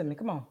 give it to me.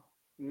 Come on.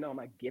 No, I'm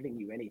not giving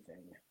you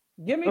anything.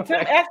 Give me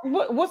ask,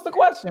 what's the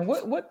question?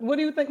 What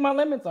do you think my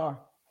limits are?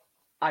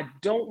 I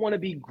don't want to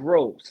be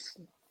gross.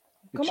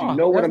 Come you on.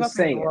 know what I'm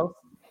saying. You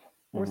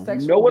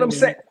know what I'm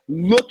saying?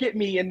 Look at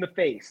me in the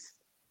face.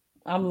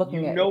 I'm looking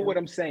at you. You know what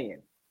I'm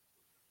saying.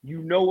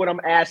 You know what I'm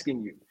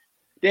asking you.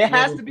 There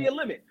has to be a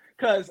limit.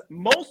 Because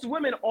most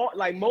women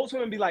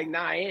be like,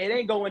 nah, it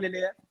ain't going in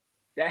there.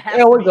 That has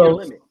to be a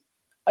limit.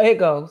 It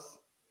goes.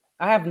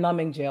 I have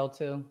numbing gel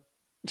too.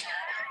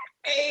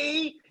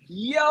 Hey,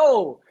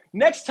 yo.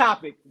 Next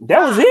topic. That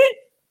was it?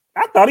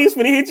 I thought he was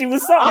going to hit you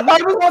with something. I thought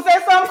he was going to say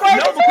something crazy.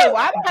 No, because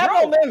I don't have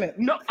no limit.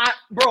 No, I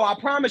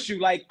promise you,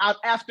 like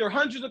after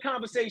hundreds of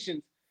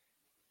conversations,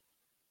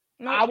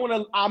 I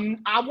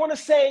want to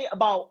say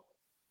about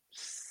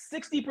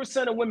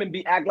 60% of women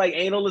act like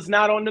anal is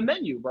not on the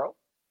menu, bro.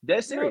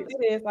 That's serious. No,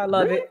 it is. I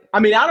love it. I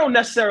mean, I don't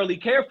necessarily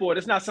care for it.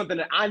 It's not something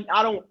that I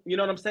don't, you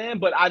know what I'm saying?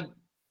 But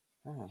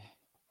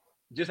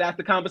just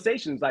after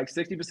conversations, like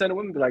 60% of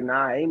women be like,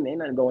 nah, ain't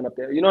nothing going up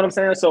there. You know what I'm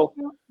saying? So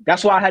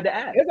that's why I had to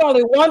ask. There's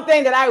only one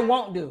thing that I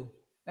won't do,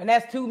 and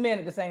that's 2 men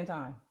at the same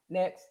time.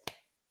 Next.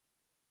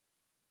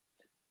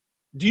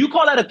 Do you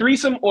call that a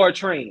threesome or a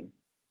train?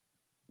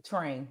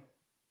 Train.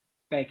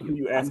 Thank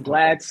you. I'm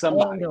glad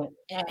somebody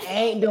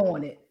ain't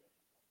doing it.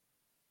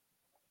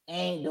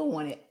 Ain't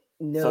doing it.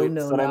 No.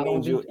 So that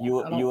means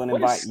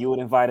you would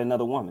invite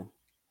another woman.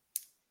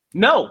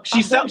 No,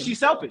 she's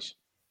selfish.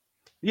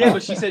 Yeah,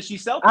 but she said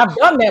she's selfish. I've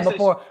done that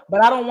before,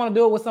 but I don't want to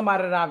do it with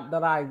somebody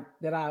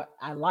that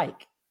I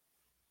like.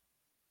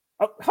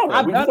 Oh, hold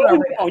on.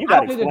 You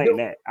gotta explain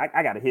that.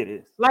 I gotta hear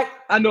this. Like,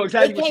 I know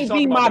exactly what she's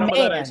talking about. But I'm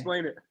gonna let her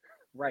explain it.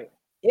 Right.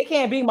 It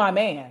can't be my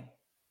man.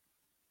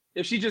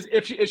 If she just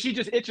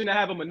itching to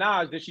have a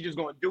menage, then she just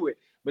gonna do it.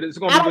 But it's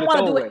gonna. I don't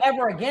want to do it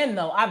ever again,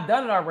 though. I've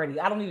done it already.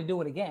 I don't need to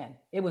do it again.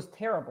 It was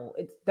terrible.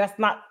 That's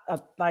not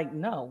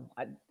no.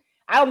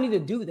 I don't need to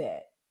do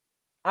that.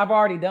 I've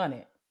already done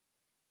it.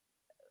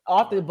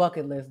 Off the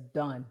bucket list,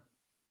 done.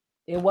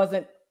 It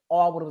wasn't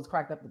all what it was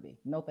cracked up to be.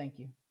 No, thank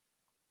you.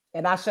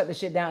 And I shut the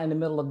shit down in the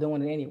middle of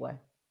doing it anyway.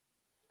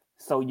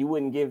 So you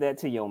wouldn't give that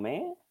to your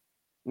man?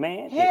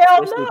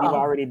 Hell no. If you've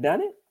already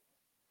done it?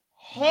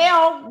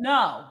 Hell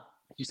no.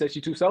 You said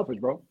she's too selfish,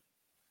 bro.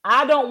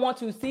 I don't want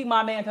to see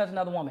my man touch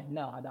another woman.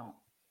 No, I don't.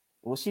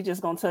 Well, she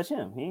just gonna touch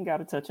him. He ain't got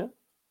to touch her.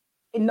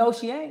 No,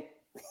 she ain't.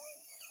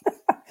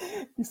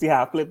 You see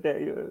how I flipped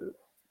that?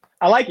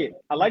 I like it.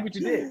 I like what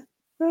you did.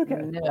 Okay.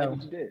 No. I like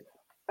what you did.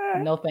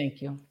 Right. No,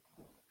 thank you.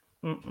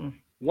 Mm-mm.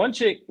 One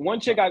chick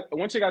I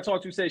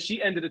talked to said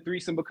she ended a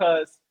threesome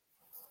because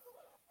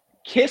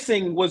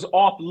kissing was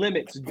off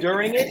limits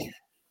during it.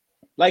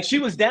 Like, she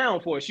was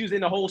down for it. She was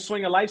in the whole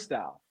swinger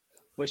lifestyle.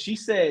 But she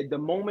said the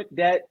moment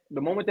that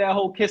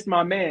hoe kissed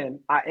my man,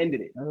 I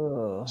ended it.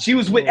 She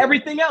was with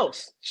everything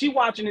else. She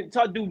watching it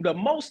do the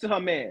most to her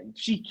man.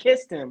 She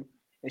kissed him,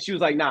 and she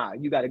was like, "Nah,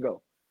 you got to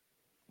go."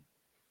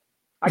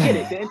 I get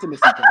it, the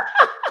intimacy thing.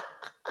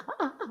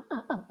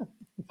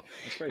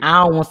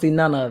 I don't want to see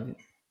none of it.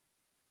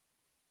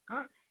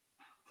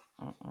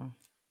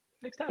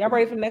 Next topic. Y'all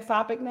ready for the next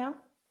topic now?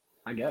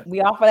 I guess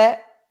we off of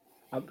that.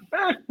 I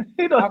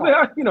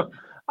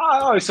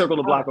always circle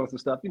the block on some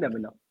stuff. You never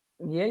know.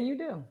 Yeah, you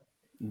do.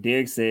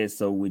 Derek says,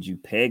 so would you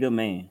peg a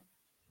man?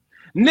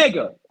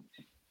 Nigga.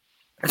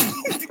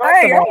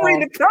 Hey, I'm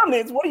reading the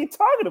comments. What are you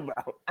talking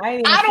about?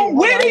 I don't.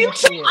 Where do you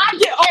see? I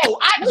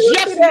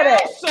just now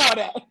saw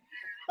that.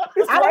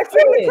 I see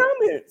the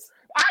comments.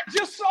 I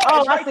just saw it.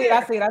 Oh, I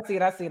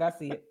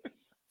see it.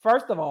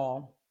 First of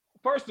all,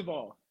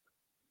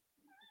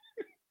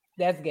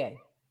 that's gay.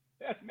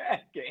 That's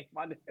mad gay,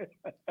 my nigga.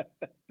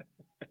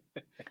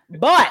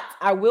 But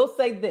I will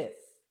say this.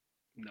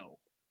 No.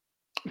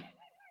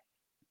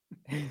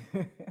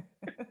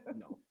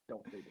 No,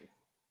 don't say this.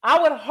 I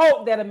would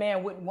hope that a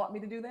man wouldn't want me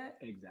to do that.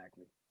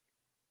 Exactly.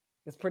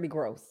 It's pretty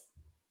gross.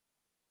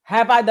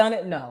 Have I done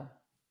it? No.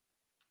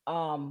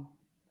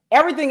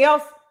 Everything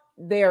else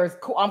there is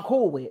cool. I'm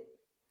cool with,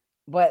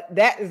 but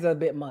that is a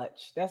bit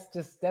much. That's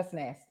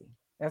nasty.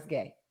 That's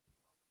gay.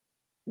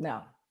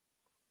 No.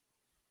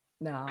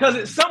 Because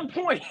at some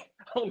point,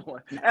 hold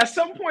on. At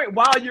some point,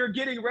 while you're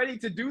getting ready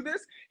to do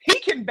this, he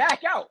can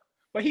back out,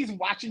 but he's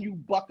watching you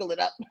buckle it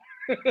up.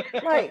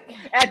 Right.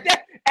 At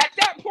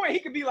that point, he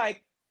could be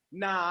like,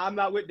 "Nah, I'm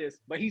not with this,"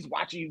 but he's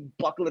watching you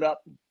buckle it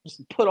up,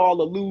 just put all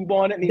the lube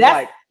on it, and he's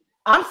like,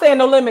 "I'm saying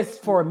no limits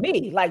for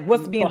me. Like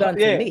what's being done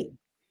to me.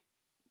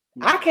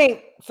 I can't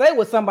say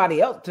what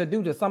somebody else to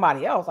do to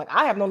somebody else. Like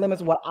I have no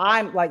limits. What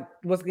I'm like,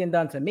 what's getting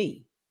done to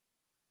me.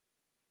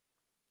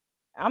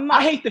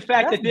 I hate the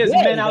fact that there's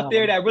men out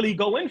there that really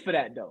go in for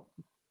that, though.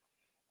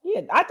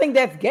 Yeah, I think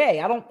that's gay.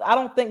 I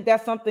don't think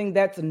that's something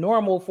that's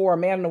normal for a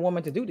man and a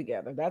woman to do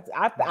together.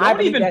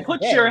 Don't even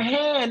put your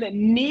hand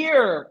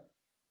near.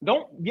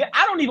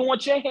 I don't even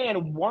want your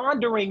hand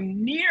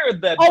wandering near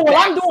the. Oh well,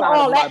 I'm doing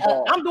all that.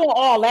 I'm doing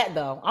all that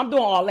though. I'm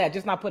doing all that.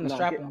 Just not putting a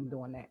strap on. I'm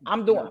doing that.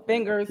 I'm doing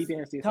fingers,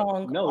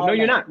 tongue. No,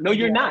 you're not. No,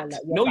 you're not.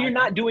 No, you're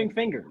not doing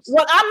fingers.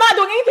 Well, I'm not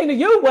doing anything to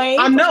you, Wayne.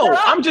 I know.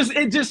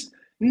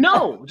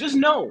 No, just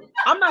no.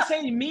 I'm not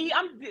saying me.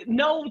 I'm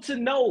no to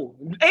no.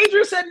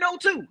 Adrian said no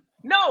too.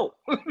 No.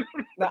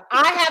 Now,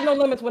 I have no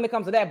limits when it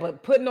comes to that,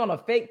 but putting on a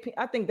fake,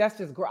 I think that's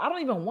just gross. I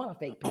don't even want a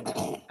fake penis.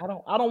 I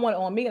don't want it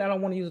on me, and I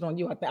don't want to use it on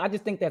you. I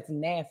just think that's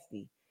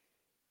nasty.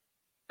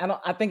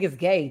 I think it's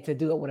gay to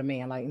do it with a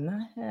man. Like,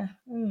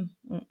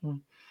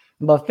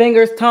 but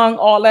fingers, tongue,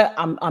 all that,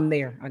 I'm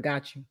there. I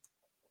got you.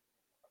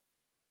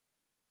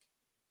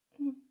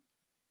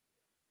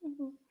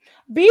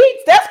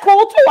 Beads, that's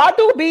cool too. I'll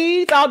do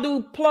beads, I'll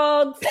do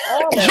plugs,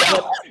 all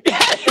that.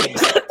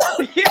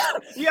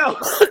 Yo,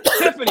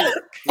 Tiffany,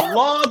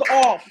 log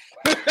off.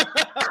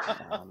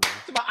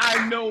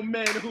 I know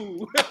men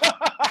who.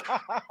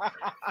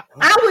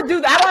 I would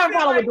do that. I don't have a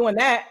problem with doing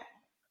that.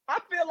 I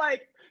feel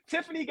like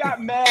Tiffany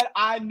got mad.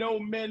 I know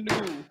men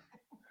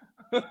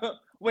who.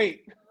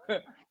 Wait,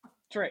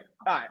 Trey.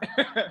 All right,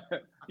 all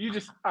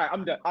right.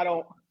 I'm done. I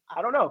don't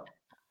know.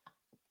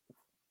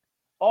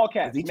 All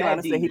cats. Is he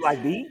trying to say he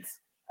like beads?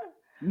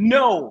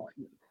 No.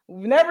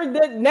 Never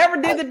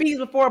did the beads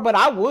before, but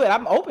I would.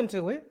 I'm open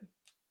to it.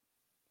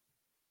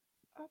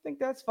 I think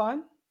that's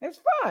fun. It's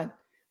fun.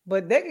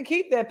 But they can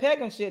keep that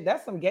pegging shit.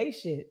 That's some gay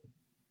shit.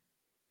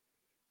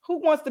 Who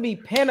wants to be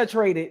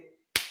penetrated?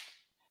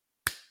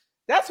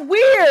 That's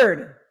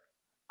weird.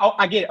 Oh,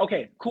 I get it.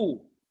 Okay,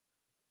 cool.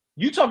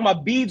 You talking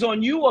about beads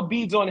on you or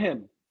beads on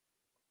him?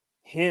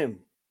 Him.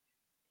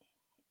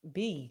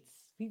 Beads.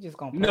 He just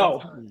gonna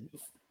No.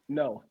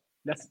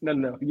 That's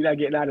no. You're not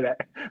getting out of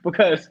that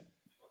because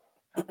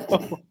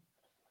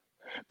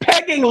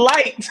pegging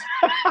light.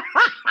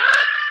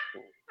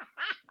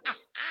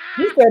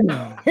 He said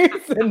no. He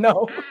said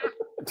no.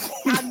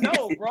 I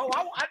know, bro.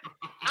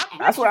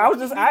 That's what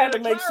I had to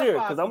make sure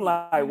because I'm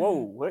like, whoa,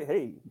 what?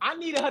 Hey. I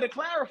needed her to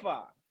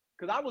clarify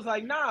because I was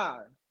like, nah.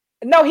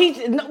 No,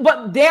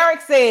 but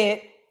Derek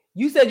said,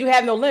 you said you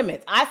have no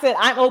limits. I said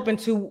I'm open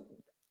to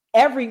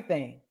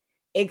everything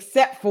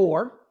except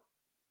for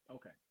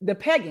the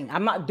pegging.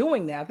 I'm not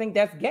doing that. I think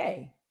that's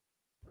gay.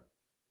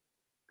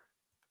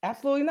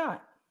 Absolutely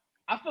not.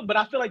 I feel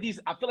like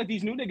these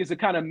new niggas have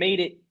kind of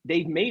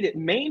they've made it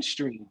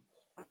mainstream.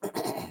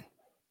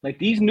 Like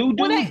these new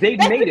dudes, they've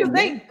made it.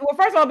 Well,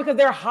 first of all, because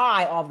they're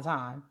high all the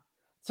time.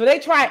 So they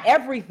try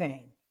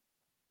everything.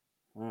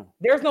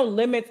 There's no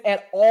limits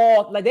at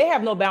all. Like they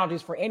have no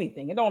boundaries for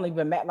anything. It don't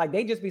even matter. Like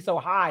they just be so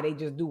high, they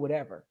just do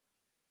whatever.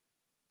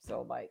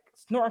 So like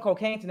snorting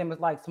cocaine to them is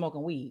like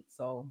smoking weed.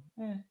 So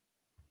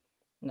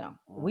no,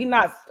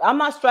 I'm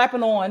not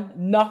strapping on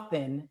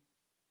nothing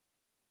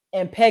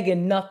and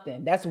pegging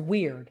nothing. That's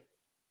weird.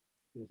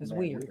 It's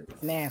weird.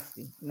 It's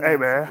nasty. Hey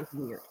man. It's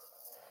weird.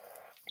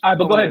 All right,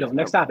 but go ahead though.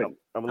 Next topic.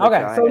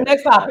 Okay, so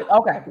next topic.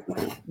 Okay.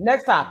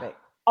 Next topic.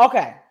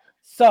 Okay.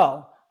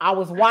 So I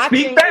was watching.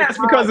 Speak fast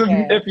because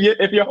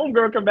if your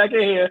homegirl come back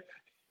in here.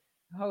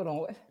 Hold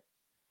on.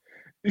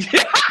 That's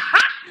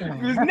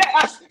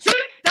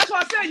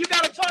why I said you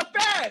gotta talk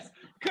fast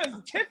because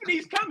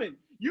Tiffany's coming.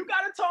 You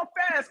gotta talk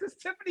fast because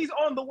Tiffany's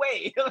on the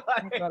way.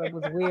 I thought it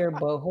was weird,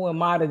 but who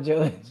am I to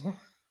judge?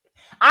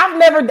 I've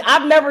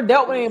never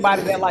dealt with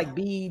anybody that like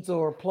beads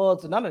or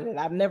plugs or none of that.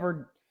 I've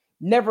never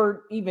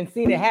even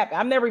seen it happen.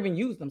 I've never even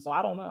used them, so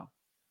I don't know.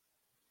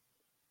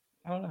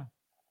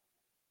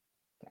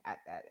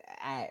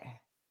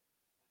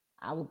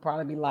 I would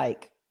probably be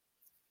like,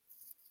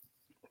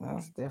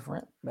 that's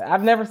different, but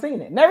I've never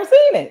seen it.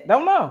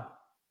 Don't know.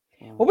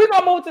 Well, we're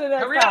gonna move to the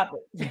next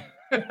topic.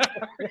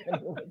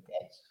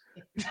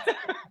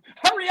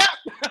 Hurry up!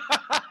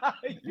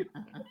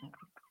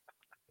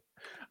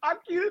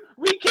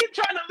 We keep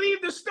trying to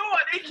leave the store.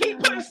 They keep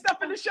putting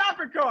stuff in the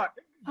shopping cart.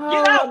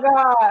 Get out!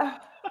 God.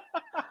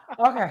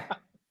 Okay.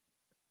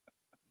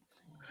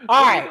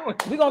 All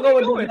right. We're gonna go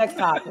with the next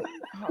topic.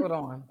 Hold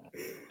on.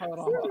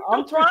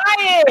 I'm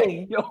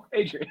trying. Yo,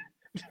 Adrian.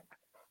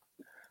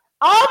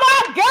 Oh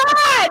my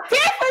God,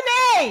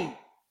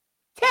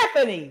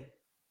 Tiffany.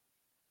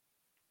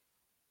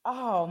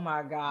 Oh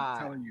my God.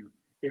 I'm telling you,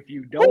 if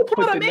you don't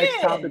put the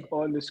next topic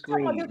on the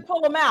screen, someone just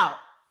pull them out.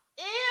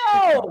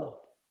 Ew.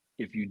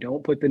 If you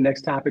don't put the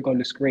next topic on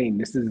the screen,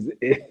 this is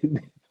it.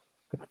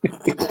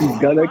 It's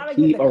gonna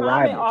keep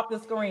arriving off the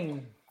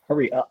screen.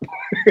 Hurry up.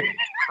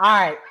 All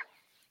right.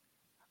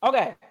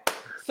 Okay.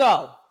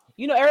 So,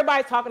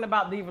 everybody's talking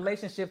about the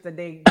relationships that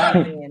they get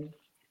in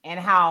and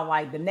how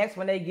like the next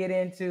one they get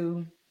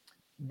into,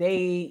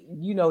 they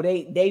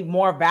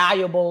more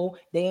valuable,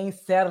 they ain't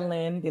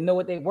settling, they know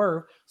what they're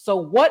worth. So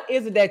what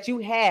is it that you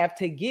have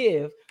to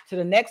give to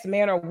the next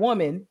man or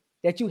woman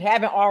that you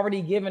haven't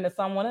already given to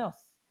someone else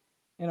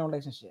in a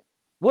relationship?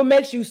 What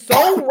makes you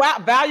so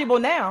valuable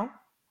now?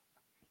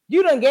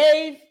 You done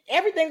gave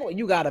everything.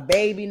 You got a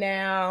baby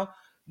now.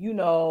 You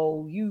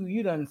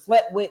done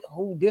slept with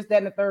who, this, that,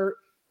 and the third.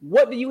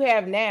 What do you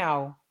have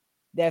now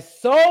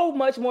that's so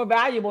much more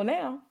valuable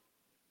now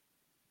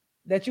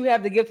that you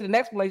have to give to the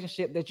next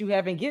relationship that you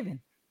haven't given?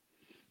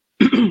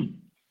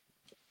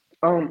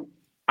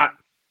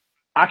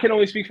 I can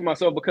only speak for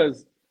myself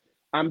because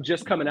I'm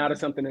just coming out of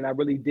something and I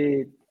really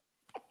did.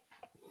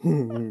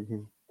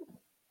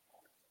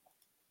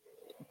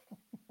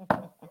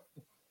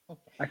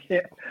 I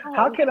can't.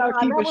 How can I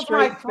keep a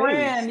straight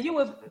face? You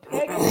was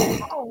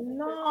pegging. Oh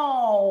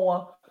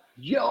no.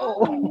 Yo.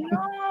 Oh,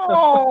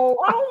 no.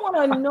 I don't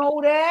want to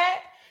know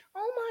that.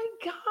 Oh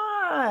my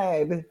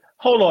God.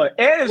 Hold on.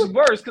 Ed is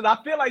worse because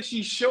I feel like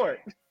she's short.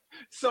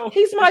 So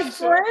he's my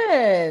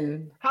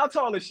friend. How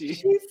tall is she?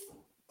 She's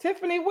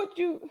Tiffany.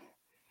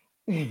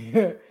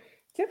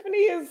 Tiffany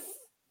is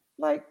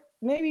like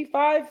maybe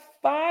 5'4",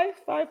 5'5".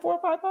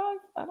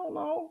 I don't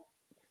know.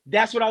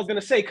 That's what I was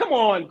gonna say. Come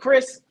on,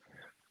 Chris.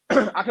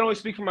 I can only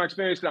speak from my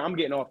experience because I'm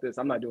getting off this.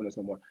 I'm not doing this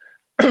no more.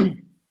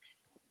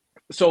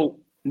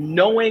 So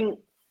knowing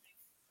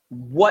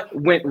what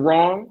went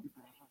wrong,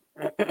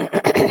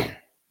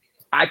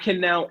 I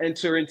can now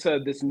enter into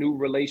this new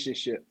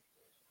relationship.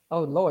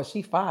 Oh Lord,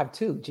 she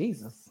 5'2".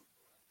 Jesus.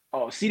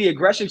 Oh, see the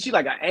aggression? She's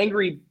like an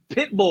angry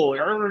pit bull.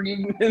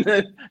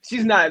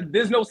 She's not.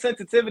 There's no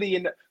sensitivity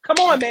in the. Come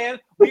on, man.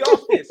 We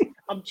off this.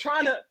 I'm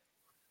trying to.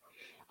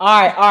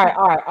 All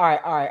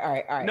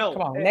right. No,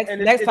 Come on,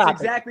 and next it's topic.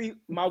 exactly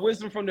my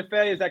wisdom from the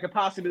failures that could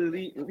possibly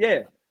lead.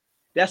 Yeah,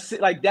 that's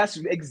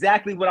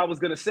exactly what I was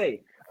gonna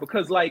say,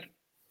 because like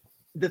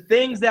the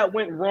things that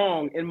went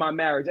wrong in my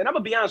marriage, and I'm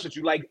gonna be honest with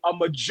you, like a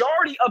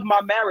majority of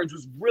my marriage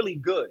was really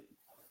good,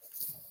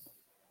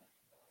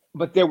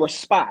 but there were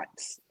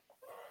spots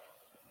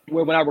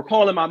where when I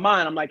recall in my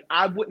mind, I'm like,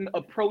 I wouldn't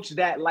approach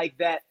that like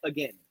that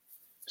again.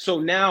 So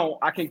now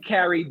I can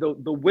carry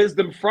the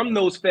wisdom from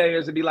those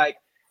failures and be like,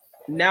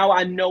 now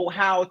I know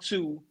how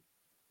to,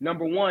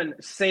 number one,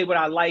 say what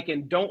I like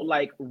and don't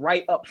like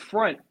right up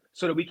front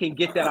so that we can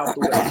get that out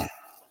the way.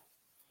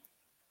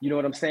 You know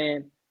what I'm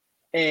saying?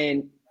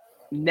 And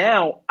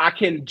now I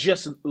can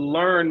just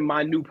learn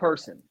my new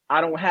person. I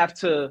don't have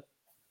to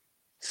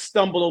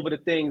stumble over the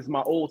things,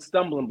 my old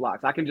stumbling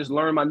blocks. I can just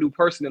learn my new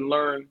person and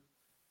learn,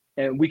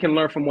 and we can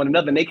learn from one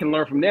another, and they can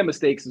learn from their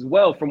mistakes as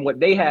well, from what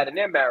they had in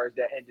their marriage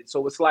that ended.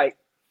 So it's like,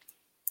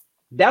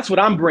 that's what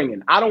I'm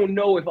bringing. I don't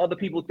know if other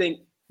people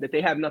think that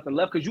they have nothing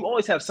left, because you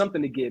always have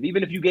something to give,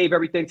 even if you gave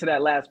everything to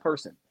that last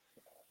person.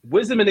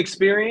 Wisdom and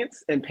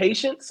experience and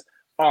patience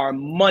are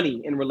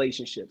money in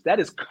relationships.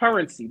 That is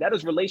currency. That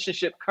is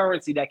relationship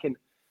currency that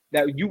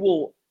you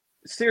will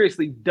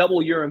seriously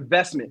double your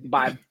investment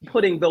by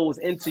putting those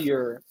into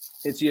your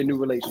new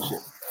relationship.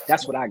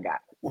 That's what I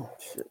got. Well,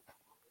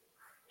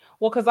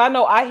 because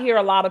I hear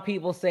a lot of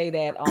people say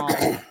that,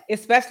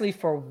 especially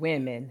for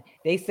women,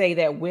 they say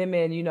that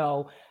women,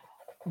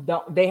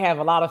 they have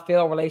a lot of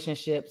failed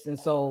relationships, and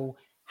so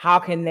how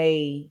can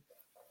they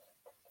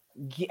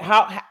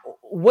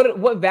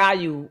what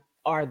value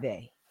are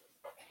they?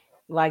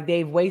 Like,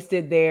 they've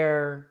wasted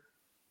their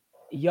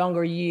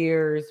younger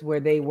years where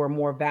they were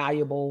more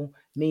valuable,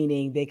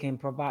 meaning they can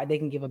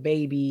give a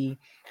baby,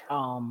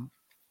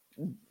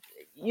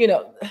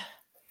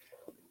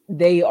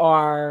 they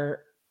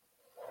are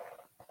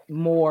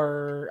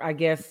more, I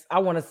guess I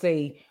want to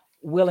say,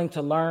 willing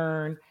to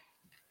learn.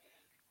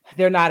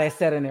 They're not as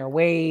set in their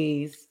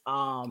ways.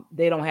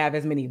 They don't have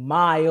as many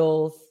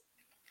miles.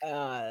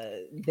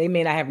 They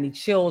may not have any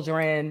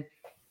children.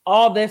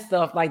 All this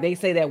stuff, like they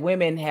say that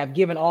women have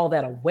given all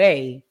that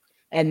away,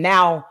 and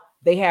now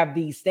they have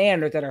these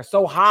standards that are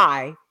so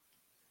high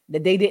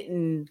that they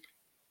didn't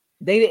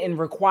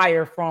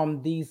require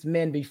from these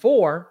men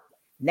before.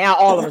 Now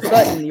all of a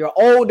sudden you're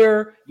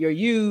older, you're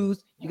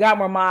used, you got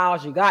more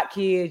miles, you got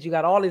kids, you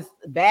got all this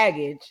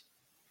baggage,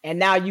 and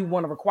now you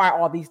want to require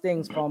all these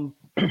things from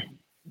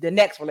the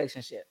next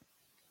relationship.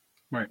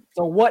 Right.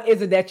 So what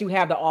is it that you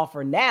have to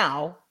offer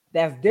now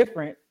that's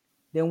different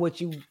than what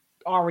you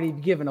already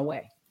given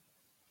away?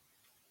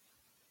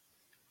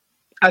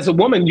 As a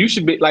woman, you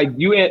should be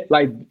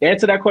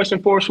answer that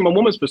question for us from a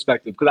woman's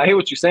perspective, because I hear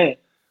what you're saying,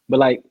 but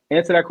like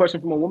answer that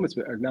question from a woman's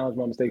perspective. Acknowledge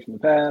my mistakes from the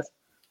past,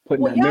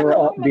 putting that mirror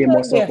up, being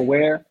more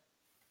self-aware.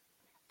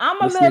 I'm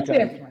a little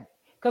different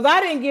because I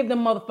didn't give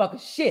them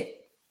motherfuckers shit.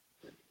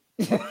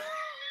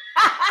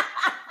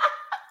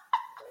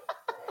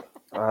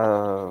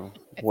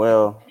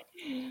 Well,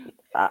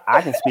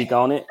 I can speak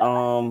on it.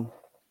 I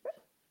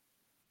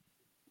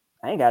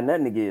ain't got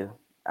nothing to give.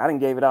 I done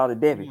gave it all to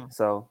Debbie,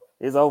 so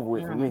it's over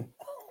with for me.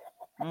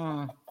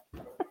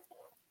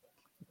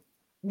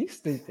 You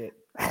stupid.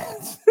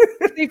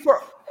 See,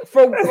 for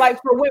women,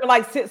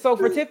 so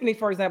for Tiffany,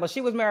 for example,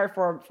 she was married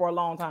for a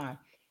long time,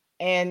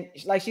 and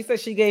like she said,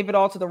 she gave it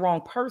all to the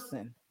wrong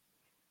person.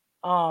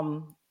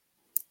 I'm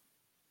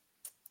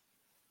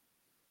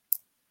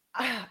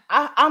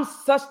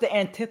such the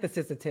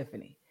antithesis of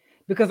Tiffany,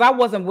 because I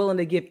wasn't willing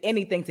to give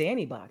anything to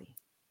anybody.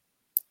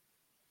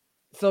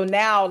 So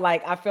now,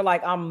 like, I feel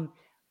like I'm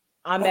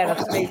at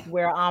a space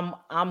where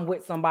I'm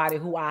with somebody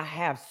who I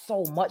have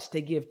so much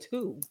to give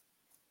to.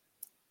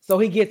 So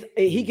he gets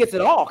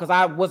it all, because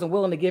I wasn't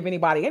willing to give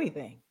anybody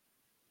anything.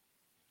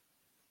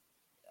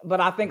 But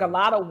I think a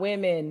lot of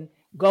women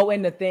go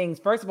into things,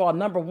 first of all,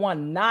 number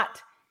one,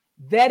 not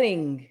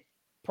vetting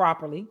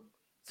properly.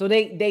 So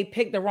they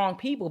pick the wrong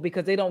people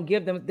because they don't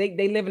give them,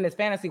 they live in this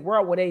fantasy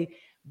world where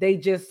they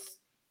just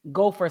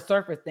go for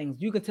surface things.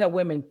 You can tell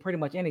women pretty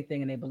much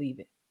anything and they believe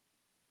it.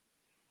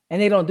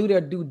 And they don't do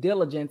their due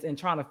diligence in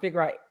trying to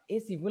figure out,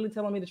 is he really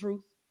telling me the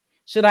truth?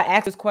 Should I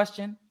ask this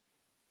question?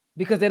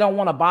 Because they don't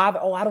want to bother.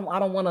 Oh, I don't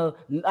want to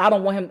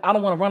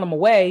run him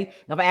away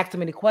if I ask too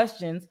many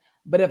questions.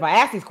 But if I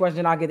ask these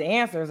questions, I'll get the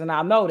answers, and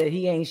I'll know that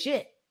he ain't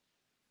shit.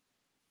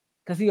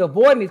 Because he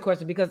avoiding these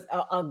questions, because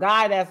a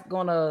guy that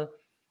don't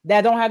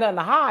have nothing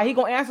to hide, he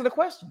gonna answer the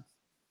questions.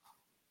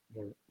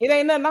 It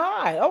ain't nothing to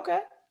hide. Okay,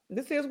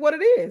 this is what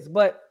it is.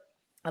 But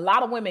a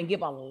lot of women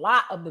give a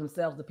lot of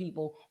themselves to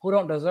people who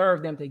don't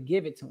deserve them to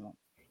give it to them.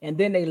 And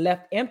then they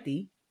left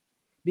empty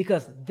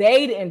because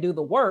they didn't do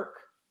the work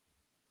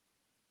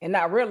and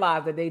not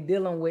realize that they're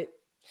dealing with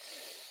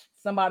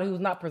somebody who's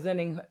not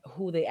presenting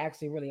who they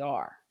actually really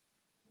are.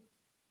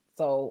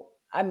 So,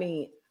 I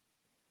mean,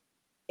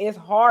 it's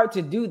hard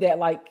to do that,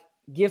 like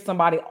give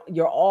somebody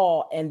your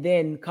all and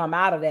then come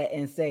out of that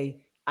and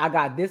say, I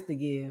got this to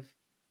give.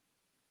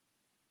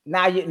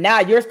 Now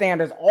your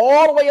standards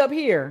all the way up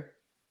here,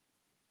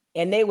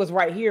 and they was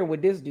right here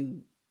with this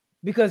dude.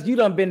 because you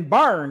done been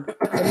burned,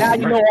 and now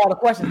you know all the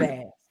questions to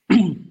ask.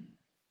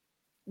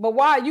 But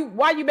why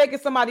you making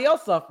somebody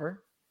else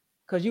suffer?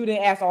 Because you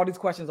didn't ask all these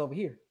questions over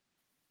here.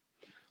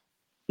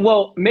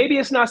 Well, maybe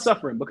it's not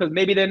suffering because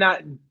maybe they're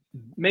not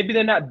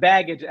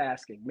baggage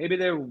asking. Maybe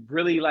they're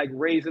really like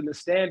raising the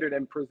standard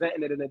and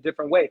presenting it in a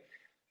different way.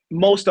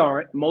 Most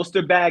aren't. Most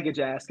are baggage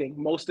asking.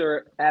 Most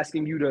are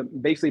asking you to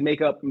basically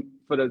make up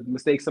for the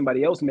mistakes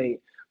somebody else made.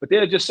 But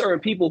there are just certain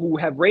people who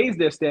have raised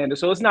their standard.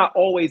 So it's not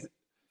always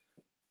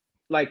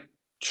like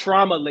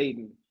trauma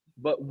laden.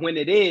 But when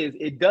it is,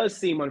 it does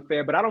seem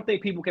unfair. But I don't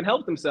think people can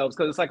help themselves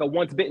because it's like a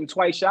once bitten,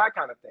 twice shy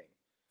kind of thing.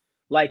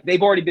 Like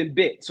they've already been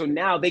bit. So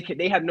now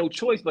they have no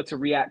choice but to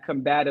react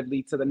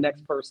combatively to the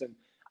next person.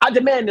 I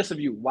demand this of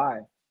you.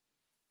 Why?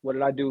 What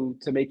did I do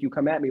to make you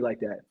come at me like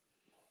that?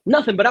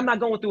 Nothing, but I'm not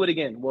going through it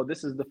again. Well,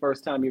 this is the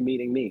first time you're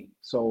meeting me.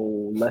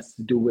 So let's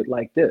do it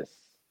like this.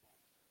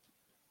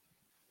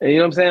 And you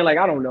know what I'm saying? Like,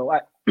 I don't know.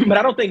 But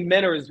I don't think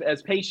men are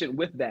as patient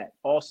with that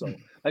also.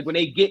 Like when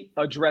they get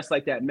addressed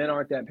like that, men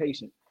aren't that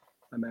patient.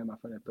 I man, my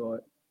friend thought.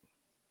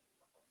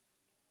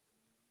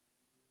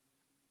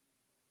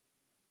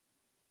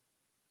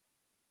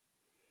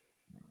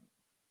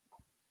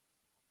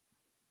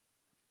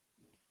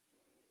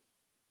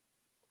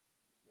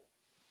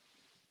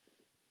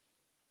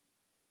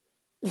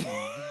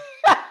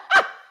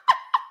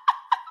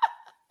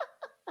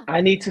 I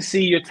need to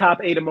see your top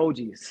 8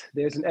 emojis.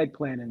 There's an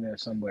eggplant in there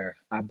somewhere.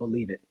 I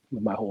believe it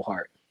with my whole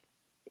heart.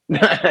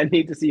 I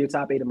need to see your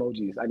top 8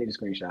 emojis. I need a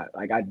screenshot.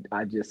 Like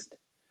I just,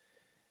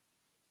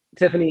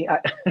 Tiffany,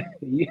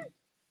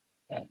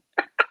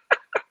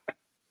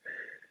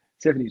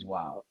 Tiffany's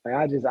wild. Like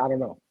I don't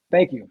know.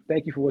 Thank you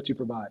for what you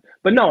provide.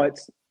 But no,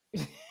 it's.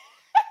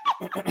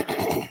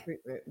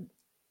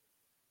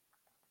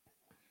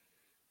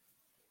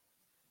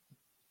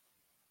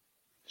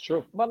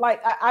 True. But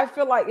like I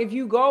feel like if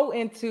you go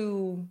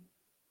into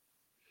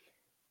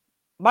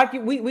like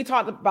we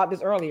talked about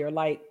this earlier,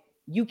 like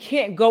you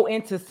can't go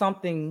into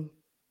something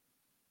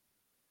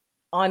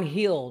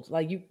unhealed.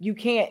 Like you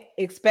can't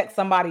expect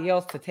somebody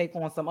else to take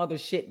on some other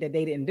shit that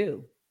they didn't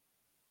do.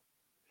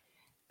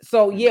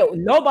 So yeah,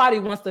 nobody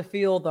wants to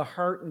feel the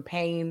hurt and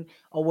pain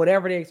or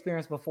whatever they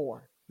experienced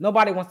before.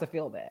 Nobody wants to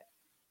feel that.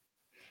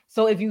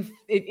 So if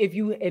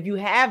you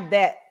have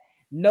that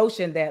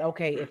notion that,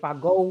 okay, if I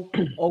go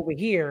over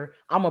here,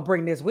 I'm gonna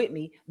bring this with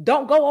me.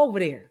 Don't go over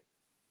there.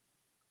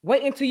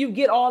 Wait until you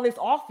get all this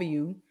off of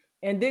you,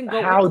 and then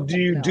go. How do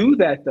you do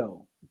that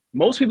though?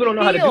 Most people don't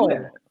know how to do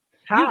that.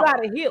 How? You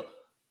gotta heal.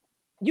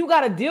 You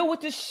gotta deal with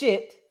this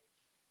shit.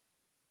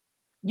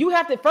 You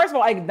have to first of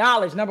all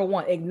acknowledge, number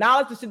one,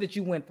 acknowledge the shit that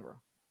you went through,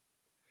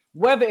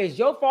 whether it's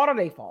your fault or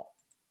their fault.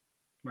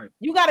 Right.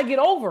 You gotta get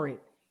over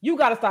it. You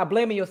gotta stop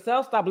blaming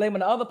yourself. Stop blaming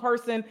the other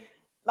person.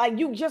 Like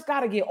you just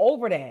gotta get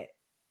over that.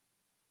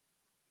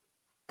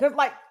 Because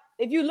like,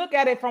 if you look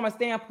at it from a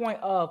standpoint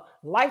of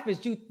life is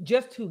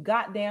just too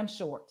goddamn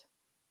short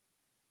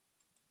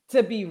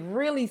to be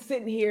really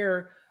sitting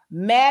here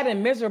mad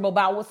and miserable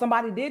about what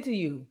somebody did to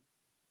you.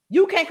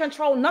 You can't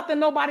control nothing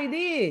nobody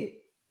did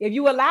if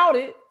you allowed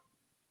it.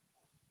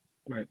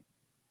 Right.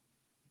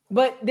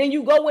 But then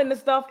you go into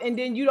stuff and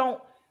then you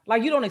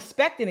don't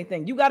expect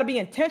anything. You got to be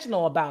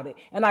intentional about it.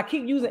 And I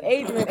keep using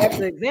Adrian as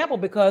an example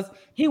because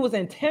he was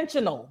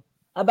intentional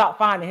about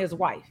finding his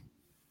wife.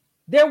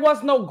 There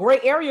was no gray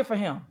area for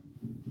him.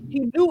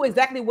 He knew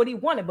exactly what he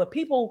wanted, but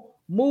people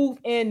move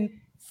in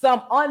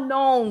some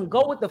unknown,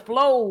 go with the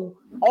flow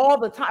all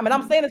the time. And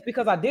I'm saying this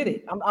because I did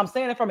it. I'm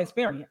saying it from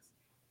experience.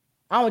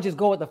 I'm gonna just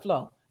go with the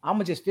flow. I'm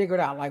gonna just figure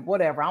it out. Like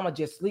whatever. I'm gonna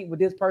just sleep with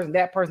this person,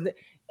 that person.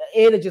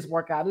 It'll just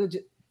work out.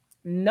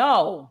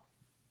 No.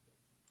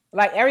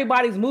 Like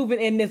everybody's moving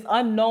in this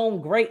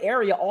unknown gray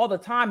area all the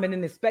time and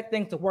then expect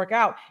things to work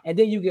out. And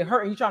then you get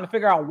hurt and you're trying to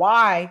figure out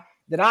why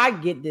did I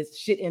get this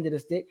shit into the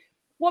stick?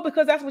 Well,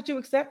 because that's what you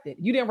accepted.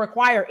 You didn't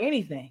require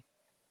anything.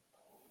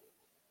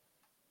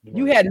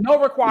 You had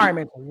no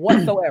requirements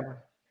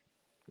whatsoever.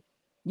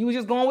 You were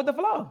just going with the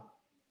flow.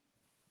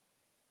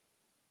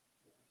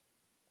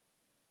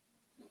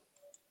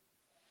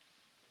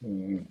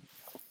 Mm-hmm.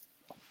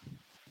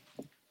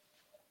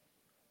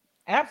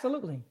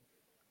 Absolutely.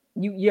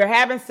 You're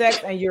having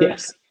sex and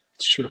yes,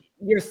 it's true.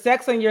 You're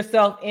sexing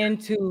yourself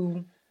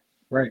into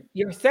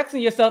You're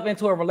sexing yourself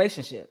into a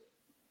relationship.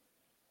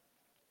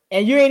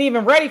 And you ain't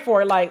even ready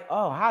for it. Like,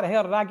 oh, how the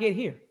hell did I get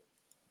here?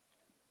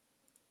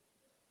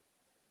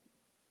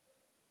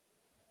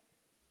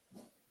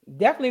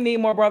 Definitely need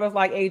more brothers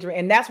like Adrian.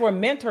 And that's where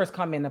mentors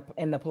come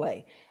into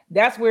play.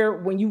 That's where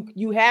when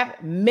you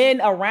have men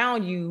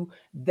around you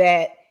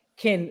that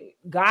can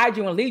guide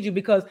you and lead you,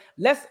 because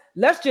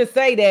let's just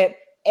say that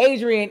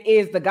Adrian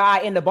is the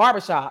guy in the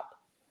barbershop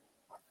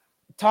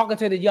talking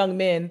to the young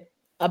men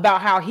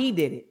about how he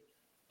did it.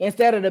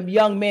 Instead of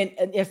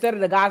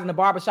the guys in the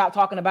barbershop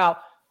talking about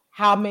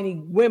how many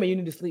women you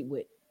need to sleep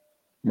with.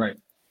 Right.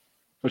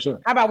 For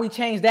sure. How about we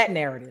change that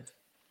narrative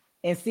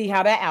and see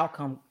how that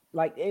outcome,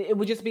 like it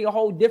would just be a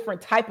whole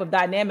different type of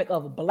dynamic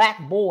of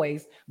black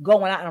boys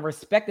going out and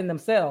respecting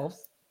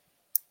themselves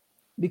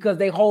because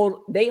they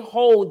hold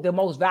the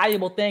most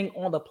valuable thing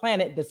on the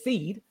planet, the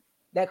seed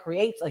that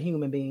creates a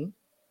human being.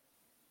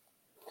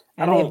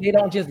 And if they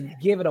don't just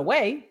give it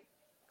away,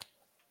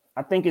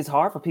 I think it's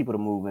hard for people to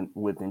move in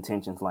with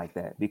intentions like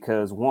that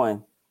because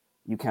one,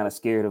 you're kind of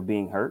scared of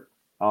being hurt,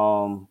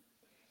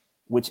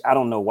 which I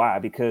don't know why,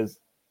 because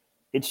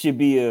it should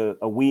be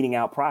a weeding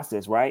out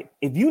process, right?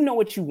 If you know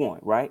what you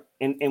want, right?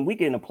 And we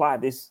can apply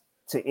this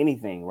to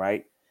anything,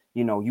 right?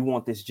 You know, you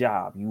want this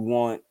job, you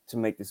want to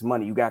make this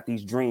money, you got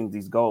these dreams,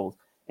 these goals,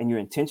 and you're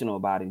intentional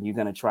about it. And you're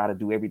going to try to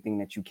do everything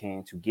that you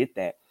can to get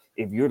that.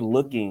 If you're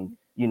looking,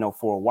 you know,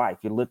 for a wife,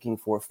 you're looking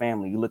for a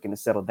family, you're looking to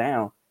settle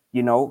down,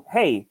 you know,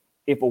 hey,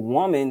 if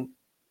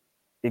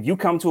you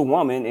come to a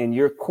woman and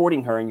you're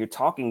courting her and you're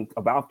talking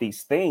about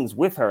these things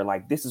with her,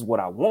 like, this is what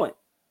I want,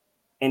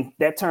 and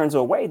that turns her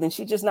away, then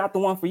she's just not the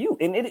one for you.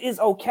 And it is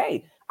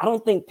okay. I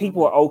don't think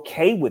people are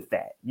okay with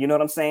that. You know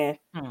what I'm saying?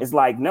 It's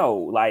like, no,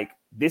 like,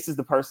 this is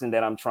the person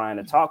that I'm trying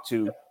to talk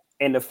to.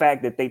 And the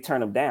fact that they turn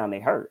them down,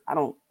 they hurt. I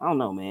don't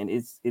know, man.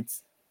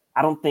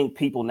 I don't think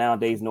people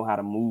nowadays know how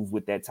to move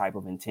with that type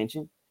of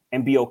intention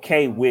and be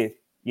okay with,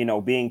 you know,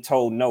 being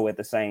told no at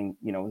the same,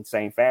 you know,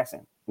 same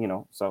fashion, you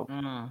know, so.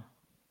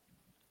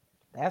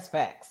 That's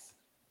facts.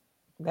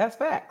 That's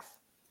facts.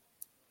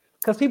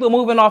 Because people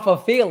moving off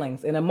of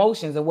feelings and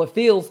emotions and what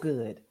feels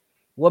good,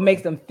 what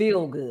makes them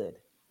feel good.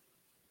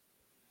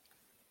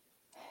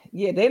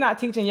 Yeah, they're not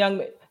teaching young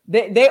men.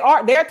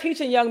 They're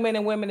teaching young men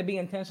and women to be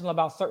intentional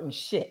about certain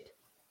shit.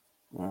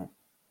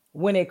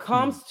 When it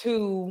comes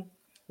to,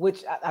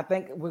 which I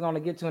think we're going to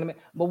get to in a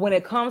minute, but when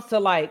it comes to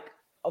like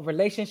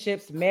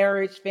relationships,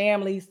 marriage,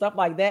 family, stuff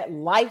like that,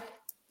 life,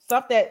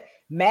 stuff that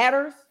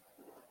matters,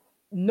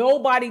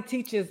 nobody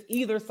teaches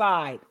either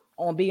side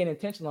on being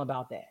intentional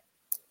about that.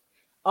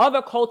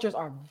 Other cultures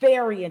are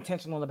very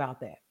intentional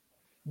about that.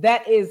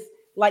 That is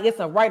like, it's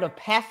a rite of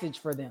passage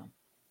for them.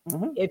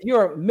 If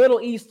you're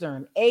Middle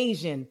Eastern,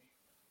 Asian,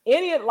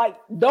 any like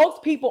those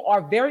people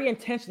are very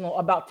intentional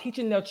about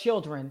teaching their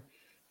children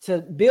to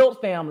build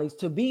families,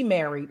 to be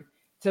married,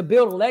 to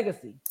build a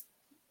legacy.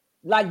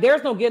 Like,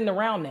 there's no getting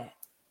around that.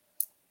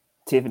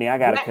 Tiffany, I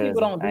got a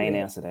cousin. I ain't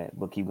answer that,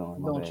 but keep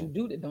going. Don't you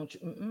do that? Don't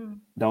you?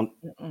 Don't.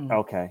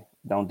 Okay.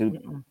 Don't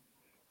do.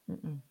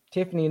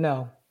 Tiffany,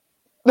 no.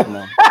 No.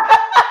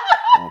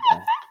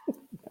 Okay.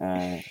 All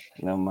right.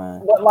 Never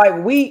mind. But like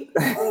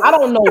I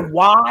don't know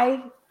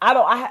why.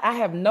 I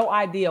have no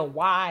idea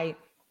why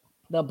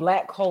the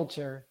Black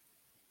culture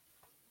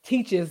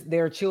teaches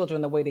their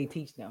children the way they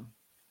teach them.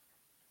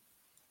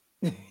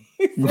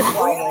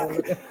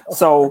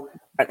 So,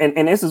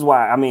 and this is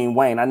why, I mean,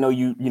 Wayne, I know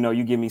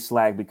you give me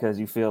slack because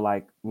you feel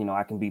like, you know,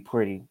 I can be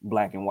pretty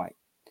black and white.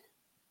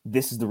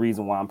 This is the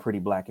reason why I'm pretty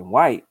black and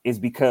white, is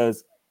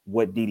because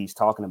what Didi's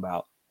talking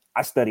about.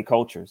 I study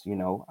cultures, you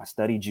know, I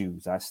study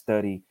Jews, I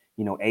study,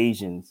 you know,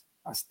 Asians,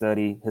 I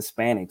study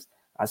Hispanics,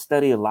 I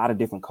study a lot of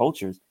different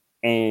cultures,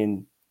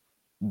 and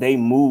they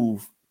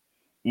move,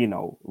 you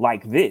know,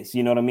 like this,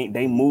 you know what I mean?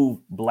 They move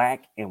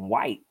black and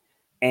white,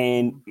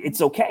 and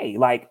it's okay.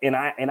 Like, and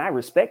I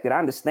respect it. I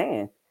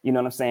understand, you know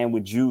what I'm saying?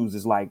 With Jews,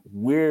 is like,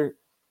 we're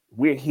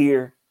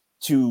here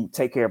to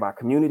take care of our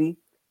community,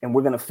 and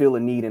we're going to fill a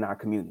need in our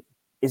community.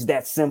 It's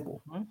that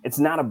simple. It's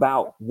not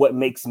about what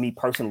makes me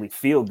personally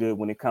feel good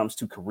when it comes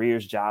to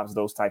careers, jobs,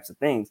 those types of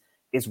things.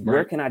 It's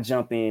where can I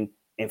jump in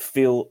and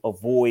fill a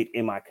void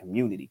in my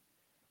community?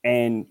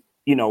 And,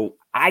 you know,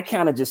 I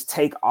kind of just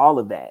take all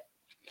of that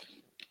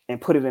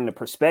and put it in the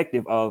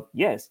perspective of,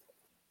 yes,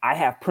 I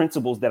have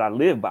principles that I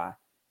live by.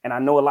 And I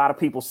know a lot of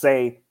people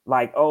say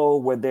like, oh,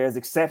 where there's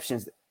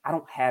exceptions. I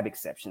don't have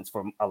exceptions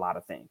for a lot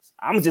of things.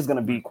 I'm just going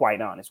to be quite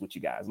honest with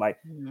you guys. Like,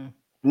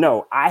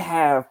 no, I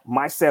have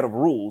my set of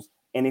rules.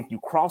 And if you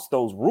cross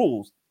those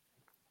rules,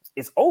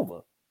 it's over.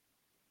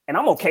 And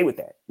I'm okay with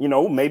that. You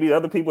know, maybe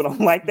other people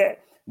don't like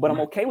that, but I'm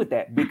okay with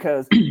that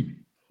because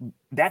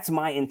that's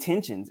my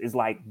intentions, is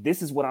like,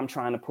 this is what I'm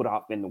trying to put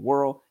out in the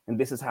world. And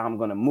this is how I'm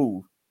going to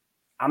move.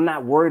 I'm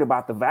not worried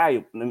about the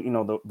value, you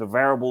know, the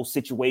variable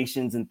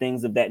situations and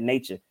things of that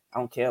nature. I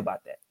don't care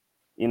about that.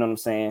 You know what I'm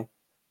saying?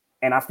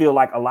 And I feel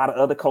like a lot of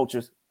other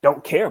cultures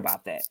don't care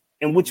about that,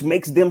 and which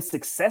makes them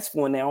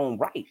successful in their own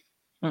right.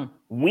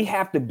 We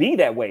have to be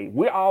that way.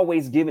 We're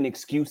always giving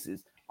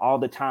excuses all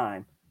the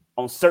time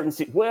on certain,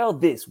 well,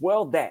 this,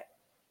 well, that.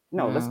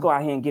 No, let's go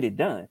out here and get it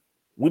done.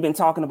 We've been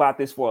talking about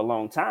this for a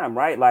long time,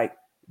 right? Like,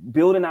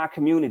 building our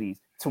communities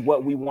to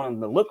what we want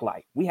them to look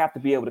like. We have to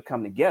be able to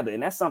come together.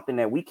 And that's something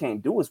that we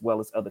can't do as well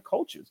as other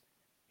cultures.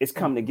 It's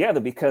come together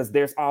because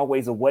there's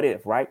always a what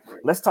if, right?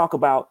 Let's talk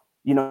about,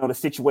 you know, the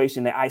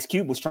situation that Ice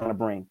Cube was trying to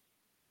bring.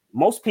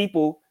 Most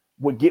people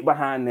would get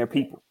behind their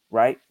people,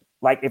 right?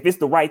 Like, if it's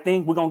the right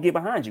thing, we're going to get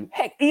behind you.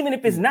 Heck, even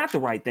if it's not the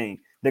right thing,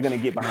 they're going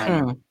to get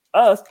behind you.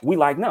 Us, we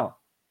like, no.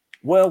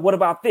 Well, what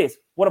about this?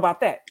 What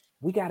about that?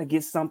 We got to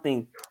get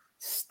something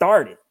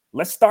started.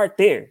 Let's start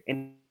there.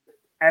 And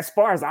as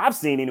far as I've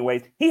seen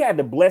anyways, he had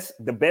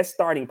the best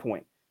starting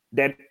point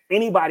that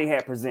anybody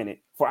had presented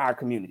for our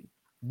community.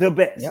 The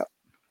best. Yep.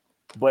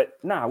 But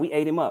nah, we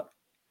ate him up.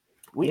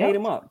 We ate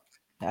him up.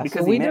 That's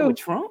because he met with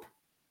Trump.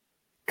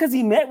 Because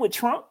he met with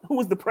Trump, who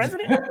was the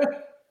president.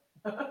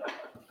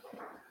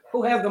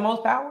 Who has the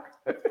most power?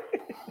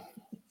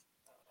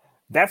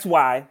 That's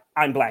why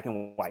I'm black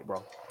and white,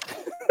 bro.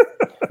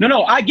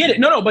 No, I get it.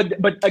 No,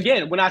 but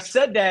again, when I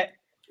said that,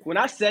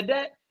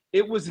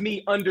 it was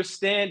me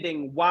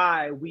understanding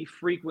why we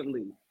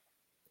frequently.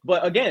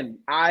 But again,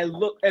 I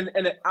look and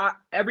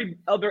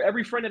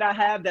every friend that I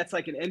have that's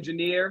like an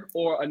engineer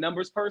or a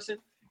numbers person,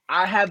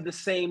 I have the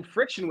same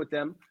friction with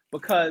them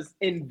because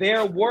in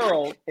their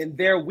world, in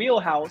their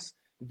wheelhouse,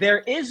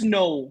 there is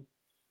no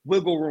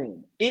wiggle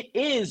room. It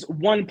is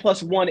 1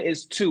 + 1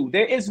 is 2.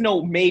 There is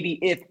no maybe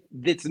if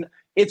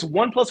it's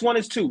 1 + 1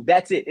 is 2.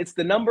 That's it. It's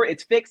the number.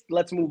 It's fixed.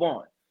 Let's move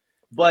on.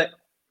 But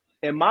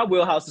in my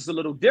wheelhouse, it's a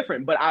little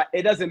different. But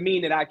it doesn't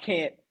mean that I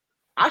can't.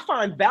 I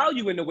find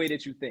value in the way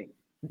that you think.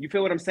 You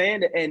feel what I'm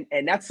saying?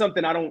 And that's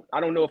something I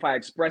don't know if I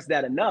expressed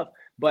that enough.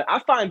 But I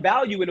find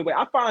value in the way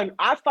I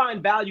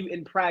find value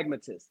in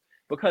pragmatists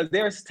because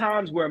there's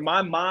times where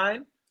my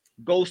mind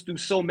goes through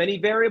so many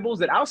variables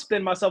that I'll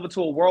spin myself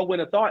into a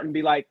whirlwind of thought and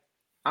be like,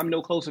 I'm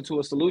no closer to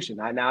a solution.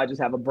 I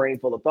just have a brain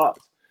full of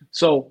thoughts.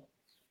 So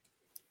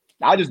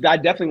I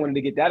definitely wanted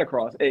to get that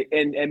across.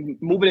 And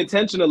moving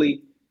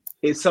intentionally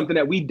is something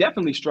that we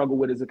definitely struggle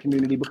with as a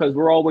community because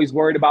we're always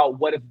worried about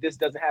what if this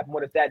doesn't happen,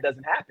 what if that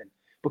doesn't happen?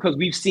 Because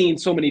we've seen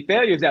so many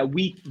failures that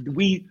we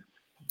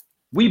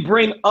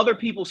bring other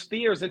people's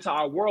fears into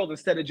our world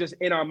instead of just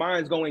in our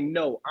minds going,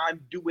 no, I'm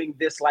doing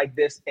this like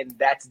this and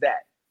that's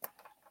that.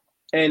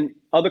 And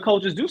other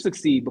cultures do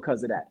succeed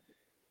because of that.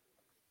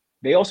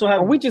 They also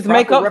have we just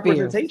make up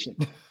representation.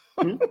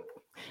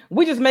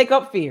 We just make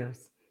up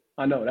fears.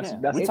 I know that's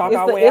we talk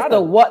our way out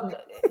of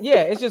what.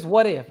 Yeah, it's just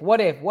what if.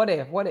 Well,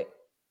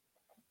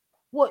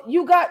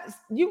 you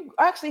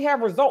actually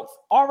have results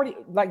already.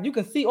 Like you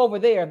can see over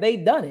there,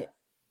 they've done it.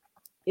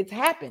 It's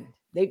happened.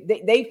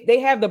 They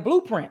have the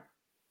blueprint,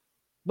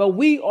 but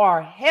we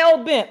are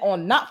hell bent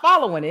on not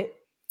following it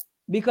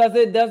because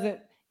it doesn't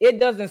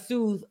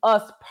soothe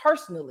us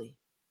personally.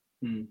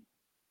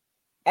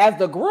 As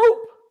the group,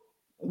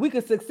 we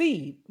could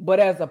succeed, but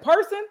as a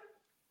person,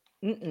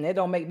 it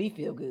don't make me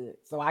feel good,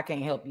 so I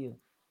can't help you.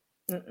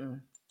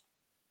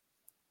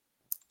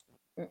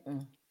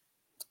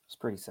 It's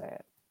pretty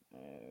sad.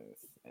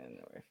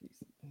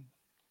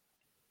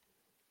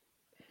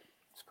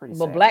 It's pretty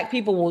But sad.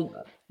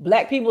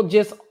 black people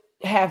just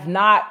have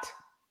not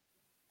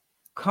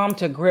come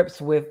to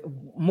grips with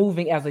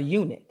moving as a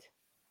unit,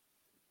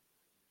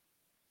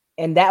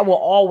 and that will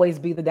always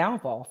be the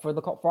downfall for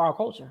our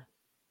culture.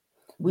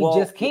 We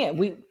just can't.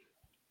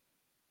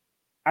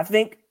 I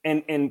think,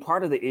 and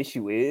part of the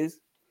issue is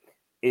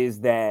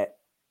that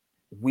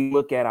we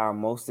look at our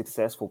most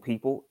successful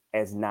people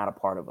as not a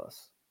part of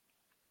us.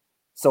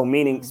 So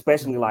meaning,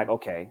 especially like,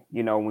 okay,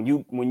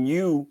 when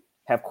you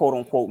have quote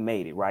unquote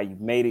made it, right?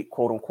 You've made it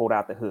quote unquote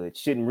out the hood.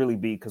 Shouldn't really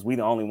be because we're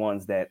the only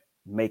ones that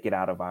make it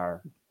out of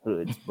our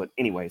hoods. But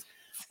anyways,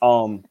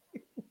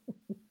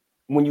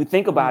 when you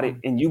think about it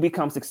and you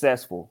become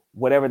successful,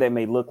 whatever that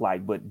may look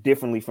like, but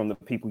differently from the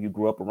people you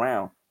grew up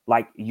around,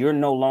 like you're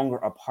no longer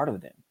a part of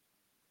them.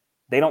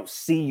 They don't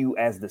see you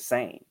as the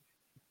same.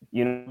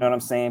 You know what I'm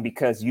saying?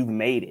 Because you've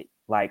made it.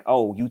 Like,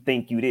 oh, you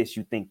think you this,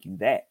 you think you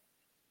that.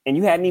 And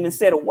you hadn't even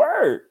said a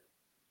word.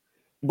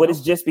 But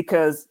it's just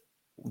because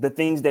the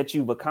things that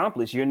you've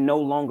accomplished, you're no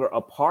longer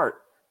a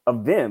part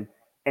of them.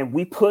 And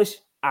we push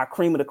our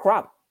cream of the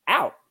crop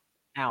out.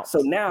 So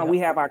now we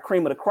have our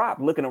cream of the crop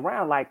looking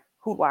around like,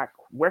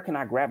 where can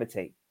I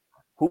gravitate?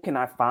 Who can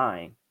I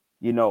find,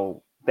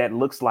 that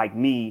looks like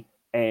me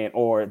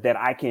or that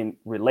I can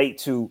relate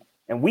to?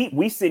 And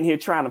we sitting here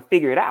trying to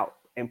figure it out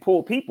and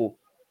pull people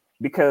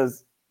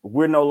because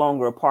we're no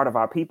longer a part of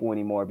our people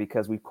anymore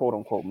because we quote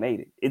unquote made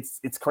it.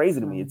 It's crazy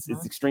to me.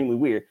 It's extremely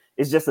weird.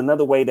 It's just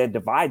another way that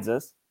divides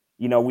us.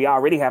 We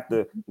already have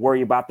to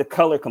worry about the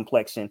color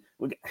complexion.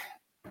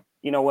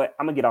 You know what?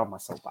 I'm gonna get off my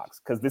soapbox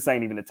because this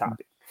ain't even a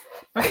topic.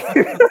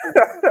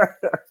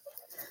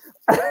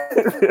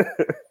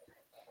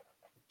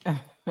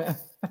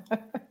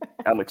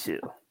 I'm a chill.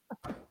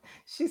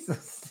 She's so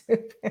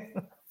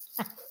stupid.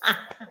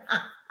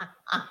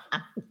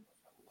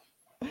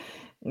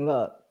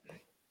 Look,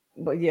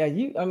 but yeah, I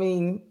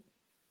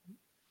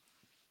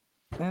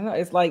don't know,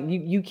 it's like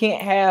you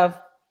can't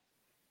have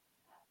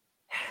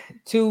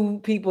two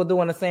people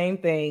doing the same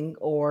thing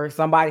or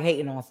somebody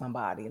hating on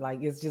somebody.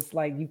 Like it's just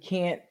like you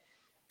can't.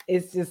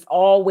 It's just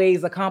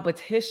always a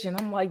competition.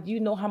 I'm like, you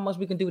know how much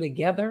we can do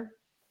together.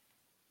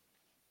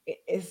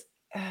 It's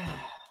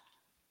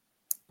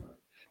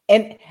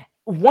and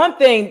one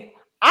thing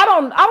I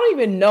don't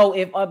even know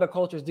if other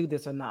cultures do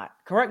this or not.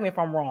 Correct me if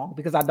I'm wrong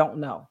because I don't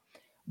know.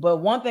 But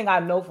one thing I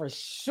know for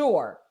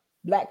sure,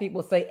 Black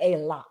people say a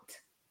lot,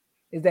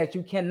 is that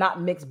you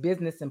cannot mix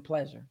business and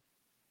pleasure.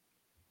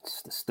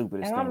 It's the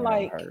stupidest and thing I'm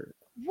like, I've heard.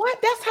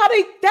 What?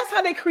 That's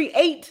how they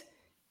create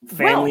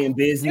family wealth, and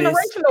business,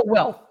 generational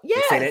wealth.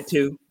 Yes, say that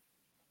too.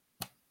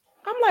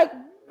 I'm like,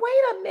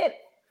 wait a minute.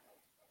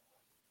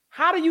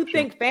 How do you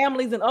think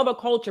families and other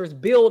cultures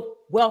build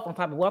wealth on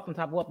top of wealth on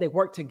top of wealth? They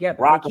work together.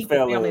 Rockefellers, they keep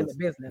the family in the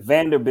business.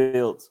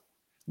 Vanderbilts,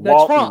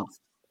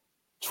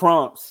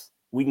 Trumps.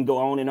 We can go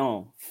on and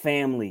on.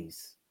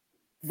 Families.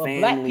 But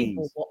Black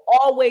people will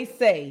always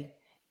say,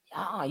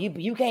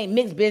 you can't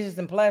mix business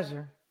and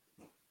pleasure.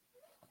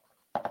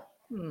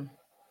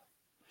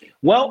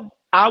 Well,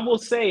 I will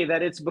say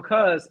that it's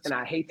because, and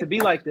I hate to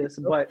be like this,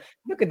 but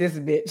look at this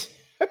bitch.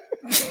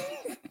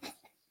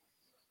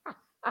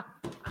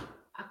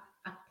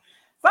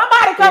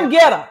 Somebody come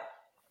get her.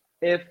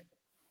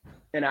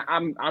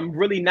 I'm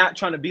really not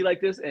trying to be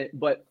like this,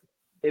 but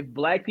if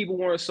Black people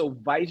weren't so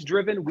vice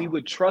driven, we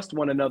would trust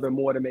one another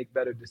more to make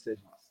better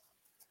decisions.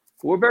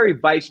 We're very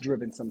vice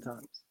driven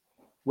sometimes,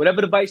 whatever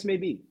the vice may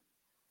be.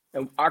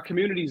 And our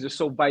communities are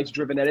so vice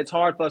driven that it's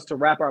hard for us to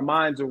wrap our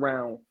minds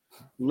around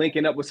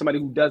linking up with somebody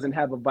who doesn't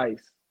have a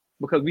vice,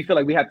 because we feel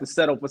like we have to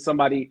settle for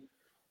somebody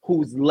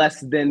who's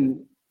less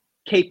than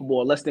capable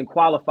or less than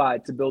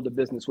qualified to build a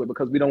business with,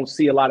 because we don't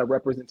see a lot of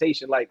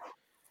representation. Like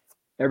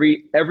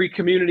every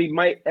community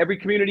might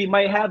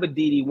have a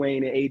Didi,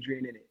 Wayne, and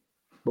Adrian in it,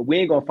 but we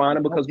ain't gonna find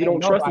them because we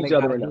don't trust each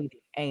other enough.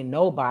 Ain't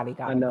nobody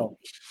got. I know.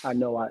 I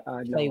know. I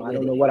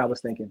don't know what I was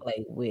thinking.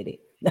 Play with it.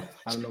 I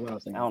don't know what I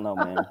was thinking. I don't know,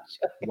 man.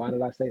 Why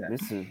did I say that?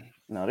 This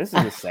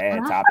is a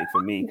sad topic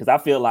for me, because I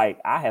feel like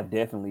I have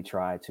definitely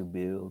tried to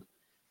build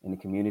in the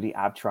community.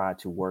 I've tried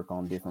to work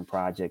on different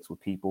projects with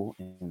people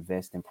and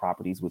invest in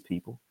properties with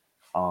people.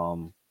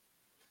 You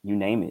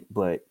name it,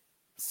 but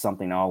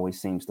something always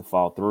seems to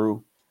fall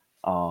through.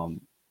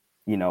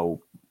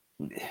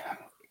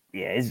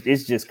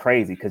 It's just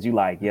crazy, because you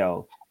like,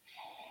 yo,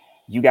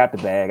 you got the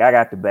bag, I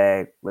got the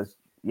bag. Let's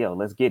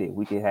get it.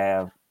 We could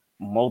have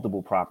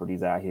multiple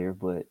properties out here,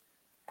 but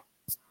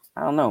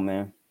I don't know,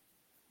 man.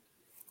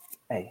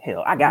 Hey,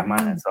 hell, I got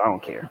mine, so I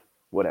don't care.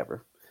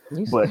 Whatever.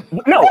 But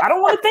no, I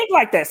don't want to think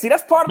like that. See,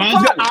 that's part of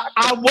the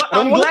problem.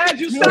 I'm glad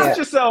you stopped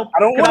yourself. I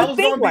don't want to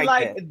think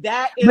like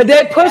that. But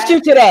they pushed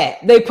you to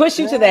that. They pushed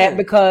you to that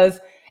because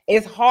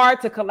it's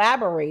hard to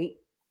collaborate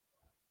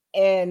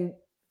and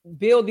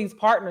build these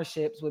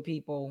partnerships with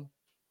people.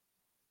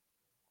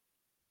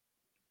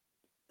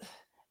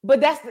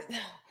 But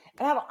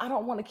and I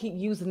don't want to keep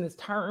using this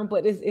term,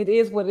 but it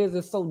is what it is.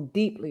 It's so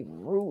deeply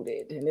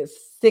rooted and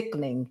it's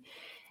sickening.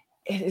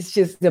 It's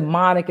just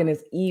demonic and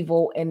it's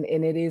evil, and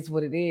it is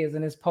what it is,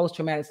 and it's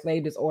post-traumatic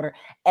slave disorder,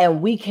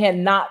 and we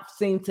cannot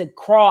seem to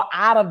crawl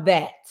out of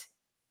that.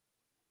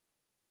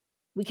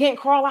 We can't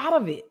crawl out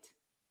of it.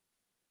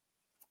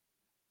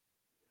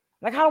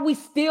 Like, how are we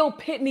still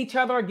pitting each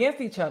other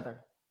against each other?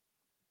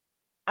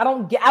 I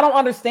don't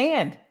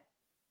understand.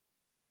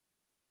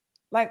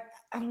 Like,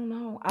 I don't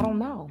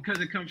know. Because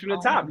it comes from the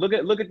top. Look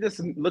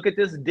at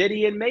this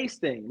Diddy and Mace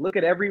thing. Look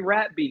at every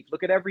rap beef.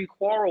 Look at every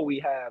quarrel we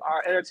have.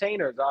 Our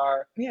entertainers,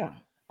 our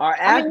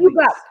athletes.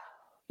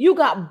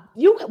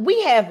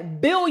 We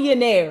have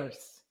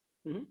billionaires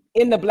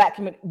in the Black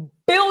community.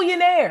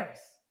 Billionaires.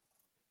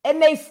 And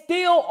they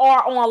still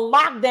are on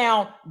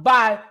lockdown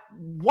by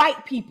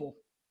white people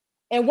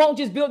and won't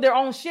just build their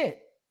own shit.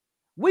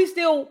 We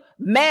still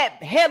mad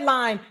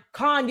headline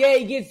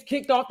Kanye gets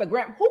kicked off the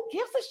Grammy. Who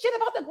gives a shit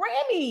about the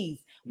Grammys?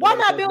 Why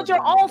not build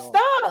your own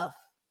stuff?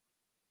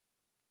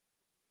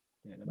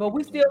 But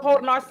we still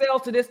holding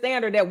ourselves to this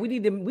standard that we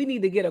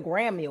need to get a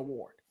Grammy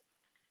award.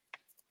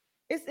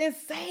 It's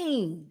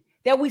insane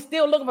that we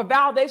still looking for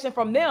validation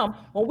from them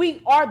when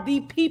we are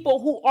the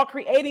people who are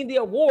creating the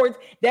awards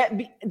that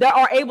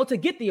are able to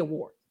get the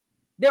award.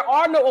 There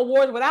are no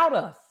awards without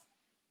us.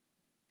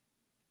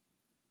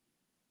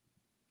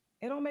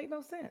 It don't make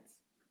no sense.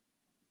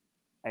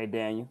 Hey,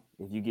 Daniel,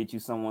 if you get you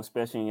someone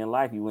special in your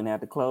life, you wouldn't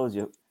have to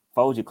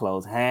fold your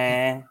clothes,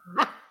 huh?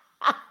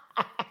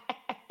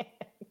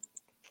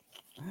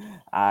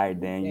 All right,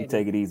 Dan, you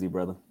take it easy,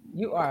 brother.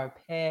 You are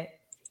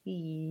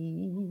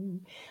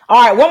petty.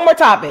 All right, one more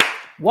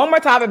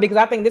topic because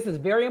I think this is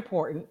very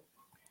important,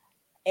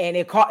 and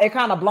it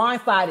kind of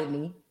blindsided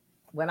me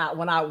when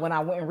I went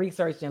and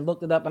researched and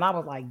looked it up, and I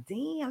was like,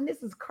 damn,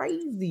 this is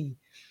crazy.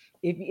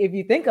 If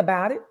you think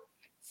about it.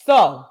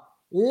 So,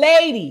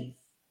 ladies,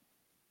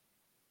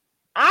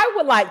 I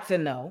would like to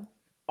know,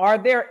 are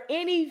there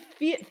any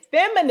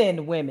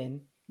feminine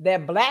women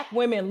that Black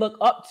women look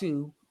up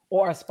to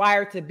or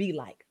aspire to be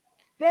like?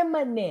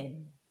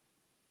 Feminine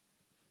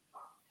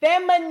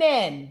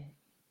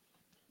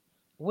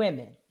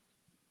women.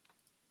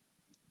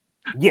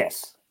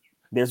 Yes,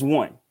 there's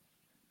one.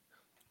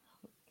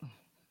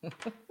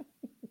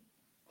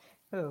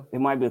 Who? It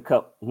might be a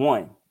couple.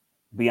 One,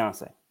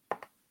 Beyonce.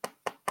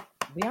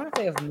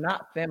 Beyonce is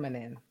not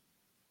feminine.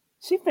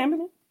 She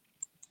feminine.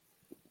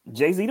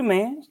 Jay-Z the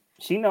man.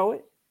 She know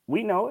it.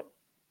 We know it.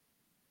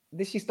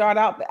 Did she start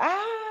out?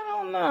 I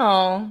don't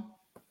know.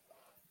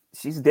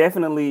 She's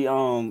definitely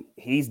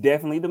he's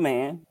definitely the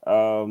man.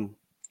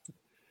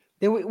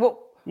 Did we?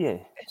 Well, yeah.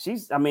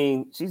 She's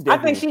definitely. I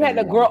think she had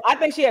to grow. I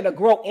think she had to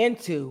grow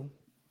into.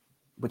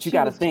 But you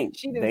got to think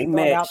they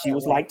met. She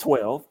was like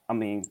 12. I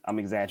mean, I'm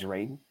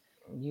exaggerating.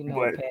 You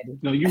know, Patty.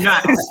 No, you're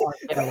not.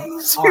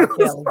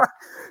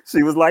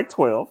 She was like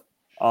 12.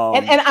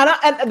 And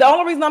the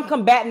only reason I'm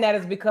combating that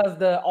is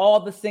because all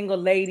the single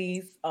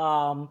ladies,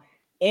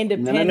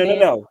 independent.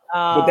 No.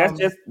 But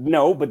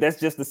that's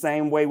just the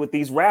same way with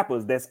these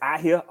rappers that's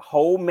out here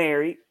whole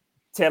married,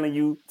 telling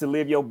you to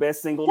live your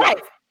best single life.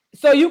 Right.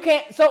 So you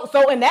can't.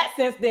 So in that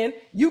sense, then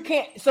you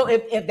can't. So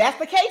if that's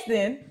the case,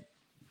 then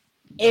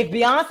if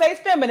Beyonce's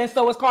feminine,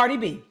 so is Cardi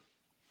B.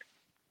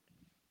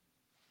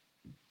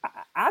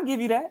 I'll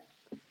give you that.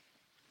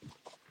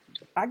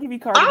 I'll give you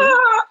Cardi B.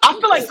 I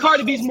feel like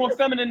Cardi B's more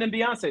feminine than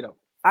Beyonce, though.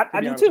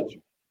 I do too.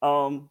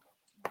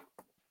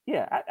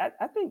 Yeah,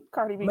 I think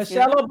Cardi B.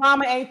 Michelle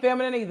Obama ain't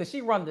feminine either.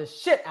 She run the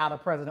shit out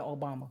of President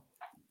Obama.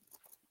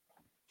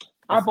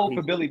 I vote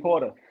for Billy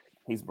Porter.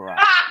 He's Barack.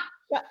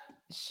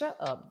 Shut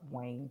up,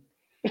 Wayne.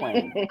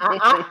 Wayne.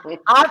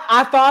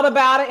 I thought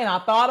about it, and I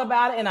thought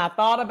about it, and I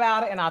thought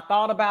about it, and I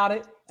thought about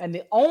it, and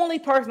the only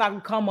person I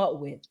could come up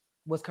with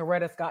was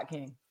Coretta Scott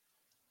King.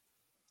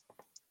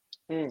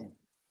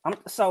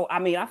 So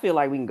I feel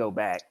like we can go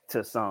back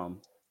to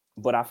some,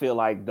 but I feel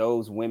like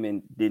those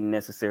women didn't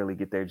necessarily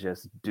get their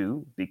just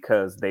due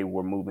because they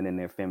were moving in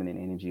their feminine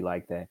energy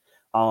like that.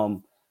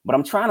 But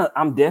I've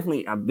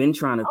been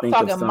trying to think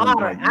of some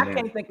modern. I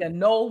can't think of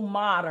no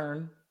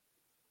modern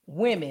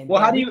women. Well,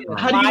 how do you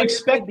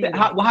expect that?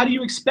 How do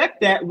you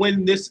expect that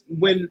when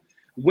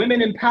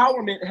women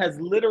empowerment has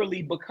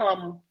literally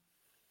become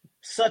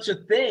such a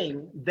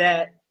thing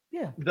that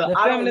the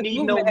I don't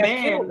need no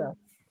man.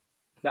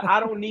 The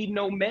I don't need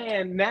no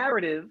man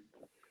narrative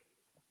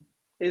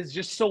is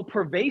just so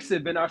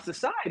pervasive in our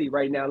society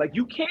right now. Like,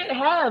 you can't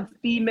have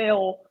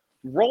female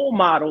role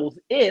models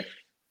if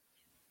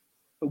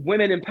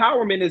women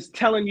empowerment is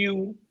telling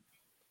you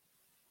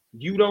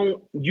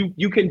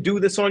you can do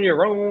this on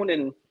your own,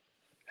 and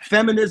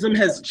feminism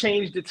has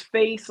changed its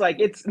face. Like,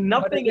 it's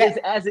nothing is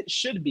as it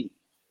should be.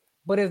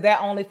 But is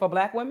that only for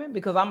Black women?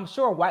 Because I'm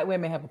sure white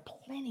women have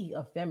plenty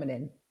of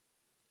feminine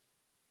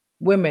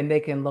women they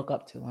can look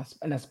up to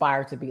and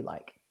aspire to be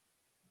like.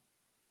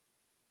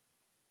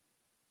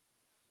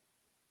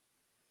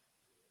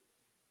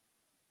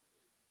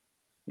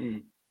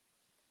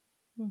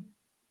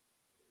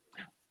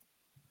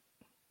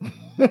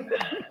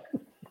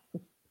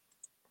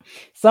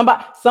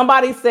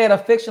 Somebody said a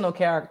fictional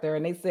character,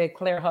 and they said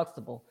Claire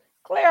Huxtable.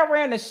 Claire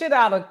ran the shit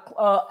out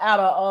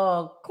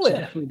of Cliff.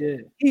 Definitely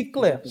did.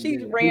 Heathcliff.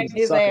 She ran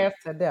his ass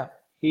to death.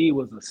 He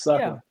was a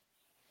sucker.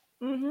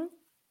 Yeah. Mm-hmm.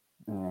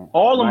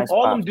 All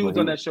them dudes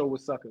on that show were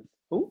suckers.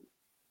 Who?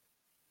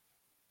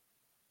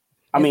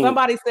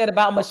 Somebody said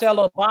about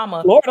Michelle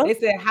Obama. Florida. They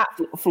said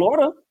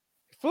Florida.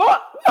 Florida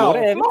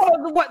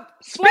what?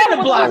 Spin the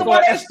block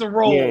on Esther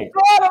Roll. Yeah.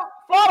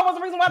 Florida was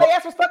the reason why they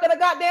ass was stuck in the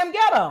goddamn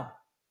ghetto.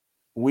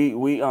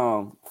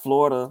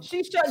 Florida.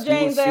 She shut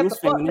James ass the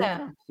fuck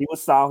down. She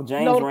was soft.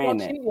 James ran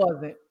that. She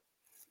wasn't.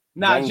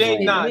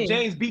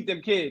 James beat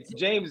them kids.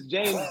 James.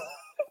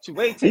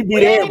 Wait till he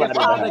beat everybody.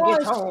 Father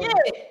gets home.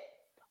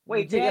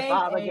 Wait till your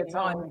father gets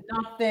home.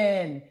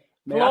 Nothing.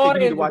 Man, I think you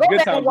need to watch Good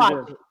Times.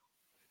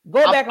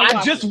 Go back and watch it.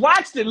 I just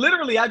watched it.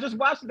 Literally, I just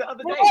watched it the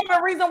other day. Remember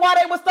the reason why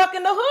they were stuck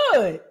in the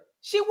hood?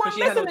 She wasn't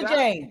listening to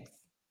James.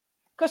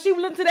 Because she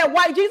listened to that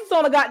white Jesus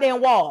on the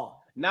goddamn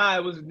wall. Nah,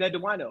 it was Ned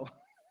DeWino.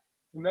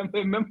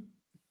 Remember?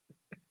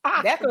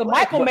 That's what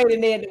Michael made it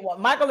Ned DeWino.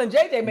 Michael and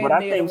JJ made it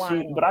Ned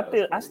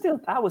DeWino.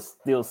 I would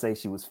still say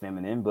she was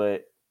feminine,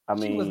 but I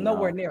mean, she was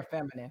nowhere near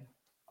feminine.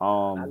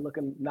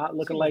 Not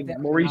looking like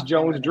Maurice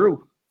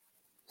Jones-Drew.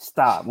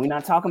 Stop. We're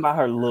not talking about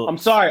her look. I'm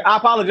sorry. I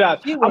apologize.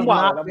 She was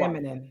not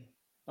feminine.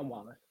 I'm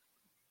wilding.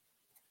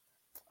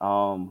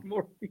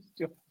 Maurice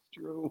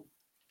Jones-Drew.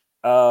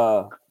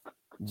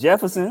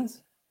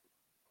 Jeffersons.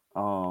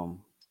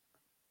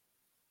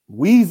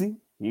 Weezy.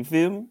 You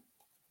feel me?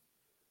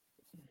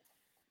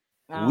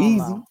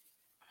 Weezy.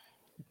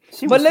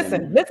 But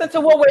listen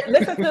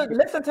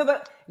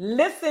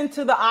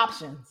to the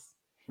options.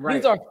 Right.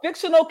 These are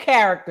fictional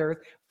characters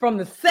from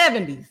the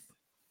 70s.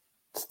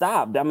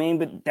 Stop. I mean,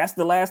 but that's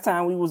the last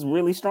time we was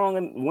really strong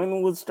and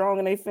women was strong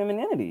in their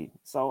femininity.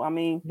 So I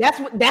mean,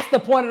 that's the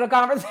point of the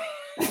conversation.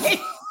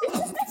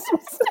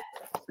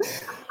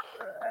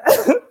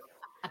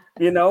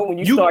 When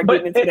you start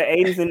getting into the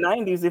 80s and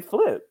 90s, it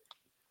flipped.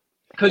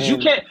 Because you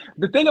can't.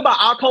 The thing about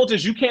our culture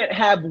is you can't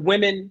have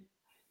women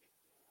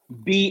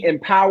be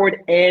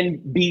empowered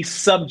and be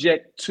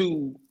subject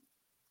to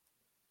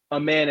a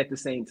man at the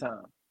same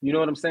time. You know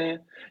what I'm saying?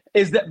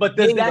 Does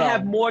that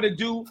have more to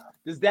do?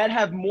 Does that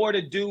have more to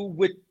do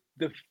with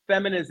the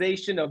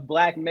feminization of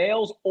Black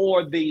males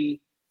or the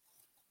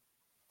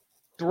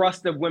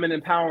thrust of women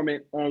empowerment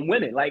on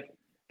women?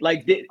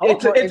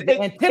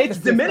 It's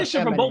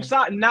diminishing from both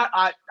sides. Not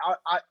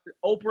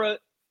Oprah.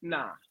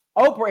 Nah.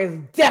 Oprah is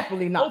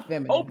definitely not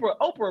feminine.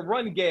 Oprah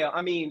run Gail.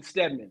 I mean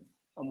Stedman.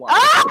 I'm wild.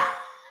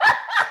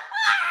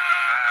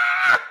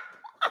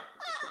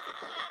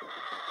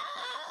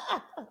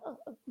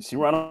 She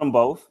run them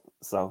both.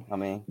 So I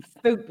mean,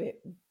 stupid.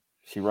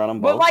 She run them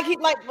both. But like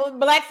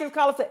Black Sis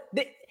Collar said,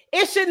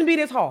 it shouldn't be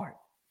this hard.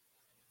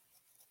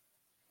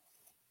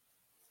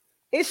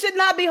 It should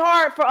not be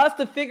hard for us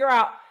to figure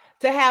out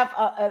to have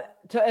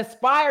to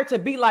aspire to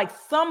be like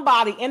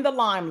somebody in the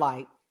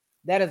limelight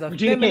that is a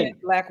feminine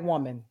Black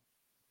woman.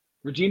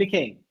 Regina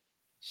King.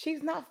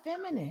 She's not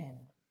feminine.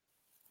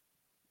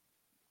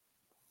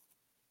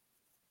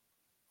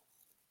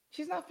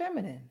 She's not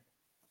feminine.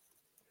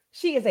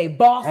 She is a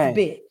boss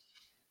bitch.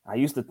 I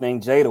used to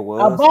think Jada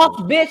was. A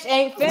boss bitch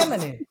ain't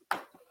feminine.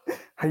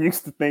 I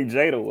used to think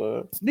Jada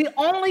was. The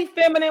only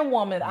feminine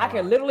woman I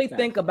can literally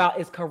think about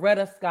is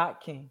Coretta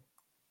Scott King.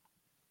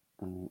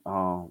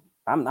 I'm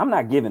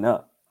not giving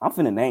up. I'm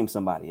finna name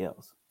somebody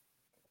else.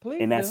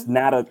 Please and that's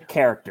not a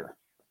character.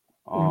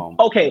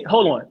 Okay,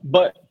 hold on.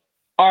 But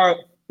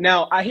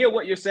now I hear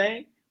what you're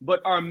saying,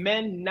 but are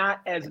men not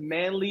as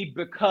manly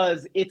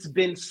because it's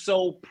been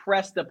so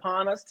pressed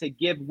upon us to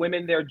give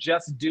women their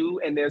just due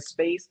and their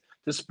space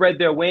to spread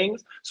their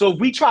wings? So if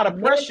we try to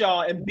press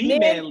y'all and be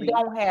manly,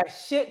 don't have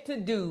shit to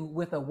do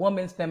with a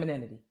woman's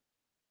femininity.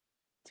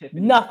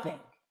 Tiffany.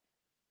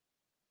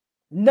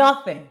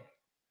 Nothing.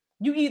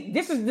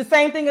 This is the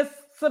same thing as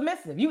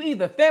submissive. You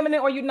either feminine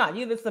or you're not.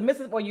 You're either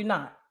submissive or you're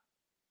not.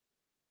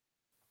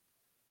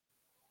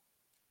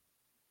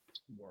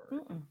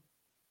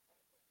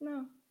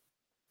 No.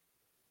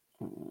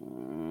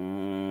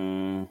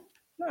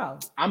 No.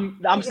 I'm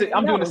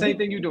doing the same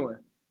thing you're doing.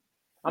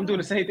 I'm doing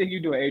the same thing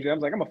you're doing,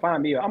 Adrian. I'm gonna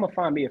find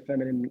me a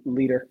feminine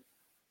leader.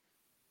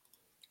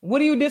 What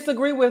do you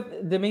disagree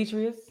with,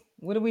 Demetrius?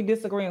 What are we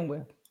disagreeing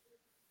with?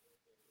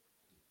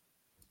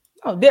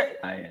 Oh,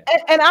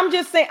 and I'm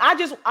just saying,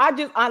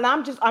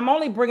 I'm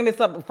only bringing this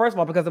up, first of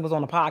all, because it was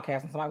on the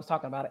podcast and somebody was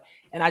talking about it.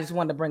 And I just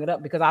wanted to bring it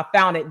up because I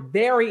found it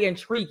very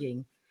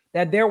intriguing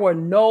that there were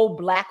no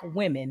Black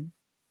women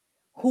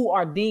who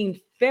are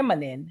deemed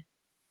feminine,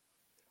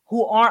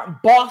 who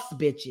aren't boss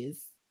bitches.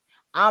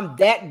 I'm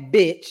that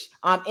bitch.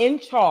 I'm in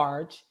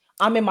charge.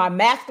 I'm in my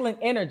masculine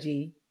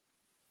energy.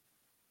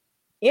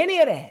 Any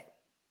of that.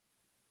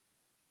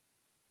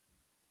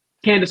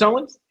 Candace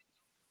Owens?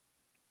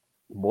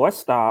 Boy,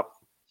 stop.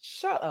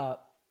 Shut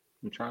up.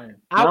 I'm trying.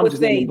 I would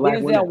say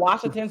Denzel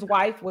Washington's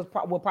wife will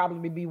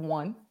probably be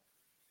one.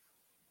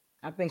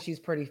 I think she's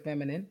pretty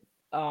feminine.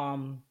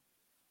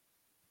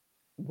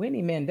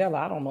 Winnie Mandela,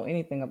 I don't know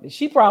anything of it.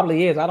 She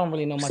probably is. I don't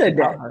really know much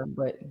about her,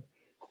 but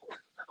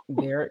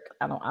Derek,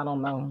 I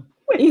don't know.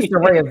 Issa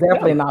Rae is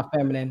definitely not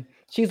feminine.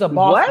 She's a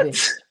boss. What?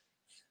 Bitch.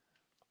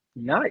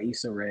 Not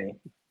Issa Rae.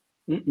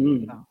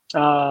 No.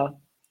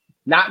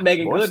 Not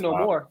Megan Good no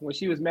more. When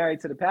she was married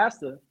to the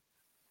pastor,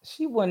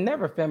 she was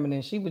never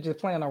feminine. She was just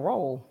playing a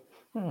role.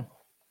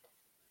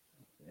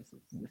 This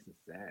is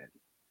sad.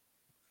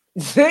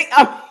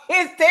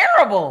 It's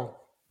terrible.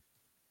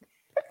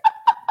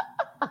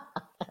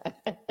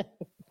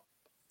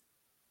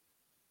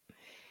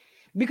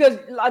 Because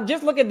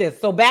just look at this.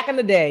 So back in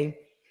the day,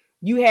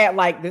 you had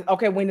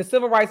when the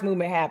civil rights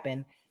movement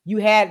happened, you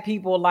had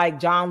people like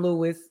John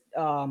Lewis,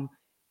 Martin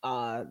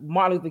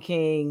Luther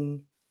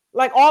King,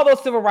 like all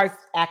those civil rights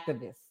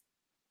activists.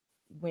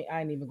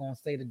 I ain't even gonna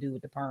say the dude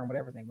with the perm,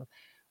 whatever thing was,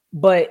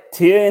 but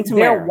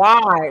their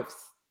wives,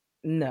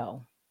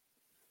 no.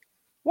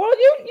 Well,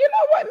 you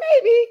know what?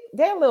 Maybe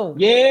they're little.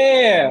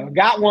 Yeah,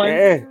 got one.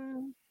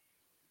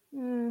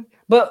 Yeah.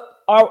 But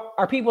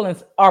are people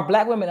are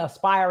Black women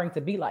aspiring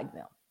to be like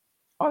them?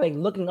 Are they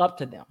looking up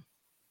to them?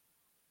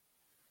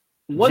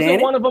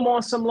 Wasn't one of them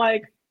on some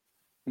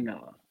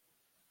no?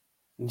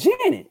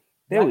 Janet.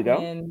 There we go.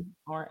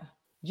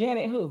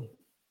 Janet who?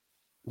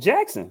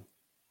 Jackson.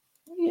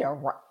 Yeah,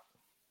 right.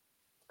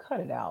 Cut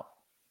it out.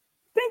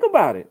 Think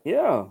about it.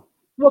 Yeah.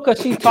 Well,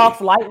 because she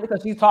talks lightly,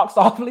 because she talks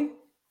softly.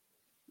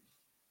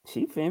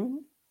 She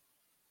feminine.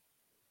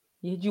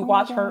 Did you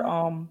watch her?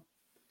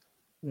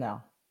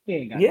 No.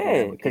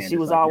 Yeah, because she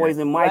was always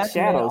in Mike's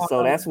shadow,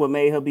 so that's what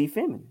made her be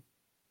feminine.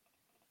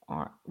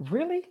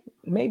 Really?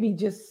 Maybe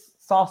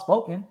just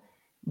soft-spoken.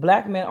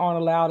 Black men aren't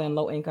allowed in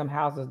low-income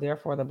houses.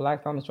 Therefore, the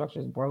Black family structure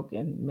is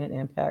broken. Men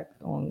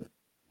impact on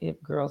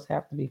if girls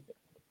have to be.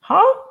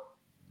 Huh?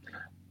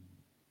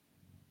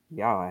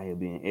 Y'all out here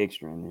being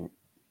extra in it.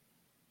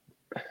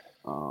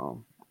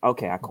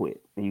 Okay, I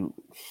quit. You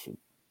shit.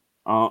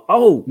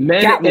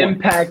 Men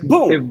impact.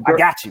 Boom! I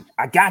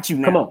got you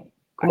now. Come on.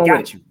 I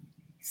got you.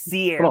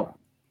 Sierra.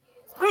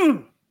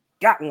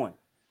 Got one.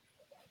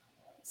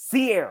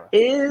 Sierra.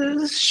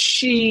 Is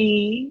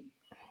she?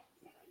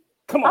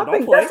 Come on, I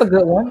think that's a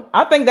good one.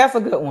 I think that's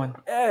a good one.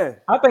 Yeah.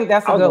 I think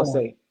that's a good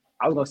one.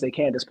 I was gonna say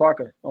Candace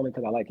Parker, only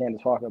because I like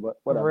Candace Parker, but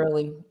whatever.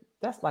 Really?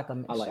 That's like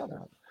a. I like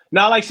that.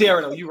 No, I like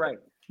Sierra though. You're right.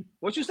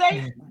 What you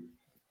say?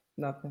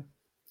 Nothing.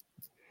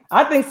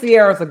 I think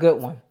Sierra's a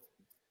good one.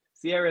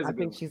 I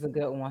think she's a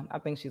good one. I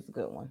think she's a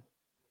good one.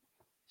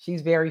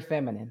 She's very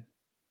feminine.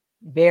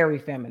 Very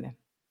feminine.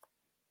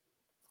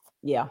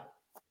 Yeah.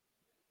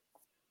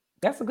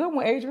 That's a good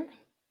one, Adrian.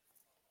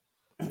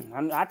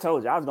 I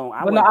told you I was going.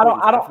 I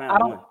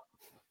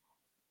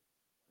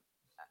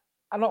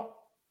don't.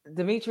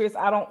 Demetrius,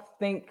 I don't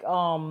think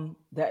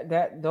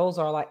that those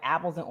are like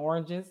apples and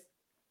oranges.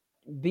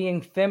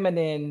 Being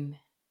feminine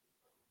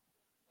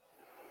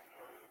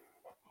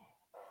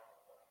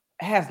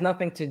has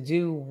nothing to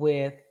do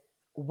with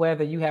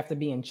whether you have to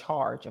be in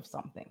charge of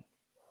something.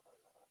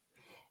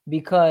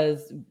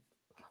 Because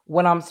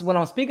when I'm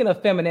speaking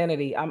of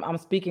femininity, I'm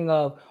speaking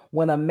of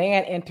when a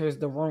man enters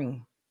the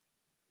room,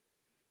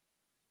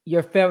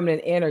 your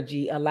feminine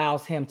energy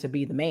allows him to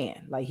be the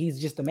man. Like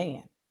he's just a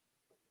man.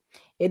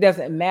 It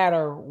doesn't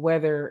matter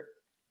whether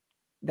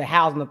the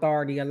housing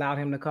authority allowed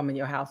him to come in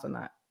your house or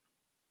not.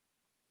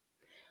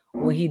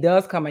 When he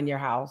does come in your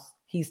house,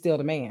 he's still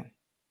the man.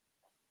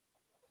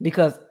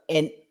 Because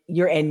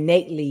you're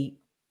innately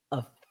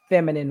a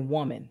feminine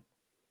woman.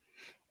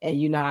 And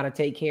you know how to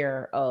take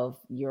care of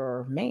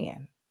your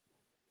man.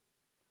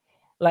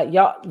 Like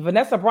y'all,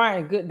 Vanessa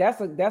Bryant, good. That's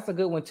a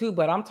good one too.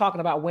 But I'm talking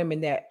about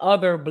women that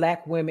other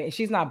black women.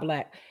 She's not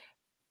black.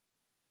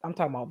 I'm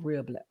talking about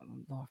real black.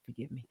 Lord,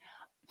 forgive me.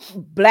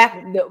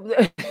 Black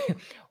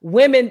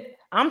women.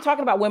 I'm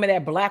talking about women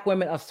that black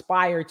women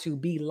aspire to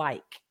be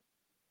like.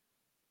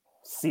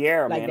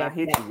 Sierra, like man, that, I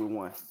hit you with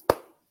one.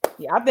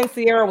 Yeah, I think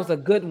Sierra was a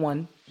good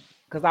one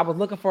because I was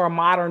looking for a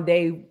modern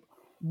day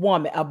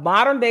woman, a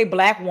modern day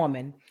black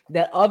woman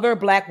that other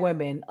black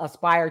women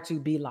aspire to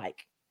be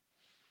like.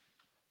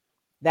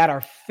 That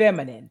are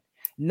feminine,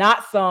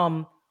 not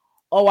some,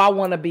 oh, I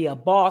want to be a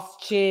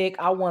boss chick.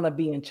 I want to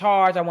be in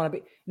charge. I want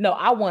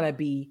to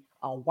be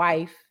a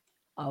wife,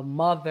 a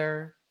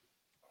mother.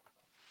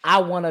 I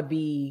want to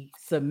be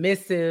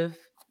submissive.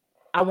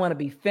 I want to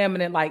be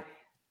feminine. Like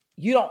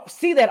you don't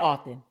see that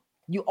often.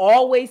 You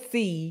always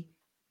see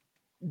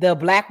the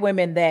black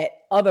women that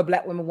other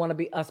black women want to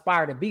be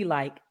aspire to be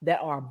like that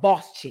are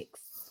boss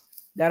chicks,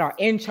 that are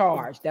in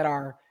charge, that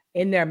are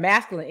in their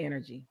masculine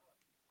energy.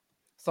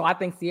 So I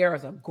think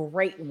Sierra's a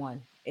great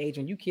one.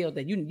 Adrian, you killed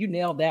that. You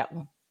nailed that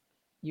one.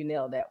 You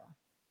nailed that one.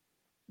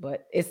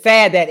 But it's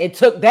sad that it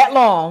took that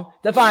long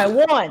to find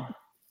one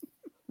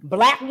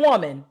black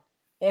woman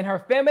in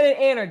her feminine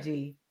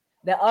energy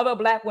that other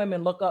black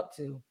women look up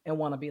to and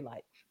want to be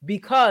like.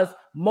 Because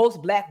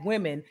most black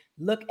women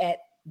look at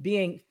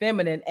being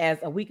feminine as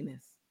a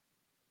weakness.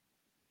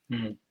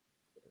 Mm-hmm.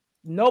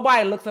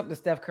 Nobody looks up to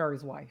Steph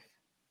Curry's wife.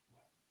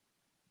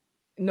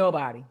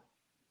 Nobody.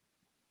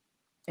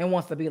 And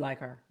wants to be like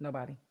her.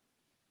 Nobody.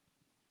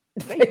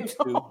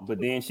 But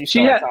then she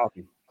started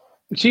talking.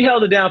 She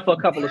held it down for a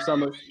couple of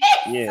summers.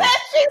 Yeah.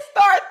 She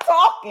started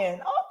talking.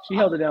 Oh, she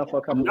held it down for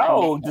a couple of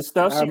summers. No, the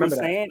stuff she was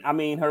saying, I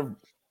mean,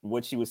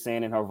 what she was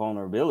saying in her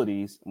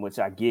vulnerabilities, which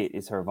I get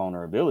is her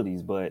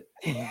vulnerabilities, but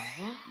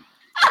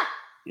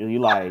you're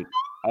like,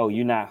 oh,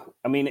 you're not.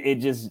 I mean, it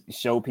just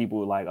showed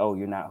people like, oh,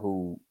 you're not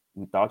who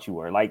we thought you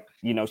were. Like,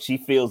 you know, she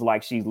feels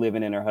like she's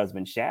living in her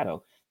husband's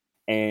shadow.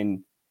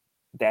 And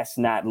that's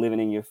not living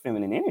in your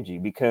feminine energy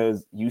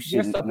because you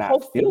should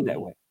not feel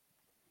that way.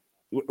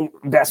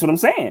 That's what I'm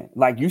saying.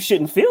 Like you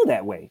shouldn't feel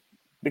that way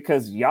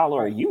because y'all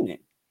are a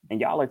unit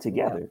and y'all are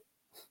together.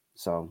 Yeah.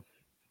 So,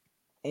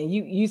 and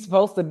you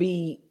supposed to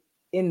be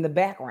in the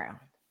background,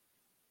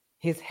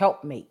 his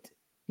helpmate.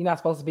 You're not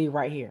supposed to be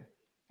right here.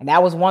 And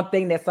that was one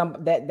thing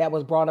that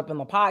was brought up in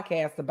the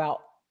podcast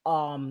about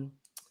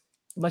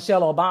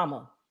Michelle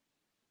Obama.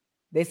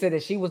 They said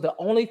that she was the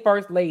only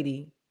first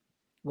lady,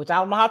 which I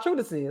don't know how true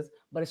this is,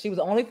 but she was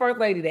the only first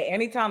lady that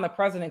anytime the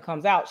president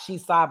comes out,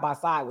 she's side by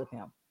side with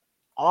him.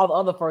 All the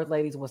other first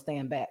ladies will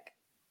stand back.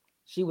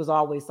 She was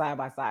always side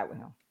by side with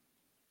him.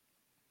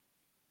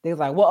 They was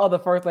like, what other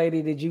first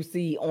lady did you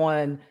see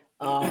on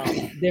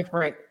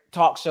different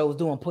talk shows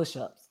doing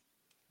push-ups?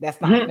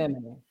 That's not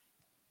feminine.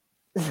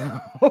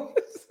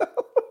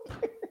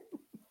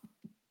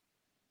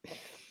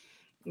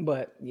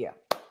 But yeah.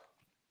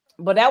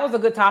 But that was a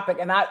good topic.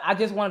 And I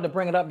just wanted to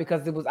bring it up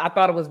because I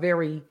thought it was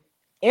very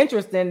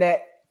interesting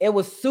that it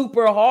was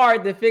super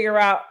hard to figure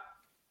out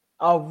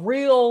a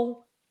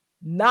real,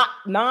 not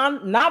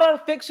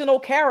a fictional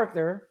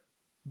character,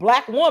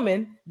 black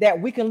woman that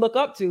we can look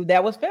up to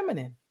that was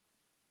feminine.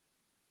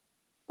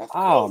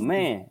 Oh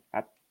man,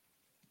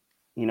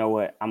 you know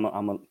what? I'm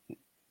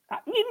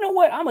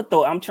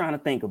trying to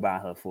think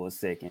about her for a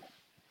second.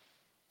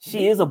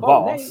 She is a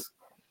boss.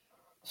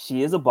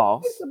 She is a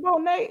boss. Lisa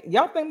Bonet.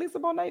 Y'all think Lisa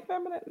Bonet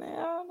feminine?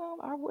 No,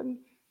 I wouldn't.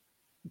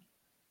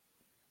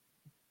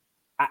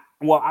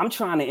 I'm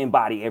trying to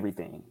embody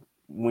everything.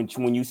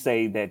 When you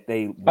say that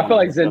I feel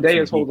like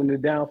Zendaya is holding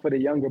it down for the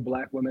younger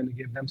black women to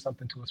give them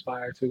something to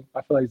aspire to.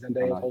 I feel like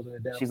Zendaya is holding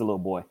it down. She's a little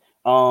boy.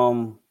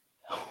 I'm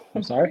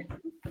sorry.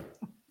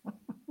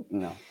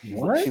 No.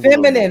 What?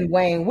 Feminine,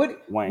 Wayne. Wayne,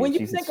 when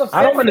you think of feminine,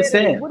 I don't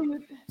understand. What do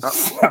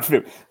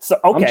you? So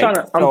okay.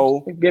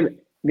 Give me.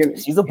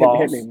 She's a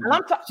boss.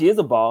 She is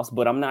a boss,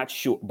 but I'm not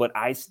sure. But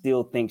I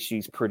still think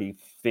she's pretty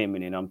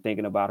feminine. I'm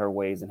thinking about her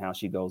ways and how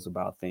she goes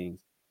about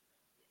things.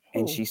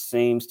 And she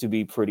seems to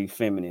be pretty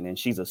feminine, and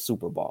she's a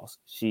super boss.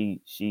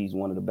 She's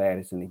one of the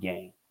baddest in the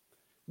game.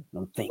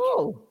 I'm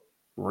thinking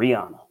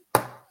Rihanna.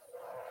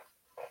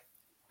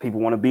 People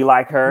want to be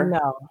like her.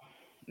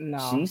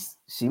 No.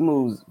 She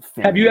moves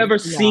feminine. Have you ever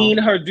seen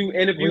her do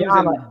interviews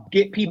and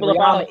get people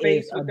about her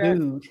face with that?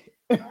 Dude.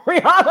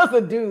 Rihanna's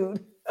a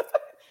dude.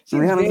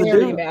 Rihanna's a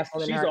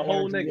dude. She's a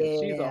whole nigga. Yeah.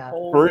 She's a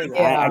whole nigga.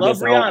 Yeah. Love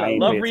Rihanna.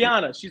 Love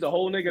Rihanna. She's a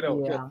whole nigga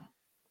though. Yeah.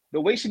 The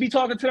way she be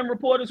talking to them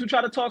reporters who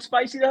try to talk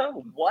spicy to her,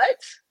 what?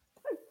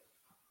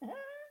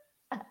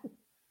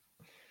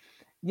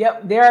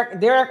 Yep,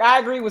 Derek, I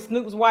agree with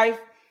Snoop's wife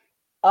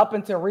up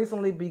until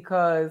recently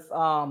because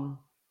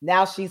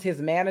now she's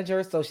his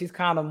manager, so she's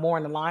kind of more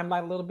in the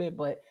limelight a little bit.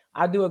 But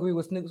I do agree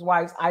with Snoop's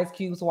wife, Ice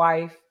Cube's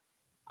wife.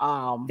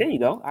 There you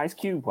go, Ice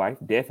Cube wife,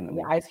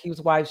 definitely. Ice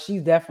Cube's wife,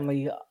 she's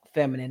definitely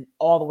feminine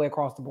all the way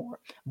across the board.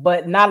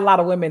 But not a lot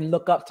of women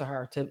look up to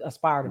her to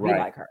aspire to be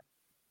like her.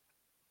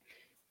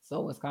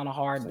 So it's kind of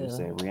hard to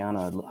say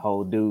Rihanna, a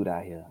whole dude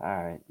out here.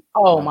 All right.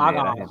 Oh my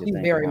God, she's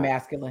very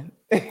masculine.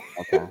 Okay.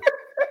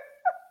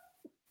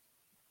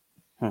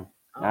 All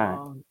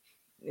right.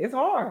 It's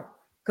hard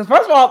because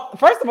first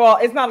of all,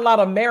 it's not a lot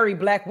of married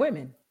black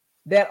women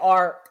that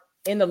are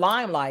in the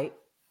limelight.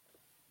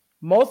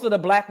 Most of the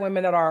black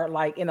women that are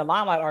like in the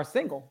limelight are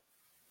single.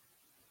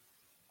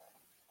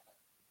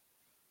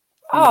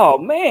 Oh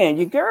man,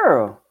 your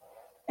girl,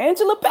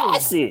 Angela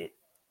Bassett.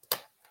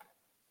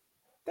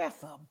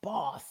 That's a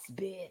boss,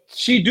 bitch.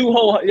 She do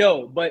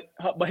but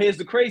here's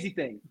the crazy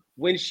thing.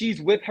 When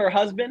she's with her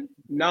husband,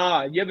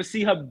 nah, you ever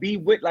see her be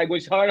with like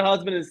with her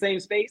husband in the same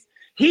space?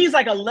 He's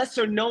like a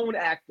lesser known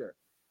actor.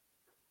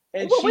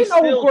 And we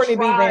know who Courtney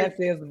B. Vance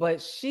is,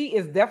 but she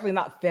is definitely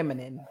not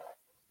feminine.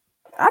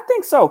 I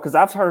think so, because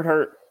I've heard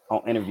her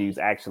on interviews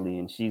actually,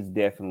 and she's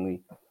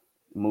definitely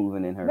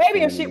moving in her.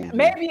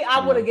 Maybe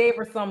I would have gave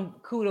her some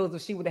kudos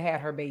if she would have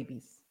had her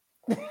babies.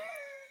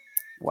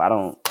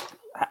 Well,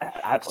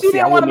 she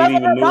didn't want to mess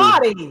with her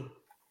body.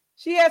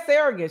 She had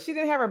surrogates. She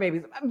didn't have her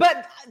babies,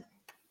 but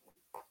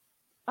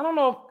I don't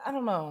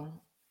know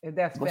if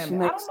that's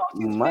feminine. I don't know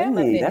if she's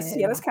money.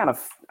 That's kind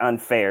of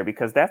unfair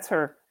because that's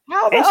her.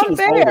 How's it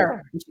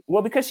unfair?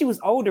 Well, because she was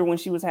older when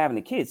she was having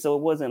the kids, so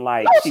it wasn't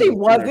like she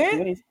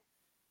wasn't.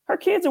 Her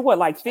kids are what,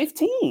 like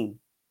 15?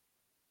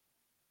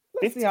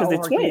 Because they're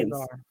twins.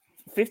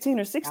 15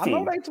 or 16. I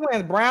know they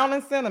twins, Brown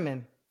and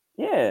Cinnamon.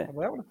 Yeah.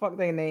 Whatever the fuck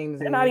they names.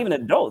 They're not even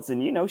adults,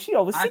 and she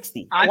over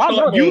 60. I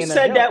thought you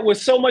said that with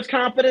so much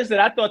confidence that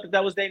I thought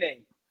that was their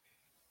name.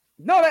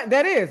 No,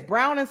 that is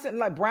Brown and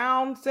like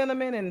Brown,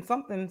 Cinnamon, and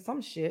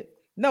some shit.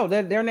 No,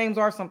 their names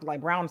are something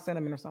like Brown,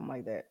 Cinnamon, or something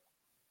like that.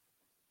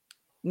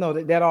 No,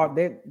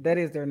 that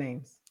is their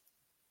names.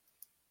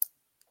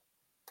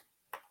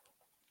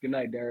 Good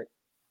night, Derek.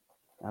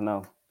 I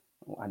know.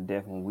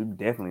 We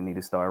definitely need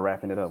to start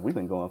wrapping it up. We've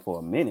been going for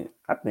a minute.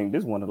 I think this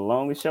is one of the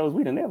longest shows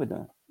we've ever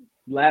done.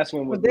 Last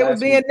one was they were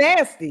being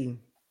nasty.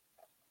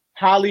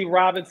 Holly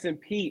Robinson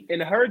Pete in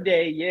her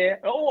day, yeah.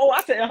 Oh,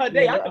 I said in her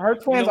day. Yeah, her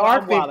twins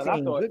are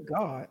 15. Good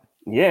God.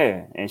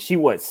 Yeah, and she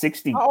what,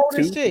 62, how old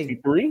is she?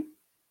 63?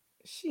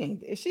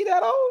 Is she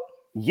that old?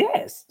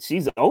 Yes,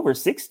 she's over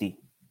 60.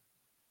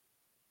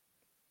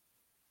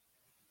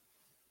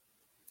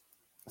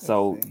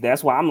 So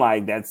that's why I'm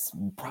like, that's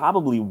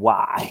probably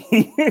why.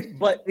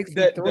 But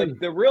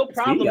the real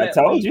problem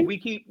we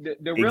keep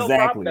the real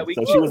problem that we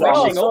keep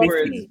brushing over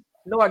is,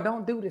 Lord,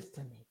 don't do this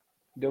to me.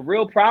 The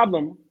real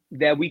problem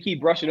that we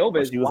keep brushing over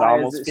is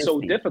why is it so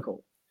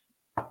difficult?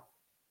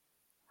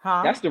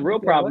 That's the real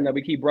problem that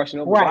we keep brushing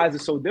over. Right. Why is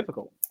it so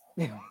difficult?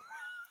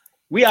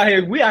 We out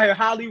here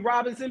Holly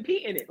Robinson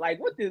Pete in it. Like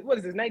what is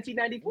this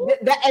 1994?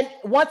 And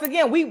once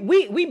again,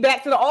 we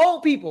back to the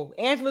old people.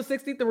 Angela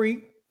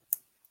 63.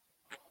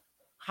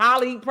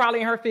 Holly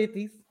probably in her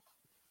 50s.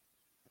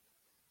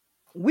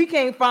 We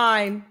can't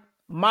find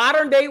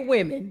modern day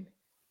women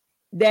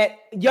that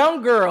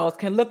young girls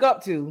can look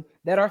up to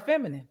that are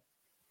feminine.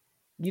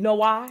 You know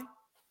why?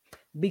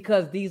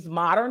 Because these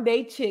modern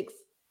day chicks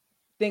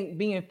think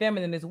being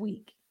feminine is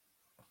weak.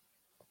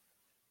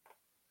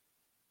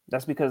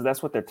 That's because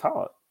that's what they're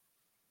taught.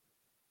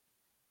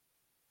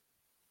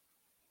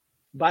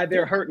 By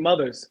their hurt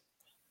mothers.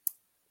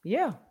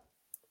 Yeah.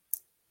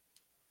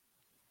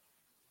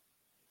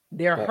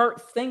 They're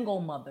hurt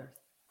single mothers.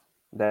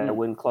 That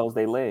wouldn't close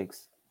their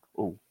legs.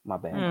 Oh, my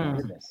bad.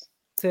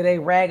 To they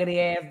raggedy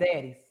ass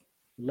daddies.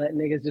 Let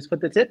niggas just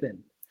put the tip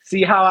in.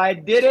 See how I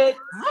did it?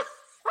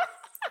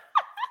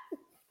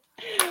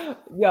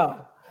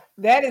 Yo,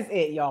 that is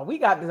it, y'all. We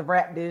got to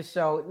wrap this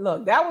show.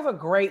 Look, that was a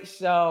great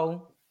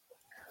show.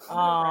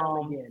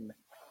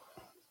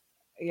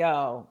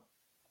 Yo,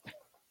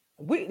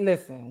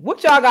 listen,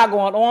 what y'all got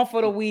going on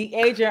for the week?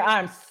 Adrian,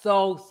 I'm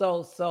so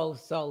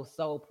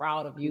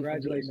proud of you.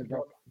 Congratulations,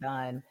 bro.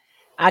 Done.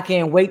 I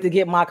can't wait to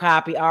get my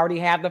copy. I already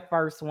have the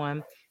first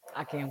one.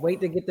 I can't wait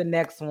to get the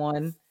next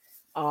one.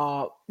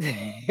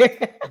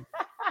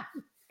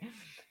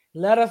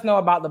 Let us know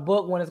about the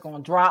book, when it's going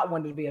to drop,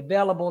 when it'll be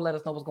available. Let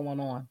us know what's going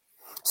on.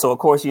 So, of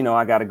course,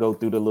 I got to go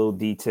through the little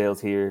details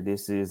here.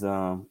 This is,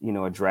 a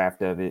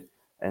draft of it.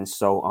 And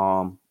so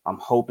I'm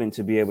hoping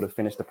to be able to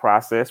finish the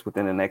process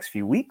within the next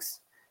few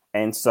weeks.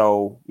 And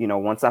so,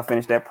 once I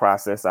finish that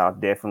process, I'll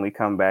definitely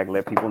come back,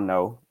 let people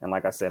know. And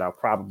like I said, I'll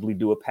probably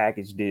do a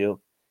package deal.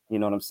 You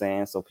know what I'm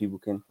saying? So people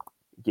can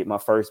get my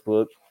first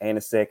book and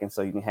a second,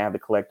 so you can have the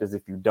collectors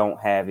if you don't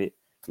have it.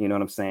 You know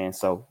what I'm saying?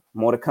 So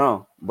more to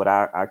come, but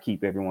I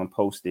keep everyone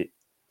posted,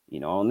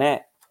 on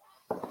that.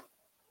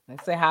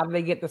 Let's say, how do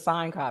they get the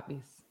signed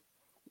copies?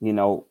 You're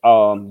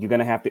going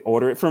to have to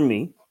order it from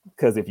me,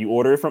 because if you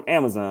order it from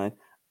Amazon,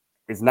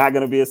 it's not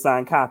going to be a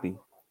signed copy.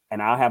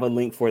 and I'll have a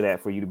link for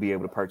that for you to be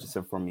able to purchase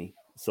it from me,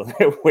 so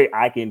that way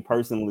I can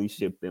personally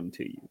ship them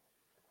to you.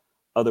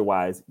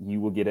 Otherwise, you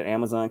will get an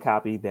Amazon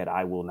copy that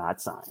I will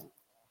not sign.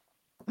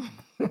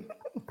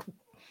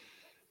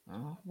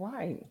 All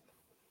right.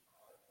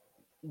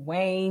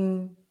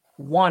 Wayne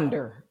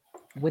Wonder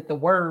with the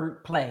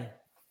word play.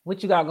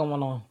 What you got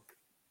going on?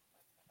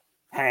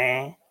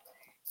 Huh?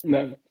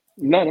 None.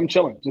 I'm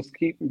chilling. Just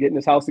keep getting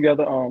this house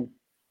together.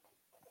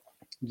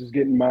 Just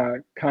getting my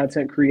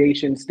content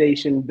creation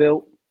station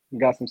built.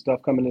 Got some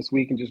stuff coming this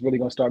week, and just really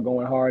gonna start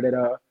going hard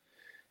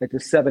at the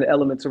 7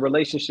 Elements of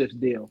Relationships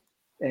deal.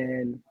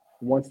 And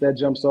once that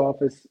jumps off,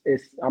 it's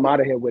I'm out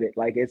of here with it.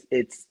 Like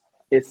it's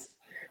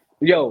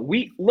yo,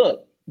 we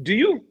look. Do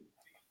you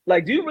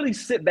really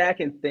sit back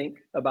and think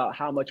about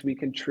how much we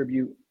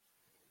contribute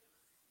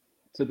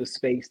to the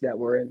space that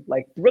we're in?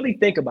 Like, really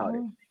think about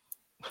it.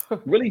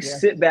 Really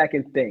sit back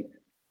and think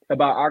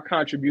about our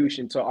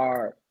contribution to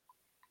our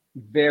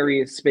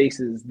various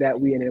spaces that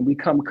we in, and we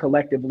come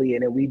collectively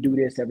in, and we do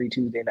this every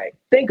Tuesday night.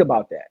 Think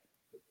about that.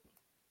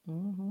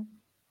 Mm-hmm.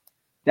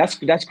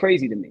 That's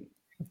crazy to me.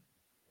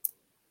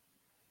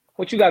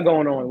 What you got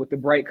going on with the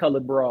bright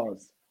colored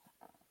bras?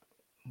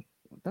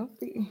 Don't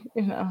be,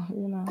 you know.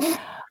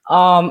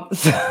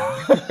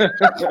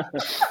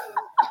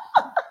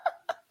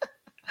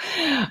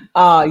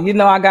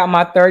 I got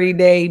my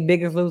 30-day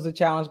Biggest Loser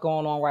challenge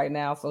going on right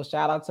now. So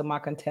shout out to my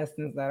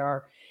contestants that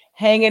are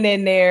hanging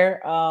in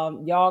there.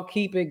 Y'all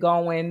keep it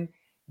going.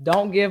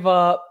 Don't give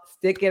up.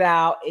 Stick it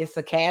out. It's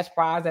a cash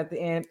prize at the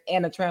end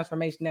and a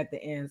transformation at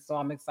the end. So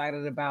I'm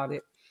excited about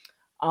it.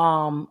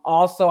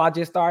 Also, I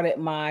just started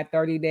my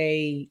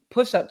 30-day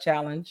push-up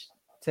challenge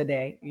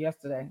today's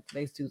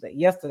Tuesday,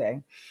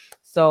 yesterday.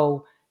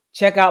 So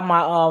check out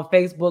my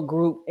Facebook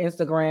group,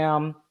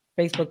 Instagram,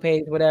 Facebook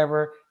page,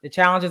 whatever. The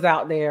challenge is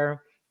out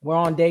there. We're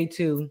on day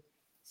 2.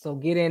 So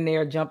get in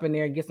there, jump in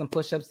there, get some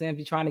push-ups in. If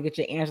you're trying to get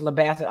your Angela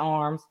Bassett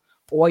arms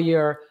or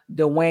your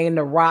Dwayne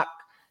The Rock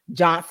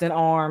Johnson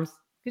arms,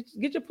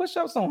 get your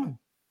push-ups on.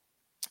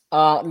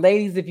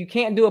 Ladies, if you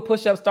can't do a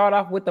push-up, start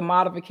off with the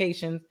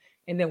modifications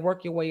and then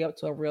work your way up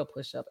to a real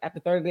push-up. After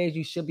 30 days,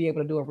 you should be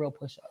able to do a real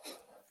push-up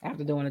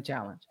after doing a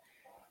challenge.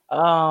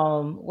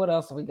 What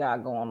else we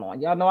got going on?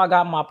 Y'all know I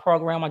got my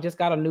program. I just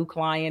got a new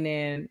client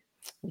in,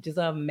 which is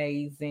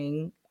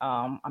amazing.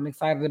 I'm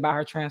excited about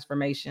her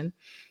transformation.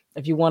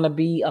 If you want to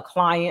be a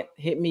client,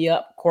 hit me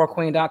up,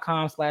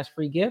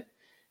 corequeen.com/free gift.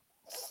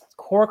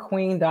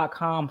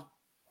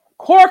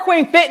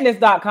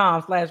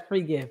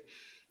 corequeenfitness.com/free gift.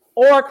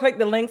 Or click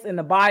the links in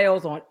the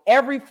bios on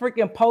every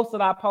freaking post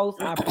that I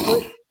post. I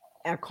put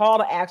a call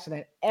to action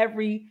at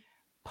every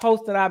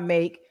post that I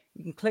make.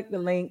 You can click the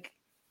link,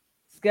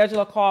 schedule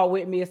a call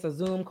with me. It's a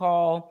Zoom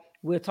call.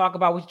 We'll talk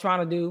about what you're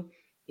trying to do.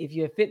 If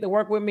you're fit to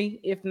work with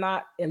me, if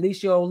not, at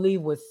least you'll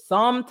leave with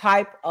some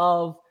type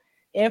of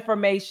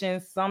information,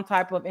 some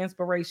type of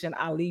inspiration.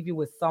 I'll leave you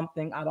with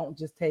something. I don't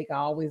just take, I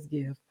always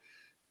give.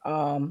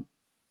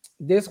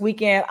 This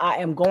weekend, I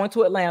am going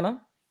to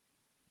Atlanta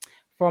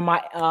for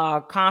my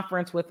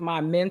conference with my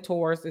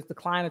mentors. It's the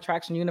Client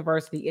Attraction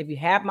University. If you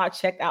have not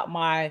checked out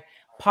my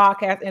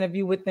podcast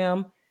interview with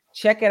them,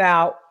 check it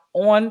out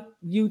on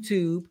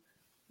YouTube,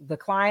 the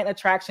Client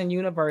Attraction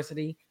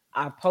University.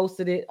 I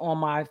posted it on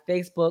my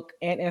Facebook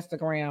and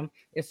Instagram.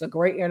 It's a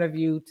great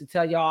interview to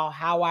tell y'all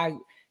how I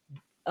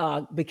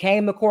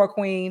became the Core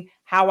Queen,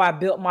 how I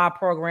built my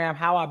program,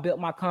 how I built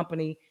my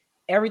company.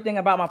 Everything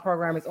about my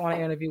program is on the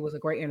interview. It was a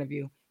great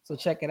interview. So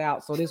check it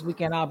out. So this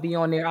weekend I'll be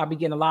on there. I'll be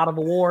getting a lot of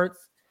awards.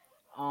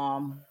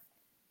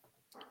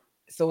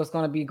 So it's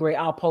going to be great.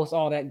 I'll post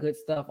all that good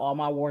stuff, all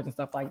my awards and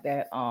stuff like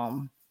that.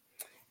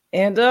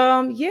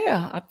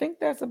 Yeah, I think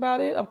that's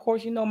about it. Of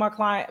course, my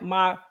client,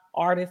 my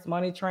artist,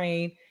 Money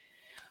Train.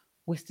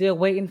 We're still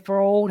waiting for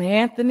old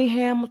Anthony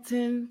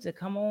Hamilton to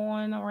come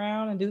on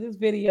around and do this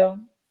video.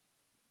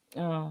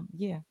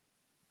 Yeah.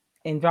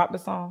 And drop the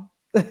song.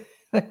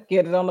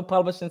 Get it on the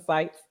publishing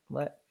sites.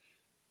 But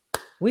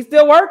we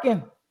still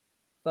working.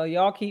 So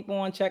y'all keep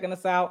on checking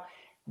us out.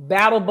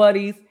 Battle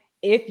Buddies,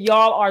 if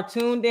y'all are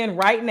tuned in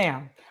right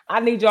now, I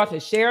need y'all to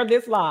share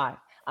this live.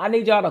 I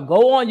need y'all to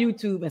go on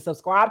YouTube and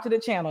subscribe to the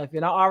channel if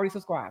you're not already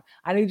subscribed.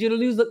 I need you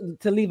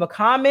to leave a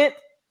comment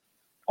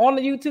on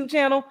the YouTube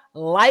channel,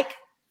 like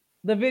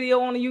the video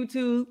on the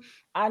YouTube.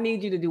 I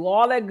need you to do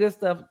all that good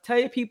stuff. Tell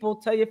your people,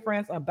 tell your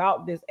friends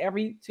about this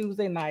every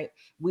Tuesday night.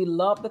 We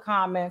love the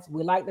comments.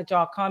 We like that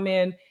y'all come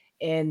in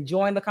and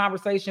join the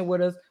conversation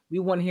with us. We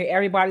want to hear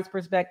everybody's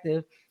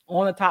perspective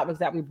on the topics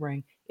that we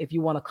bring. If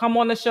you want to come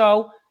on the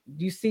show,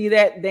 you see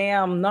that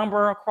damn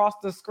number across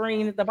the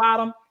screen at the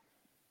bottom,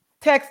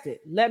 text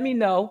it. Let me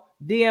know.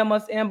 DM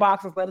us,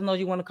 inbox us. Let us know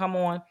you want to come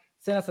on.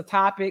 Send us a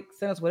topic.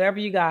 Send us whatever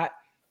you got.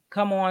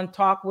 Come on,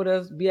 talk with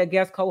us. Be a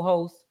guest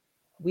co-host.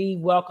 We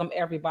welcome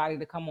everybody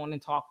to come on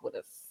and talk with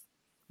us.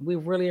 We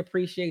really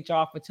appreciate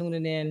y'all for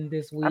tuning in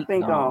this week. I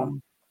think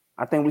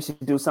we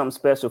should do something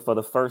special for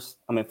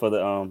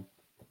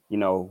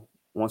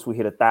once we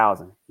hit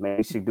 1,000, maybe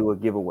we should do a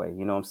giveaway.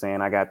 You know what I'm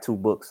saying? I got 2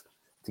 books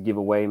to give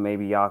away.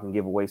 Maybe y'all can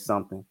give away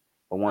something.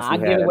 But once I we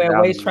give have away a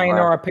that waist valuable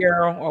trainer or driver-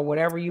 apparel or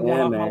whatever you Yeah,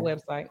 want on my man.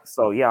 website.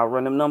 So y'all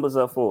run them numbers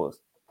up for us.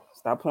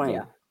 Stop playing.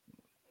 Yeah.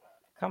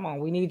 Come on,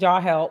 we need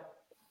y'all help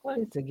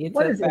to get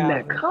What to is in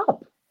that 1,000.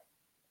 cup?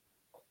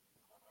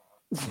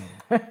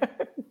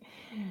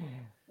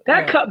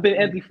 That cup been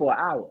empty for an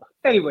hour.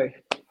 Anyway,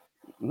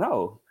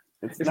 No,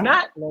 it's it's not.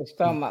 not. No, she's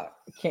talking about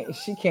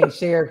she can't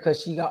share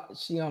because she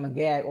on a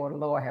gag order.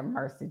 Lord have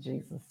mercy,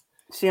 Jesus.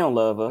 She don't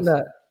love us.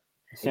 Look,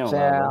 She don't love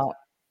us. child,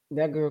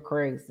 that girl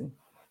crazy.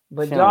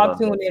 But She don't y'all love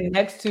tune us. in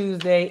next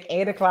Tuesday,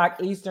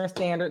 8:00 Eastern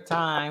Standard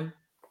Time.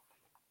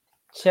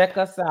 Check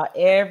us out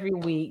every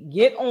week.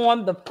 Get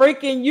on the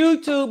freaking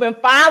YouTube and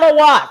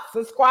follow us.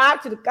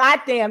 Subscribe to the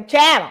goddamn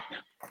channel.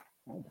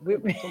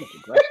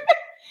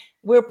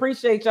 We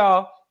appreciate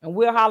y'all, and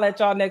we'll holler at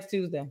y'all next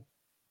Tuesday.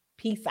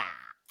 Peace out.